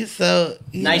 See, so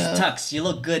nice tux. You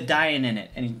look good dying in it.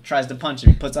 And he tries to punch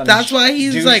him. He puts on. That's why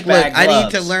he's like, look, gloves. I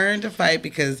need to learn to fight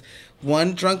because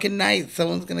one drunken night,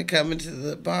 someone's gonna come into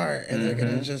the bar and they're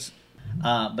gonna just.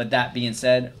 But that being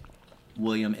said,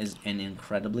 William is an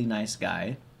incredibly nice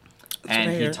guy,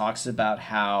 and he talks about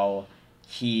how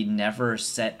he never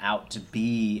set out to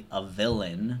be a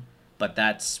villain, but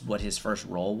that's what his first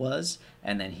role was.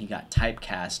 And then he got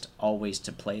typecast always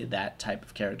to play that type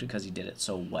of character because he did it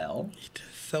so well. He did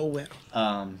so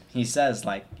well. He says,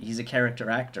 like, he's a character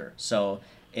actor. So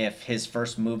if his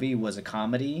first movie was a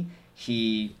comedy,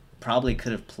 he probably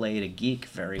could have played a geek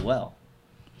very well.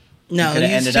 No, he could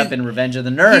have ended up in Revenge of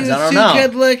the Nerds. I don't know.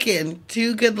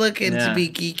 Too good looking to be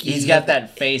geeky. He's got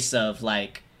that face of,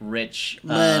 like, rich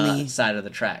money side of the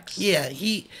tracks. Yeah,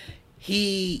 he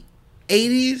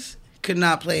 80s could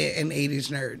not play an 80s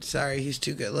nerd. Sorry, he's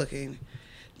too good looking.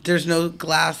 There's no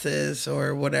glasses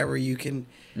or whatever you can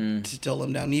to dull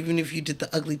him down. Even if you did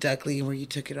the ugly duckling where you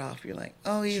took it off, you're like,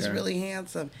 oh, he's really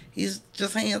handsome. He's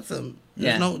just handsome.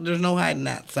 There's no hiding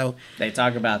that. So they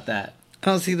talk about that. I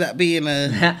don't see that being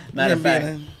a matter of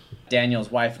fact. Daniel's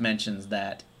wife mentions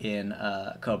that in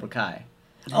Cobra Kai.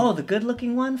 Oh, the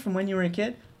good-looking one from when you were a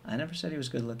kid. I never said he was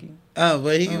good looking. Oh,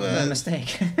 but he was. My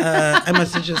mistake. I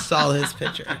must have just saw his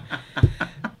picture.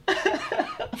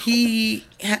 He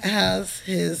has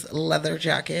his leather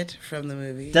jacket from the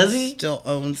movie. Does he? Still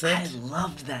owns it. I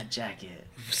loved that jacket.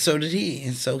 So did he,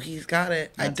 and so he's got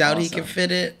it. I That's doubt he awesome. can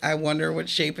fit it. I wonder what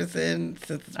shape it's in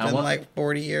since it's been like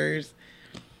 40 years.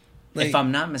 Like, if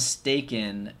I'm not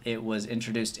mistaken, it was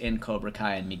introduced in Cobra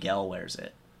Kai, and Miguel wears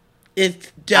it.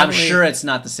 it's definitely. I'm sure it's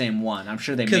not the same one. I'm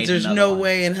sure they made Because there's another no one.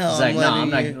 way in hell It's like, no,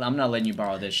 letting I'm not letting you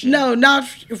borrow this shit. No, not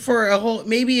for a whole.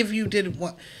 Maybe if you did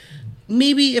one.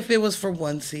 Maybe if it was for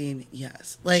one scene,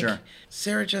 yes. Like Sure.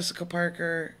 Sarah Jessica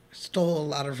Parker stole a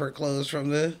lot of her clothes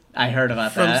from I heard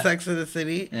about from that. Sex and the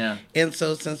City. Yeah. And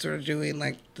so since we're doing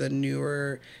like the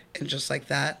newer and just like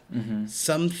that, Mm-hmm.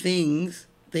 some things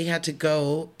they had to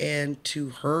go and to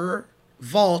her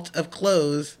vault of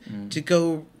clothes Mm. to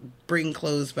go bring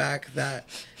clothes back that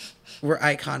were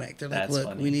iconic. They're like, That's look,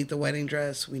 funny. we need the wedding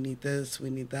dress, we need this, we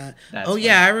need that. That's oh funny.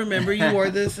 yeah, I remember you wore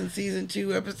this in season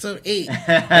 2, episode 8.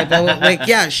 Like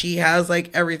yeah, she has like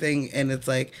everything, and it's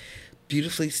like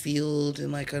beautifully sealed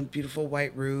in like a beautiful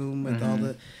white room with all Mm-hmm.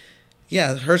 the.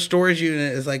 Yeah, her storage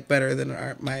unit is like better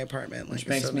than my apartment. Like, Which it's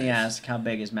makes so me nice. ask, how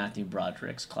big is Matthew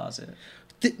Broderick's closet?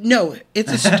 No,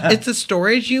 it's a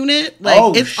storage unit. Like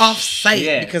Oh, it's off site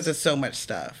shit. because it's so much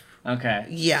stuff. Okay.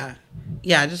 Yeah,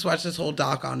 I just watched this whole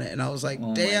doc on it, and I was like, Oh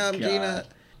my damn, God. Gina.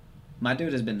 My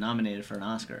dude has been nominated for an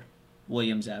Oscar.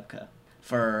 William Zabka.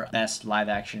 For Best Live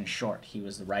Action Short. He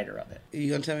was the writer of it. You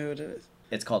gonna tell me what it is?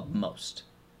 It's called Most.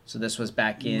 So this was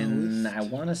back in, Most. I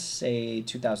want to say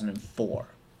 2004.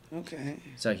 Okay.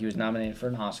 So he was nominated for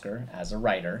an Oscar as a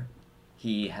writer.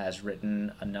 He has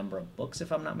written a number of books,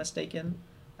 if I'm not mistaken,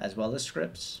 as well as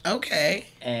scripts. Okay.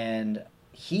 And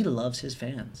he loves his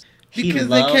fans. Because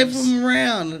they kept him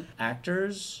around.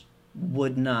 Actors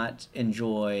would not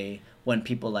enjoy when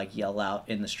people like yell out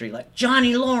in the street like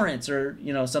Johnny Lawrence or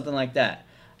something like that.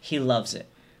 He loves it.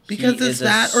 Because He it's is a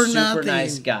that or super nothing.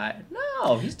 nice guy.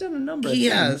 No, he's done a number of He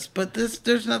things. has, but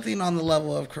there's nothing on the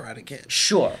level of Karate Kid.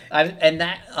 Sure, and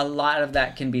that a lot of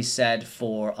that can be said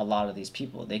for a lot of these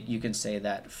people. You can say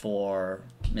that for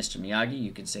Mr. Miyagi.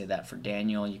 You can say that for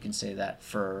Daniel. You can say that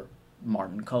for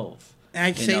Martin Cove.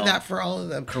 I'd You say know, that for all of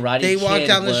them. Karate they walk Kid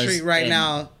down the was street right an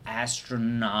now.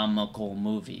 Astronomical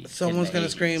movie. Someone's in the gonna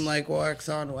 80s. scream like wax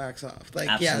on, wax off. Like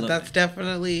Absolutely. yeah, that's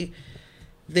definitely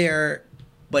their.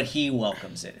 But he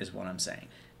welcomes it, is what I'm saying.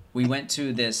 We went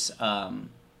to this.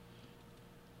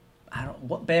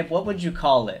 Babe, what would you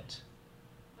call it?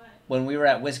 When we were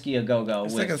at Whiskey A Go Go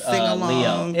It's with like a sing-along Leo,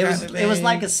 kind of it was thing.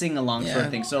 like a sing along sort Yeah.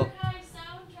 of thing. So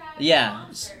yeah,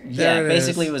 There it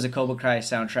basically is. it was a Cobra Kai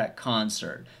soundtrack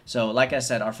concert. So like I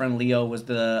said, our friend Leo was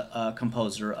the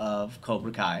composer of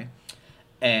Cobra Kai,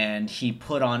 and he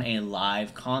put on a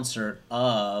live concert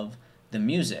of the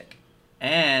music,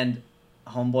 and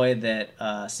homeboy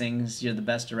that sings "You're the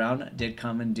Best Around" did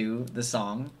come and do the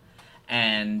song.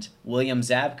 And William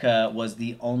Zabka was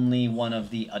the only one of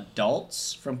the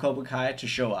adults from Cobra Kai to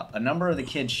show up. A number of the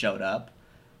kids showed up.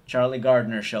 Charlie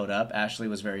Gardner showed up. Ashley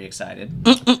was very excited.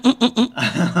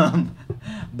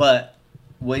 But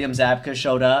William Zabka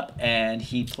showed up, and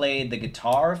he played the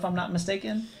guitar, if I'm not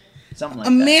mistaken. Something like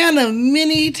A that. man of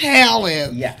many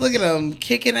talents. Yes. Look at him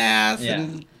kicking ass Yeah.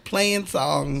 and playing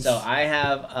songs. So I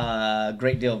have a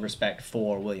great deal of respect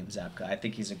for William Zabka. I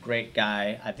think he's a great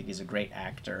guy. I think he's a great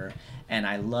actor. And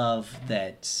I love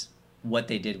that what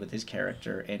they did with his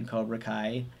character in Cobra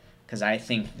Kai, because I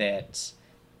think that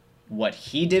what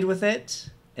he did with it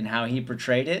and how he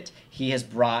portrayed it, he has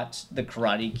brought the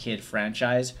Karate Kid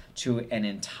franchise to an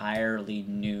entirely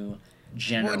new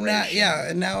generation.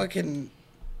 and now it can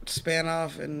span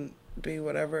off and be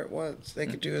whatever it wants. They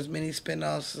could do as many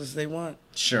spin-offs as they want.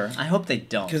 Sure. I hope they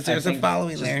don't. 'Cause I there's a think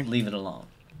following just there. Leave it alone.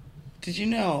 Did you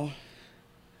know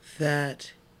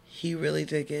that he really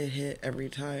did get hit every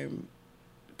time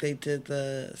they did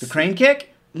the Crane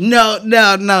kick? No,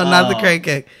 not the Oh. crane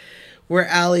kick. Where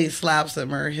Allie slaps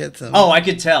him or hits him. Oh, I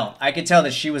could tell. I could tell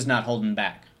that she was not holding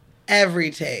back.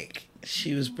 Every take,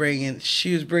 she was bringing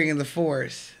the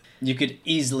force. You could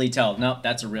easily tell. Nope,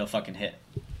 that's a real fucking hit.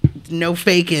 No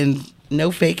faking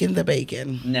the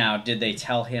bacon. Now, did they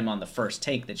tell him on the first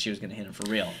take that she was going to hit him for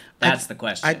real? That's the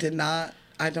question. I did not.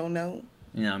 I don't know.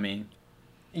 You know what I mean?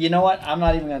 You know what? I'm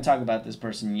not even going to talk about this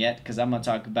person yet, because I'm going to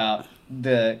talk about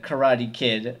the Karate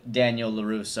Kid, Daniel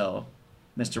LaRusso,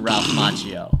 Mr. Ralph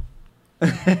Macchio.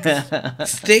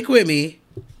 Stick with me.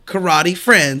 Karate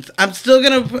friends. I'm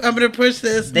gonna push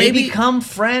this. They maybe become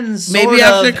friends maybe sort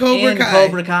after of Cobra in Kai.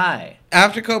 Cobra Kai.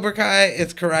 After Cobra Kai,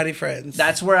 it's Karate friends.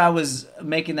 That's where I was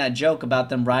making that joke about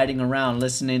them riding around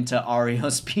listening to REO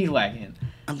Speedwagon.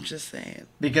 I'm just saying.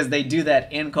 Because they do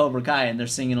that in Cobra Kai and they're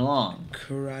singing along.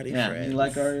 Karate Yeah, friends. you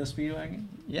like REO Speedwagon?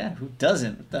 Yeah, who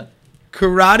doesn't? What the...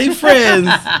 Karate friends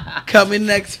coming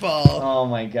next fall. Oh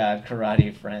my god,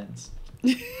 Karate Friends.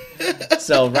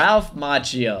 So Ralph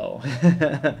Macchio,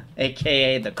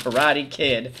 a.k.a. the Karate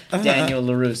Kid, Daniel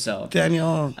LaRusso.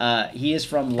 Daniel. He is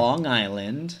from Long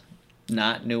Island,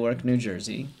 not Newark, New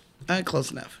Jersey.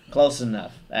 Close enough. Close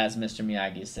enough, as Mr.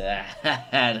 Miyagi said.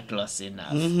 Close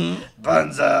enough. Mm-hmm.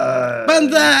 Bonsai!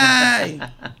 Bonsai!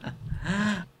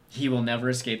 He will never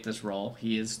escape this role.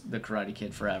 He is the Karate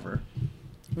Kid forever.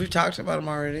 We've talked about him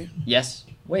already. Yes.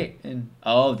 Wait.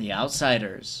 The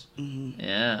Outsiders. Mm-hmm.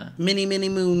 Yeah. Many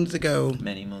moons ago.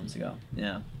 Many moons ago.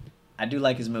 Yeah. I do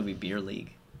like his movie Beer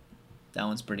League. That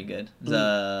one's pretty good.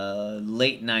 The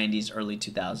late 90s, early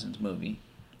 2000s movie.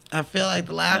 I feel like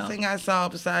the last thing I saw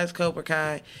besides Cobra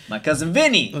Kai... My Cousin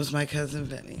Vinny. was My Cousin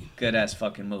Vinny. Good-ass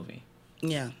fucking movie.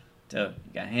 Yeah. So,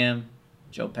 you got him,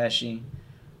 Joe Pesci,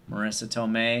 Marissa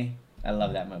Tomei. I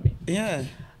love that movie. Yeah.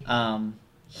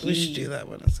 We should do that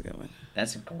one. That's a good one.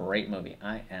 That's a great movie.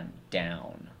 I am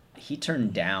down. He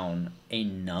turned down a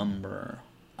number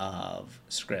of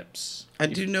scripts. I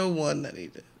do know one that he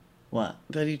did. What?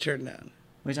 That he turned down.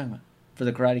 What are you talking about? For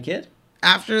the Karate Kid?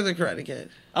 After the Karate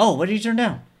Kid. Oh, what did he turn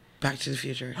down? Back to the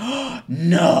Future.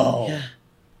 No! Yeah.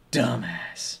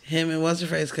 Dumbass. Him and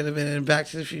What's-Her-Face could have been in Back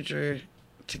to the Future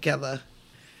together.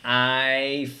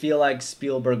 I feel like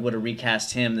Spielberg would have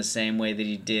recast him the same way that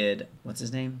he did... What's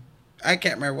his name? I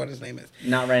can't remember what his name is.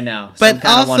 Not right now. But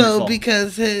also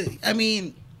because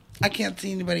I can't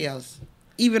see anybody else.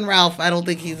 Even Ralph, I don't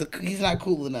think he's not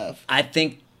cool enough. I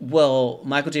think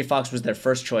Michael J. Fox was their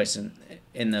first choice in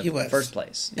the first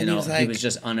place. You know, he was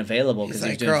just unavailable because he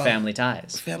was doing Family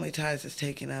Ties. Family Ties is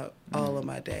taking out all of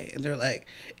my day, and they're like,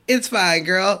 "It's fine,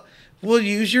 girl. We'll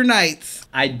use your nights."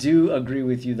 I do agree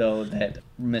with you though that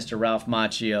Mr. Ralph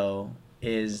Macchio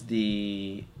is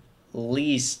the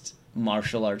least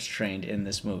martial arts trained in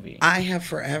this movie. I have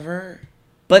forever,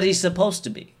 but he's supposed to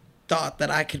be. Thought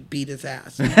that I could beat his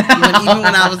ass. Even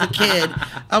when I was a kid,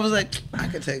 I was like, I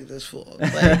could take this fool.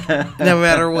 Like, no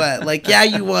matter what. Like, yeah,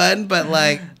 you won, but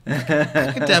like,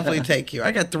 I could definitely take you.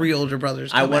 I got 3 older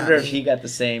brothers. I wonder if he got the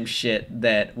same shit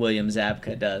that William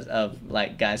Zabka does of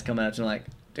like guys coming up to him like,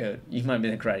 dude, you might be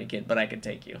the Karate Kid, but I could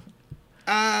take you.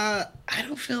 I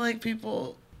don't feel like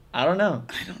people. I don't know.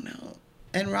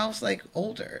 And Ralph's like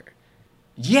older.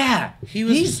 Yeah, he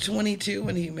was 22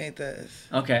 when he made this.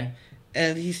 Okay.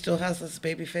 And he still has this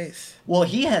baby face. Well,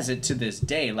 he has it to this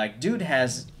day. Like, dude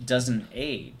doesn't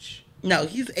age. No,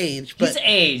 he's aged. But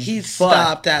he's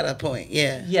stopped at a point.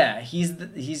 Yeah. Yeah, he's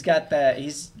got that.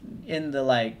 He's in the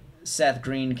like Seth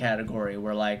Green category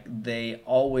where like they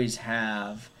always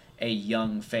have a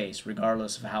young face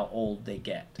regardless of how old they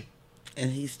get.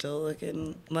 And he's still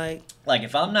looking like. Like,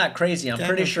 if I'm not crazy, I'm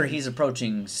pretty sure he's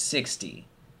approaching 60.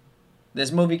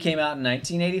 This movie came out in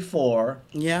 1984.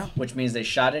 Yeah. Which means they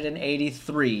shot it in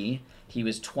 83. He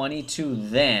was 22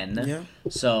 then. Yeah.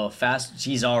 So fast.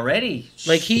 He's already.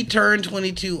 Like, he turned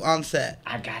 22 on set.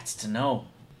 I got to know.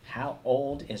 How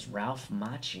old is Ralph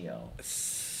Macchio?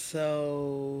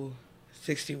 So,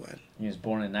 61. He was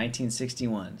born in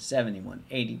 1961, 71,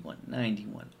 81,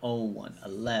 91, 01,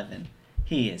 11.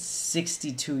 He is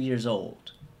 62 years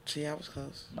old. See, I was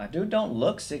close. My dude don't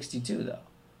look 62, though.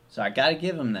 So I gotta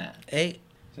give him that. Hey.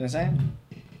 See what I'm saying?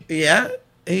 Yeah,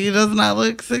 he does not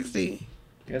look 60.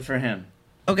 Good for him.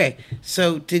 Okay,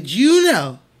 so did you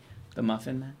know the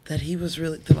Muffin Man? That he was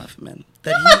really Muffin Man.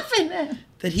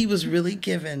 That he was really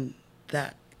given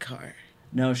that car.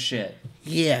 No shit.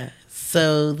 Yeah.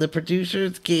 So the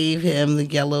producers gave him the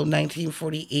yellow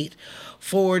 1948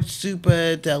 Ford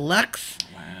Super Deluxe.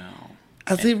 Wow.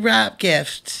 As a wrap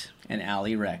gift. And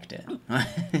Allie wrecked it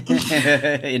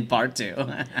in part 2.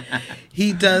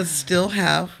 He does still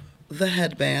have the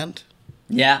headband.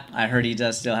 Yeah, I heard he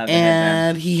does still have the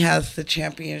headband. And he has the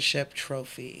championship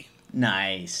trophy.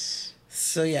 Nice.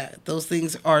 So yeah, those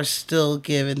things are still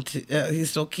given to. He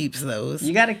still keeps those.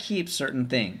 You got to keep certain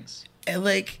things. And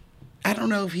like, I don't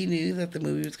know if he knew that the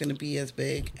movie was going to be as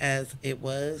big as it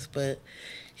was, but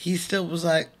he still was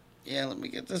like, "Yeah, let me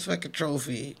get this fucking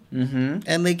trophy." Mm-hmm.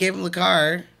 And they gave him the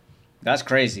car. That's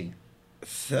crazy.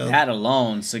 So that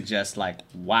alone suggests like,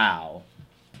 wow.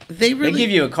 They give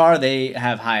you a car. They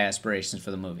have high aspirations for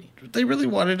the movie. They really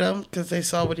wanted him because they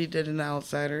saw what he did in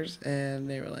Outsiders, and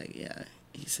they were like, "Yeah,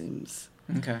 he seems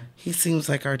okay. He seems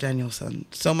like our Danielson."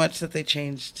 So much that they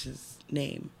changed his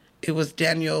name. It was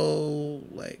Daniel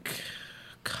like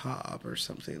Cobb or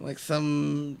something, like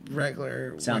some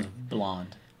regular. Sounds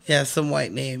blonde. Yeah, some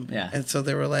white name. Yeah. And so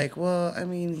they were like, "Well, I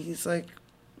mean, he's like."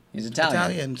 He's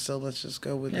Italian. So let's just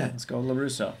go with that. Let's go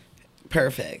LaRusso.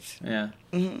 Perfect. Yeah.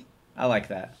 Mm-hmm. I like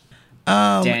that.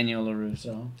 Daniel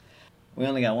LaRusso. We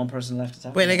only got one person left to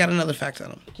talk Wait, about. I got another fact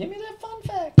on him. Give me that fun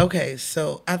fact. Okay,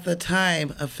 so at the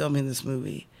time of filming this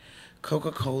movie,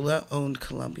 Coca-Cola owned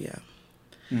Columbia.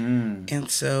 And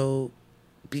so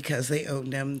because they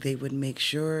owned them, they would make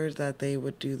sure that they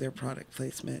would do their product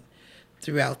placement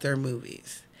throughout their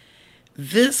movies.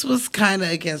 This was kind of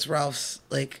against Ralph's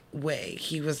way.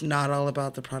 He was not all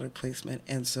about the product placement.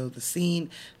 And so the scene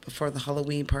before the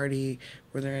Halloween party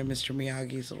where they're in Mr.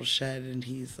 Miyagi's little shed and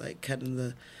he's like cutting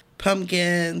the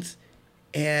pumpkins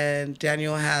and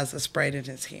Daniel has a Sprite in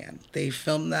his hand. They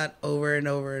filmed that over and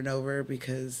over and over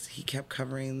because he kept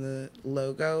covering the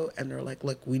logo and they're like,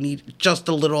 look, we need just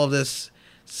a little of this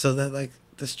so that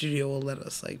the studio will let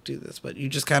us do this. But you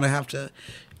just kind of have to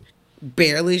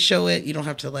barely show it. You don't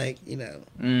have to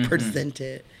present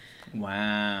it.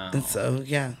 Wow. And so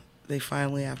yeah, they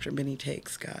finally after many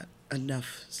takes got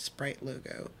enough Sprite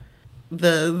logo.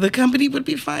 The company would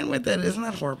be fine with it. Isn't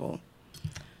that horrible?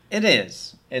 It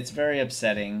is. It's very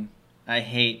upsetting. I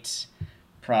hate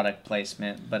product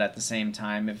placement, but at the same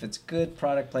time, if it's good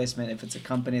product placement, if it's a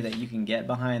company that you can get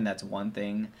behind, that's one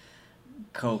thing.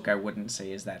 Coke, I wouldn't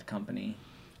say is that company,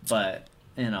 but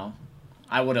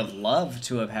I would have loved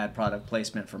to have had product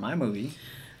placement for my movie.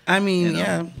 I mean,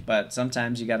 yeah. But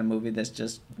sometimes you got a movie that's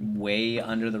just way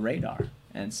under the radar.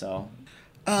 And so...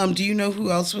 do you know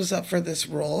who else was up for this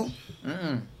role?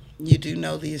 Mm-mm. You do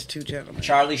know these two gentlemen.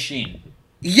 Charlie Sheen.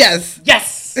 Yes!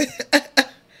 Yes!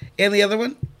 And the other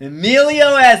one? Emilio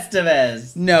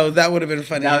Estevez. No, that would have been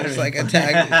funny. It was a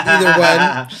tag. Either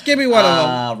one. Just give me one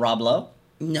of them. Rob Lowe?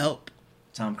 Nope.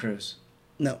 Tom Cruise.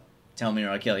 No. Tell me or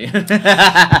I'll kill you.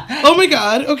 Oh my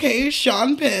god. Okay,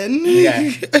 Sean Penn. Yeah.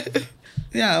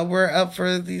 Yeah, we're up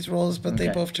for these roles, but they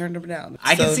both turned them down.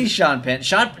 I can see Sean Penn.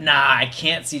 I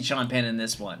can't see Sean Penn in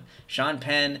this one. Sean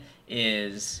Penn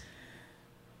is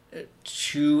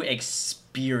too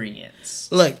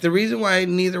experienced. Look, the reason why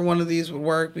neither one of these would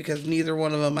work, because neither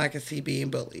one of them I could see being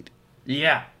bullied.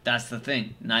 Yeah, that's the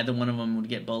thing. Neither one of them would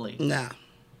get bullied. Nah.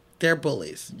 They're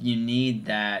bullies. You need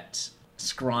that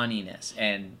scrawniness,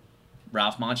 and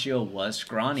Ralph Macchio was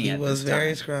scrawny. He was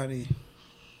very scrawny.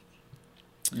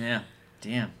 Yeah,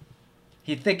 damn.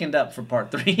 He thickened up for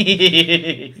part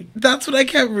 3. That's what I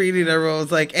kept reading. Everyone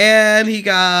was like, and he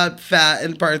got fat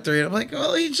in part 3. And I'm like,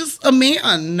 well, he's just a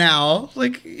man now.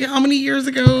 How many years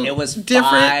ago? It was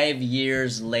 5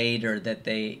 years later that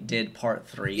they did part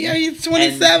 3. Yeah, he's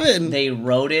 27. And they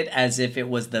wrote it as if it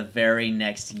was the very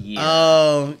next year.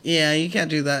 Oh, yeah, you can't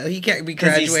do that. He can't be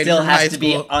graduated he still from has high to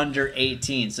school. be under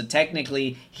 18. So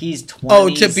technically, he's 27, Oh,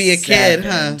 to be a kid,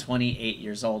 huh? 28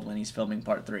 years old when he's filming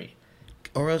part 3.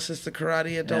 Or else it's the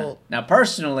karate adult. Yeah. Now,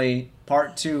 personally,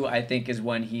 part 2, I think, is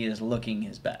when he is looking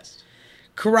his best.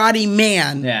 Karate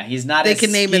man. Yeah, he's not They as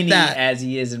can name it skinny that. as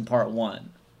he is in part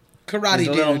 1. Karate He's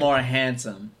a dude. little more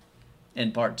handsome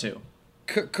in part 2.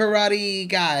 Karate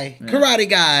guy. Yeah. Karate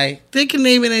guy. They can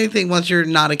name it anything once you're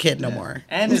not a kid no more.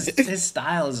 And his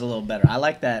style is a little better. I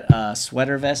like that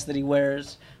sweater vest that he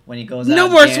wears when he goes out. No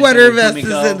more dancing sweater with vests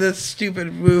Kumiko. in this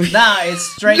stupid movie. Nah,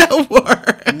 it's straight. No more.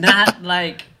 Not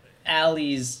like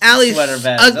Allie's sweater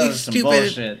vest. ugly, Those are some stupid.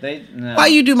 bullshit. No. Why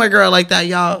you do my girl like that,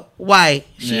 y'all? Why?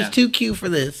 She's Yeah. too cute for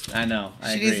this. I know.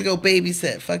 She needs to go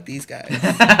babysit. Fuck these guys.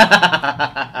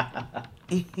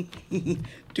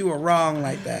 Do her wrong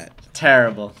like that.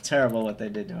 Terrible what they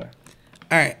did to her.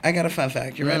 All right, I got a fun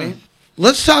fact. You ready?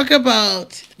 Let's talk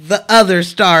about the other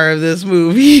star of this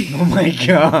movie. Oh my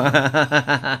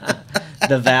god.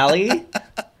 The Valley?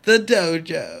 The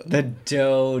dojo. The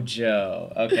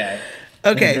dojo. Okay.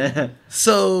 Okay.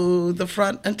 So the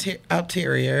front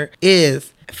interior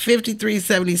is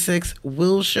 5376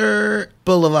 Wilshire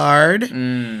Boulevard.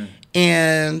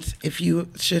 And if you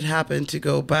should happen to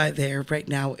go by there right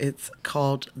now, it's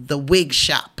called the Wig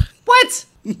Shop. What?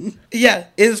 Yeah,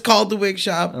 it's called the Wig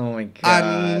Shop. Oh my god.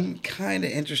 I'm kind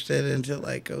of interested into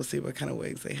go see what kind of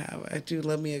wigs they have. I do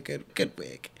love me a good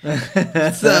wig.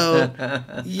 So,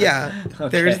 yeah,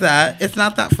 there's that. It's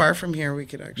not that far from here. We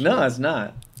could actually No, it's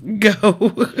not. go.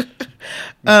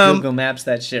 Google Maps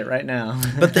that shit right now.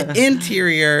 But the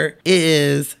interior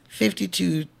is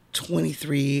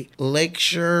 5223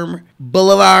 Lakeshore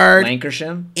Boulevard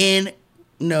Lancashire? in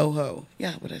NoHo.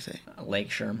 Yeah, what'd I say?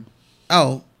 Lakeshire.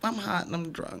 Oh, I'm hot and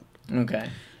I'm drunk. Okay.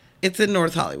 It's in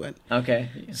North Hollywood. Okay.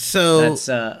 So that's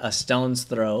a stone's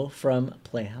throw from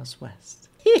Playhouse West.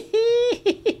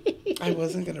 I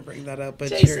wasn't gonna bring that up, but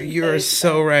Jason you're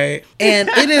so right. And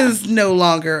it is no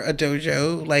longer a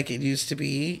dojo like it used to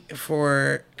be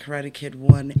for Karate Kid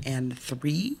 1 and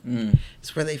 3.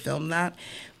 It's where they filmed that.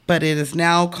 But it is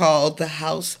now called the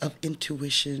House of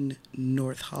Intuition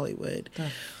North Hollywood. The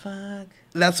fuck?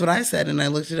 That's what I said, and I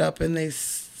looked it up, and they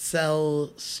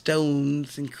sell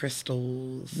stones and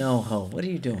crystals. No, Ho, what are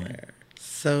you doing?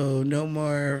 So no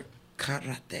more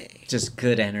karate. Just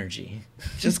good energy.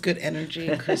 Just good energy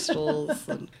and crystals.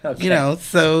 And, Okay. You know,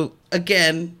 so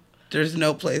again, there's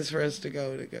no place for us to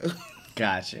go.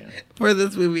 Gotcha. For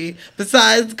this movie,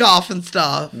 besides golf and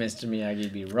stuff. Mr.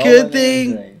 Miyagi be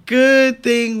rolling. Good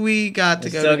thing we got to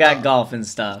We go. still to got golf and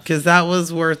stuff. because that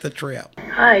was worth a trip.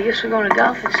 Hi, I guess we're going to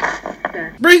golf and stuff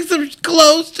then. Bring some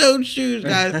closed-toed shoes,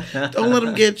 guys. Don't let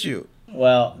them get you.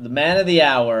 Well, the man of the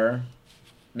hour,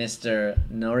 Mr.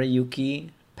 Noriyuki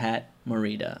Pat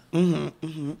Morita.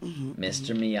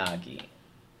 Mr. Miyagi.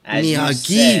 As you Miyagi.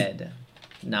 said,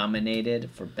 nominated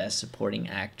for Best Supporting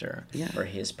Actor Yeah. for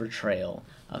his portrayal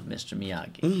of Mr.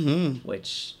 Miyagi,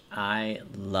 which I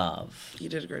love. You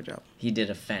did a great job. He did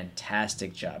a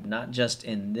fantastic job, not just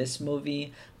in this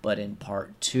movie, but in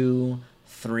part 2,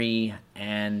 3,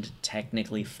 and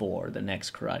technically 4, the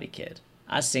next Karate Kid.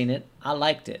 I seen it. I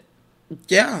liked it.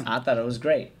 Yeah. I thought it was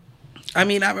great. I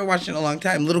mean, I've been watching it a long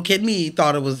time. Little kid me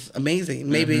thought it was amazing.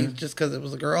 Maybe just because it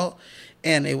was a girl.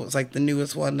 And it was like the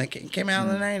newest one that came out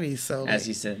in the 90s. So, As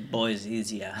he said, boys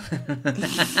easier.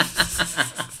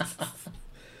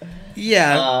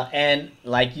 yeah. And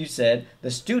like you said,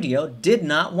 the studio did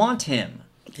not want him.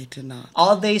 They did not.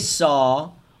 All they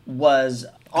saw was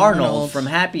Arnold Arnold. from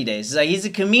Happy Days. It's like, he's a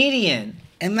comedian.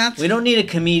 And that's We don't need a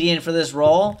comedian for this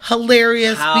role.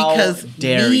 hilarious How because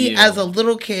dare me you. as a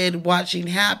little kid watching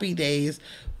Happy Days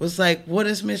was like, what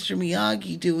is Mr.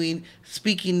 Miyagi doing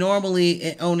speaking normally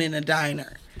and owning a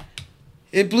diner?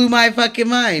 It blew my fucking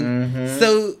mind.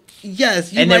 So, yes.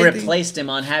 And they might think- replaced him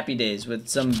on Happy Days with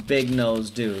some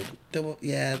big-nosed dude. the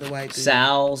white dude.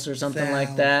 Sal's or something like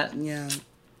Sal. that. Yeah.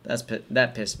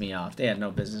 That pissed me off. They had no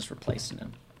business replacing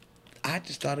him. I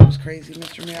just thought it was crazy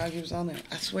Mr. Miyagi was on there.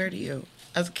 I swear to you.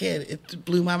 As a kid, it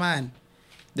blew my mind.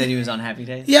 That he was on Happy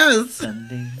Days? Yes.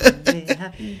 Sunday, Monday,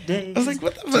 Happy Days. I was like,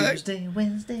 what the fuck? Tuesday,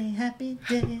 Wednesday, Happy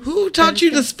Days. Who taught you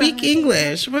to Thursday, speak Friday,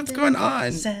 English? What's going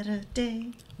on?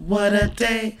 Saturday. What a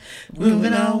day.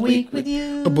 Moving all week with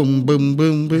you. Boom, boom,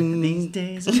 boom, These boom.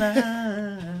 days of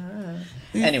love.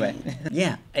 Anyway,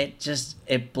 yeah,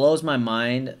 it blows my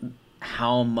mind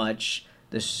how much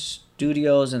the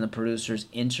studios and the producers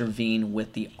intervene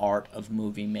with the art of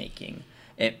movie making.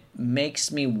 It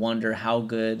makes me wonder how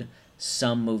good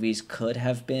some movies could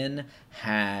have been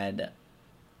had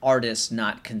artists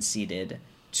not conceded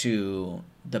to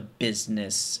the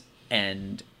business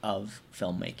end of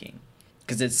filmmaking.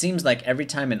 Because it seems like every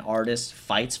time an artist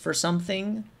fights for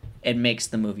something, it makes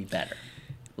the movie better.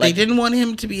 They didn't want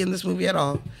him to be in this movie at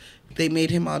all. They made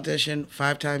him audition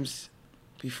 5 times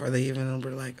before they even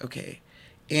were like, okay.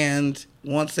 And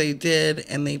once they did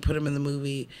and they put him in the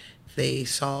movie, they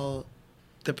saw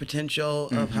the potential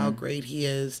of how great he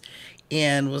is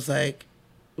and was like,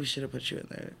 we should have put you in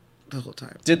there the whole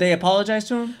time. Did they apologize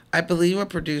to him? I believe a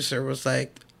producer was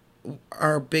like,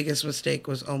 our biggest mistake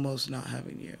was almost not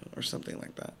having you or something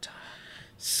like that.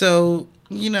 So,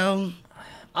 you know.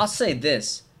 I'll say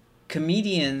this.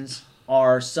 Comedians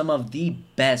are some of the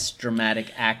best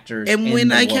dramatic actors And in when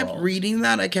the I world. kept reading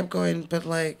that, I kept going, but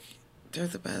like, they're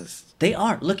the best. They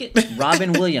are. Look at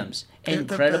Robin Williams. They're the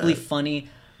Incredibly best. funny,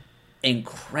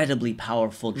 incredibly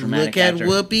powerful dramatic Look at actor.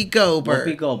 Whoopi Goldberg.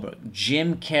 Whoopi Goldberg.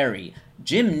 Jim Carrey.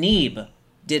 Jim Neeb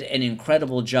did an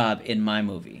incredible job in my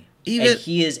movie. Even- and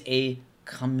he is a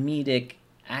comedic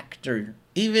actor.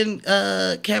 Even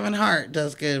Kevin Hart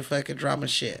does good fucking drama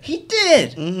shit. He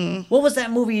did. Mm-hmm. What was that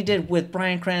movie he did with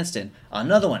Bryan Cranston?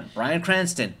 Another one. Bryan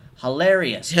Cranston.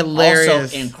 Hilarious.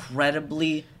 Hilarious. Also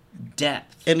incredibly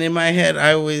depth. And in my head,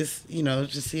 I always,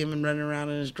 just see him running around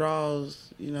in his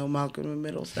drawers, Malcolm in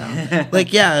Middle style.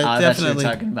 Like, yeah, I thought you were definitely.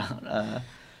 talking about.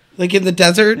 Like in the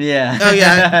desert? Yeah. Oh,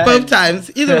 yeah, both times.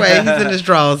 Either way, he's in his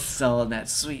drawers. Selling that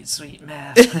sweet, sweet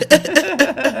math.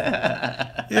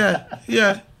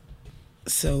 Yeah.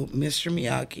 So, Mr.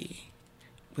 Miyagi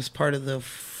was part of the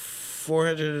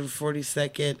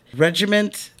 442nd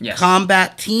Regiment Yes.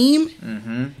 combat team,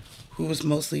 Mm-hmm. who was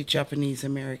mostly Japanese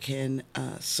American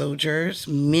soldiers,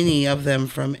 many of them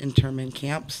from internment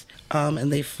camps.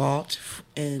 And they fought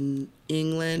in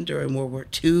England during World War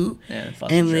II. Yeah, they fought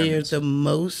the and they are Germans. the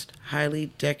most highly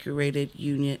decorated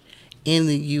unit in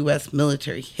the U.S.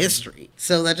 military history.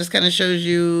 So that just kind of shows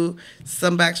you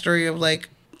some backstory of like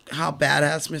how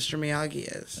badass Mr. Miyagi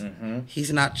is. Mm-hmm.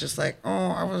 He's not just like,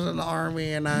 oh, I was in the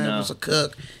army and I No. was a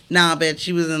cook. Nah, bitch,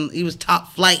 he was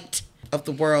top flight of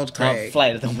the world, Top Craig.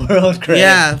 flight of the world, Craig.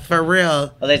 Yeah, for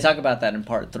real. Well, they talk about that in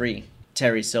part 3.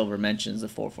 Terry Silver mentions the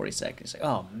 442nd. He's like,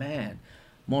 oh, man,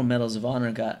 more medals of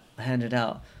honor got handed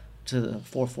out. to the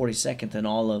 442nd than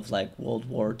all of like World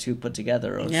War II put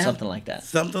together, or something like that.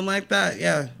 Something like that,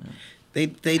 yeah. They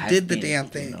did the damn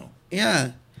thing.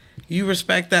 Yeah. You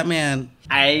respect that man.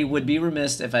 I would be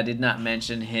remiss if I did not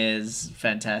mention his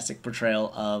fantastic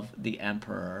portrayal of the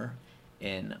Emperor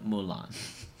in Mulan.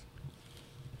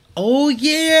 Oh,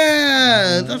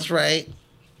 yeah. That's right.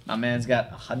 My man's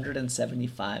got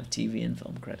 175 TV and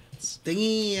film credits.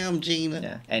 Damn, Gina.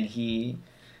 Yeah, and he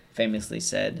famously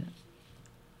said,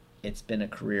 "It's been a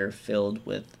career filled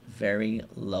with very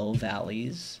low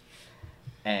valleys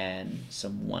and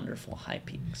some wonderful high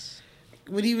peaks."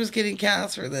 When he was getting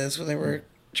cast for this, when they were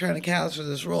trying to cast for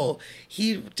this role,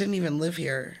 he didn't even live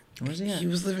here. Where's he at? He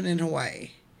was living in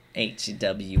Hawaii.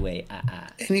 HWAII.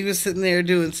 And he was sitting there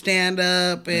doing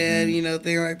stand-up and, you know,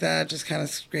 thing like that, just kind of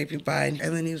scraping by. And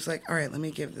then he was like, all right, let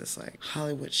me give this, like,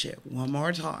 Hollywood shit one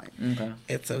more time. Okay.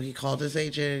 And so he called his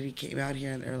agent and he came out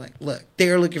here and they're like, look,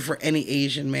 they're looking for any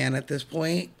Asian man at this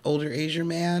point, older Asian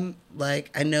man.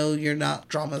 Like, I know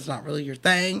drama's not really your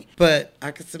thing, but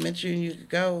I could submit you and you could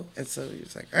go. And so he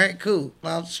was like, all right, cool.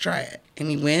 Well, I'll just try it. And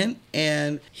he went,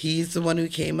 and he's the one who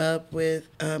came up with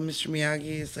Mr.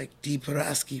 Miyagi's, like, deep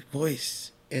husky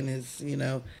voice and his, you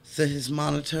know, so his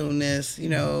monotoneness, you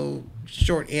know,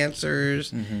 short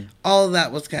answers. All of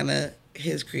that was kind of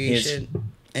his creation.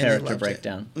 His character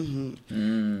breakdown.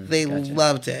 They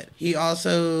loved it. He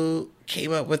also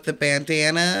came up with the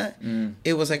bandana.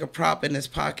 It was like a prop in his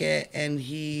pocket, and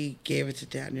he gave it to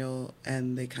Daniel,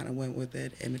 and they kind of went with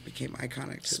it, and it became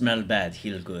iconic. Smell bad,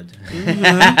 heal good.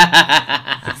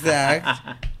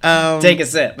 Exact. Take a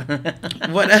sip.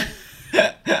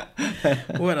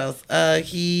 What else?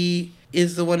 He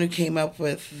is the one who came up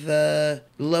with the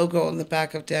logo on the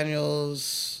back of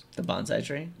Daniel's... The bonsai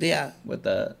tree? Yeah. With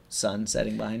the sun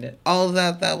setting behind it? All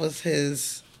of that was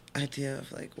his idea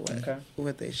of, like,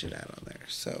 what they should add on there.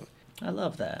 So... I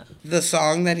love that. The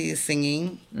song that he's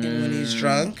singing when he's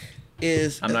drunk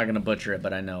is... I'm not going to butcher it,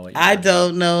 but I know what I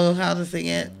don't know how to sing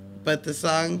it, but the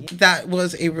song, that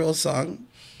was a real song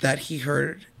that he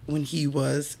heard when he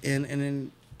was in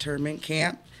an internment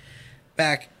camp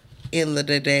back in the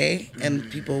day,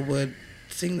 and people would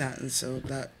sing that, and so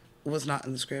that was not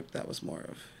in the script. That was more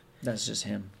of... That's just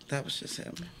him. That was just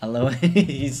him. I love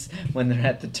when they're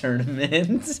at the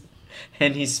tournament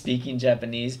and he's speaking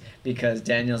Japanese because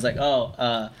Daniel's like,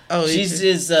 she's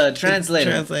his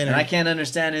translator, and I can't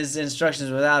understand his instructions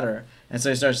without her. And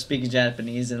so he starts speaking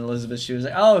Japanese, and Elizabeth Shue was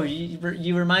like, oh,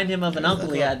 you remind him of an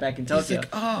uncle he had back in Tokyo. Like,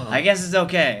 oh. I guess it's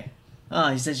okay.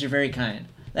 Oh, he says you're very kind.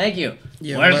 Thank you.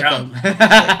 You're welcome. He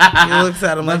looks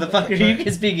at him like, motherfucker, you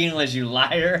can speak English, you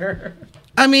liar.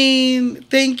 I mean,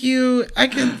 thank you. I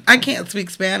can't speak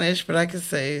Spanish, but I can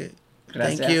say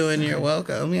thank you and you're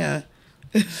welcome. Yeah.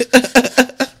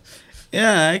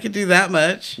 Yeah, I could do that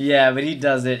much. Yeah, but he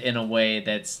does it in a way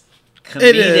that's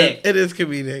comedic. It is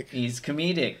comedic. He's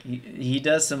comedic. He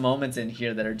does some moments in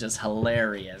here that are just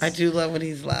hilarious. I do love when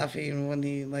he's laughing when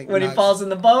he he falls in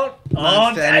the boat.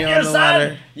 Oh, Daniel, son,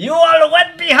 water. You are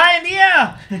wet behind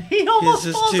here. He almost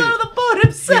falls out of the boat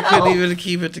himself. He couldn't even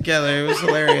keep it together. It was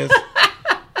hilarious.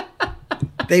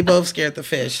 They both scared the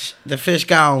fish. The fish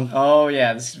gone. Oh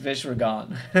yeah, the fish were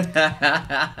gone.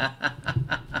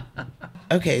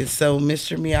 Okay, so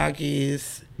Mr.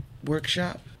 Miyagi's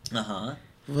workshop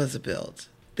was built.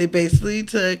 They basically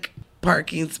took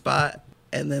parking spot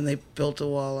and then they built a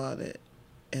wall on it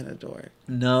and a door.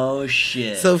 No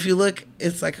shit. So if you look,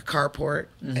 it's like a carport,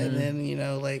 and then, you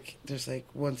know, like there's like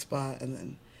one spot and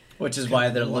then... Which is why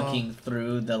they're looking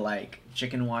through the, like,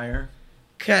 chicken wire?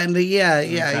 Kinda, yeah.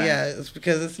 It's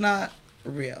because it's not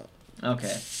real.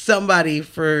 Okay. Somebody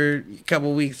for a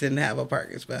couple weeks didn't have a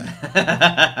parking spot.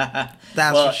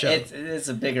 That's for sure. It's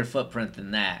a bigger footprint than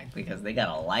that because they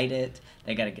gotta light it.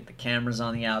 They gotta get the cameras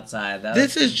on the outside.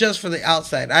 This is just for the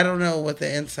outside. I don't know what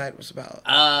the inside was about.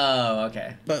 Oh,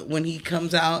 okay. But when he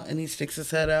comes out and he sticks his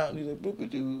head out and he's like,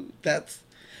 boop-a-doo, that's...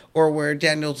 Or where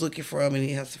Daniel's looking for him and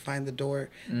he has to find the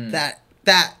door. That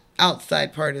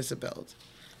outside part is a build.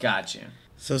 Gotcha.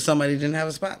 So somebody didn't have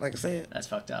a spot, like I said. That's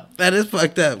fucked up. That is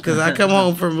fucked up, because I come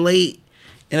home from late,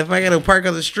 and if I gotta park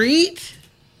on the street,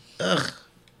 ugh.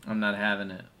 I'm not having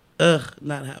it. Ugh,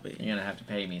 not happy. You're gonna have to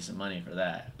pay me some money for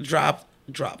that. Drop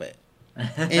it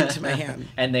into my hand.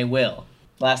 And they will.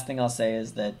 Last thing I'll say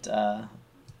is that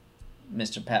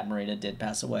Mr. Pat Morita did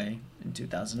pass away in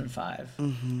 2005.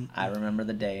 I remember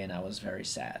the day, and I was very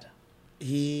sad.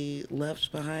 He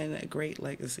left behind a great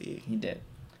legacy. He did.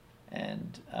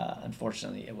 And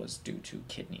unfortunately, it was due to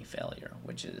kidney failure,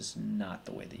 which is not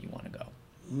the way that you want to go.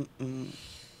 Damn.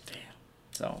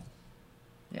 So,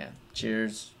 yeah.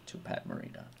 Cheers to Pat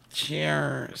Morita.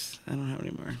 Cheers. I don't have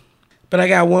any more. But I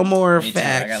got one more Me too.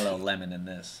 fact. I got a little lemon in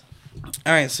this.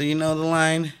 All right, so you know the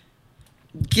line,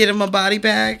 get him a body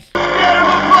bag? Get him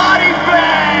a body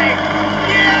bag!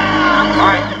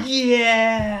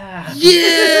 Yeah! Yeah.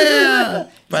 Yeah!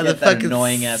 By the Get that fucking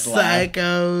annoying-ass laugh.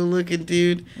 psycho looking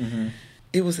dude. Mm-hmm.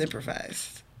 It was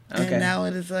improvised. Okay. And now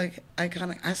it is like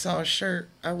iconic. I saw a shirt.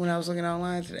 When I was looking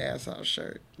online today, I saw a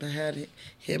shirt that had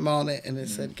him on it and it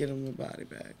said, get him a body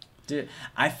bag. Dude,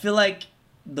 I feel like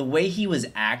the way he was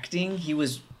acting,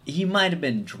 he might have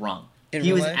been drunk. In He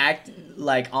real was life? acting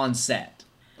like on set.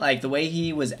 Like the way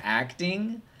he was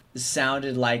acting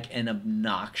sounded like an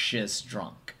obnoxious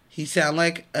drunk. He sounded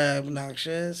like an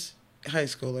obnoxious high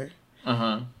schooler.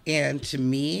 Uh-huh. And to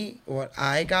me, what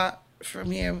I got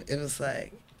from him, it was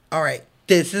like, all right,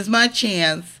 this is my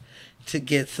chance to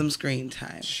get some screen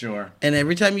time. Sure. And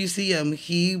every time you see him,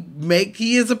 he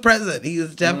is a presence. He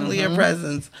is definitely a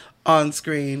presence on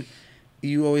screen.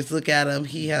 You always look at him.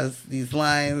 He has these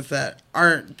lines that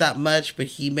aren't that much, but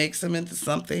he makes them into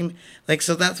something. Like,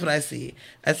 so that's what I see.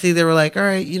 I see they were like, all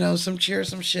right, some cheer,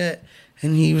 some shit.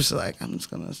 And he was like, I'm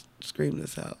just going to scream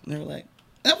this out. And they were like,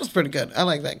 that was pretty good. I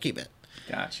like that. Keep it.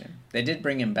 Gotcha. They did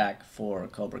bring him back for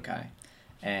Cobra Kai,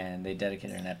 and they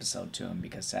dedicated an episode to him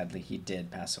because sadly he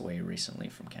did pass away recently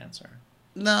from cancer.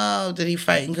 No, did he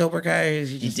fight in Cobra Kai? Or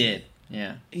He did.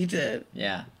 Yeah. He did.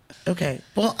 Yeah. Okay.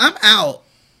 Well, I'm out.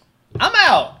 I'm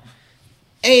out.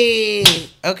 Hey.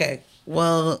 Okay.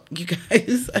 Well, you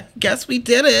guys, I guess we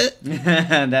did it.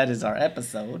 That is our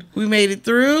episode. We made it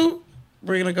through.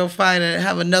 We're going to go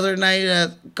have another night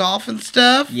at golf and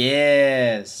stuff.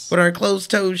 Yes. With our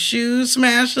closed-toed shoes,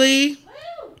 Smashley.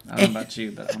 I don't know about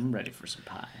you, but I'm ready for some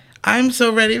pie. I'm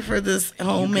so ready for this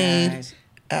homemade guys,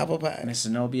 apple pie. Miss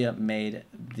Zenobia made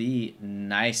the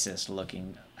nicest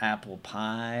looking apple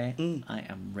pie. I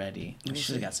am ready. We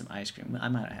should have got some ice cream. I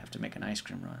might have to make an ice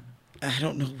cream run. I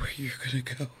don't know where you're going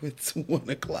to go. It's 1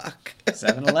 o'clock.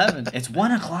 7-Eleven. It's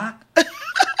 1 o'clock.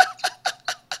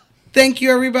 Thank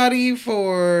you, everybody,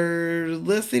 for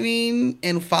listening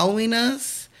and following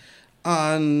us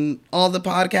on all the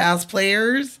podcast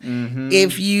players. Mm-hmm.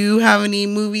 If you have any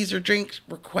movies or drink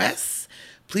requests,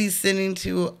 please send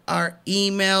into our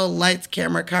email,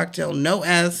 lightscameracocktail, no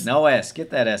S. No S. Get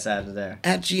that S out of there.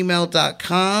 At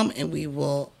gmail.com, and we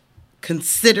will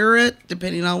consider it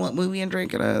depending on what movie and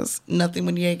drink it is. Nothing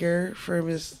with Jaeger for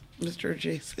Mr.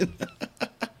 Jason.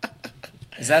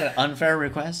 Is that an unfair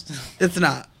request? It's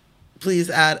not.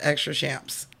 Please add extra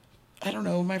champs. I don't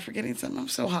know. Am I forgetting something? I'm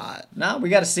so hot. No, we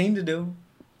got a scene to do.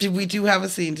 We do have a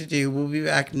scene to do. We'll be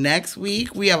back next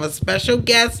week. We have a special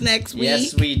guest next week.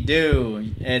 Yes, we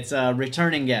do. It's a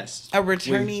returning guest. A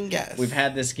returning guest. We've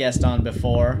had this guest on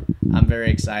before. I'm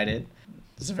very excited.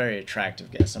 It's a very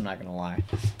attractive guest. I'm not going to lie.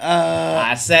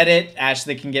 I said it.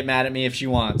 Ashley can get mad at me if she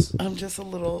wants. I'm just a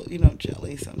little,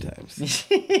 jelly sometimes.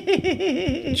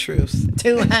 Truth.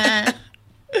 Too high.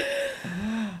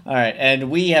 All right,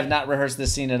 and we have not rehearsed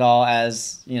this scene at all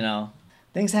as,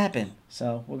 things happen.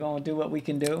 So we're going to do what we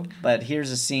can do. But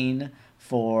here's a scene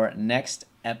for next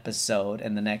episode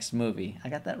and the next movie. I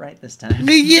got that right this time.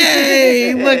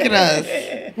 Yay! Look at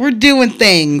us. We're doing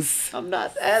things. I'm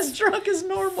not as drunk as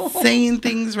normal. Saying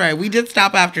things right. We did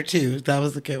stop after 2. That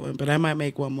was a good one, but I might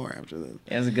make one more after this.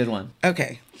 It was a good one.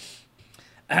 Okay.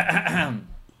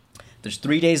 There's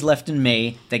 3 days left in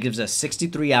May. That gives us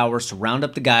 63 hours to round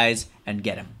up the guys and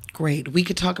get them. Great. We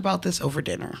could talk about this over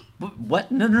dinner. What?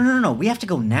 No. We have to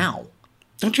go now.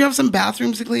 Don't you have some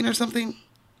bathrooms to clean or something?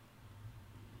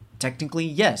 Technically,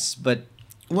 yes, but...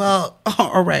 Well,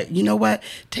 all right. You know what?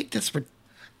 Take this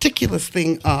ridiculous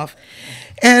thing off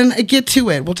and get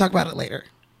to it. We'll talk about it later.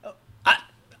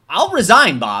 I'll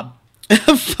resign, Bob.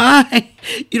 Fine.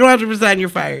 You don't have to resign. You're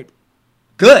fired.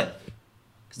 Good.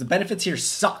 Because the benefits here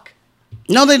suck.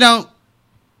 No, they don't.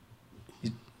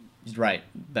 He's right.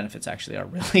 Benefits actually are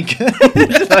really good.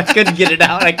 I couldn't get it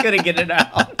out.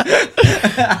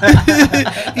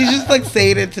 He's just like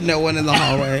saying it to no one in the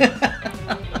hallway.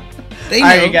 All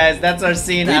right, you guys, that's our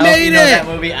scene. We I hope made you know it. that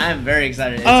movie. I'm very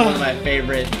excited. It's one of my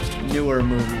favorite newer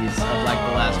movies of like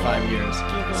the last 5 years.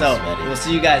 So we'll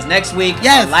see you guys next week.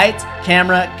 Yes. On Lights,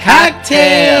 Camera,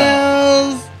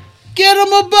 Cocktail. Cocktails. Get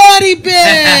him a body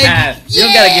bag. You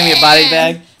don't gotta give me a body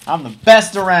bag. I'm the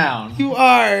best around. You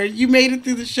are. You made it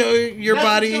through the show. Your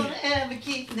body. Ever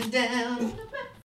keep me down.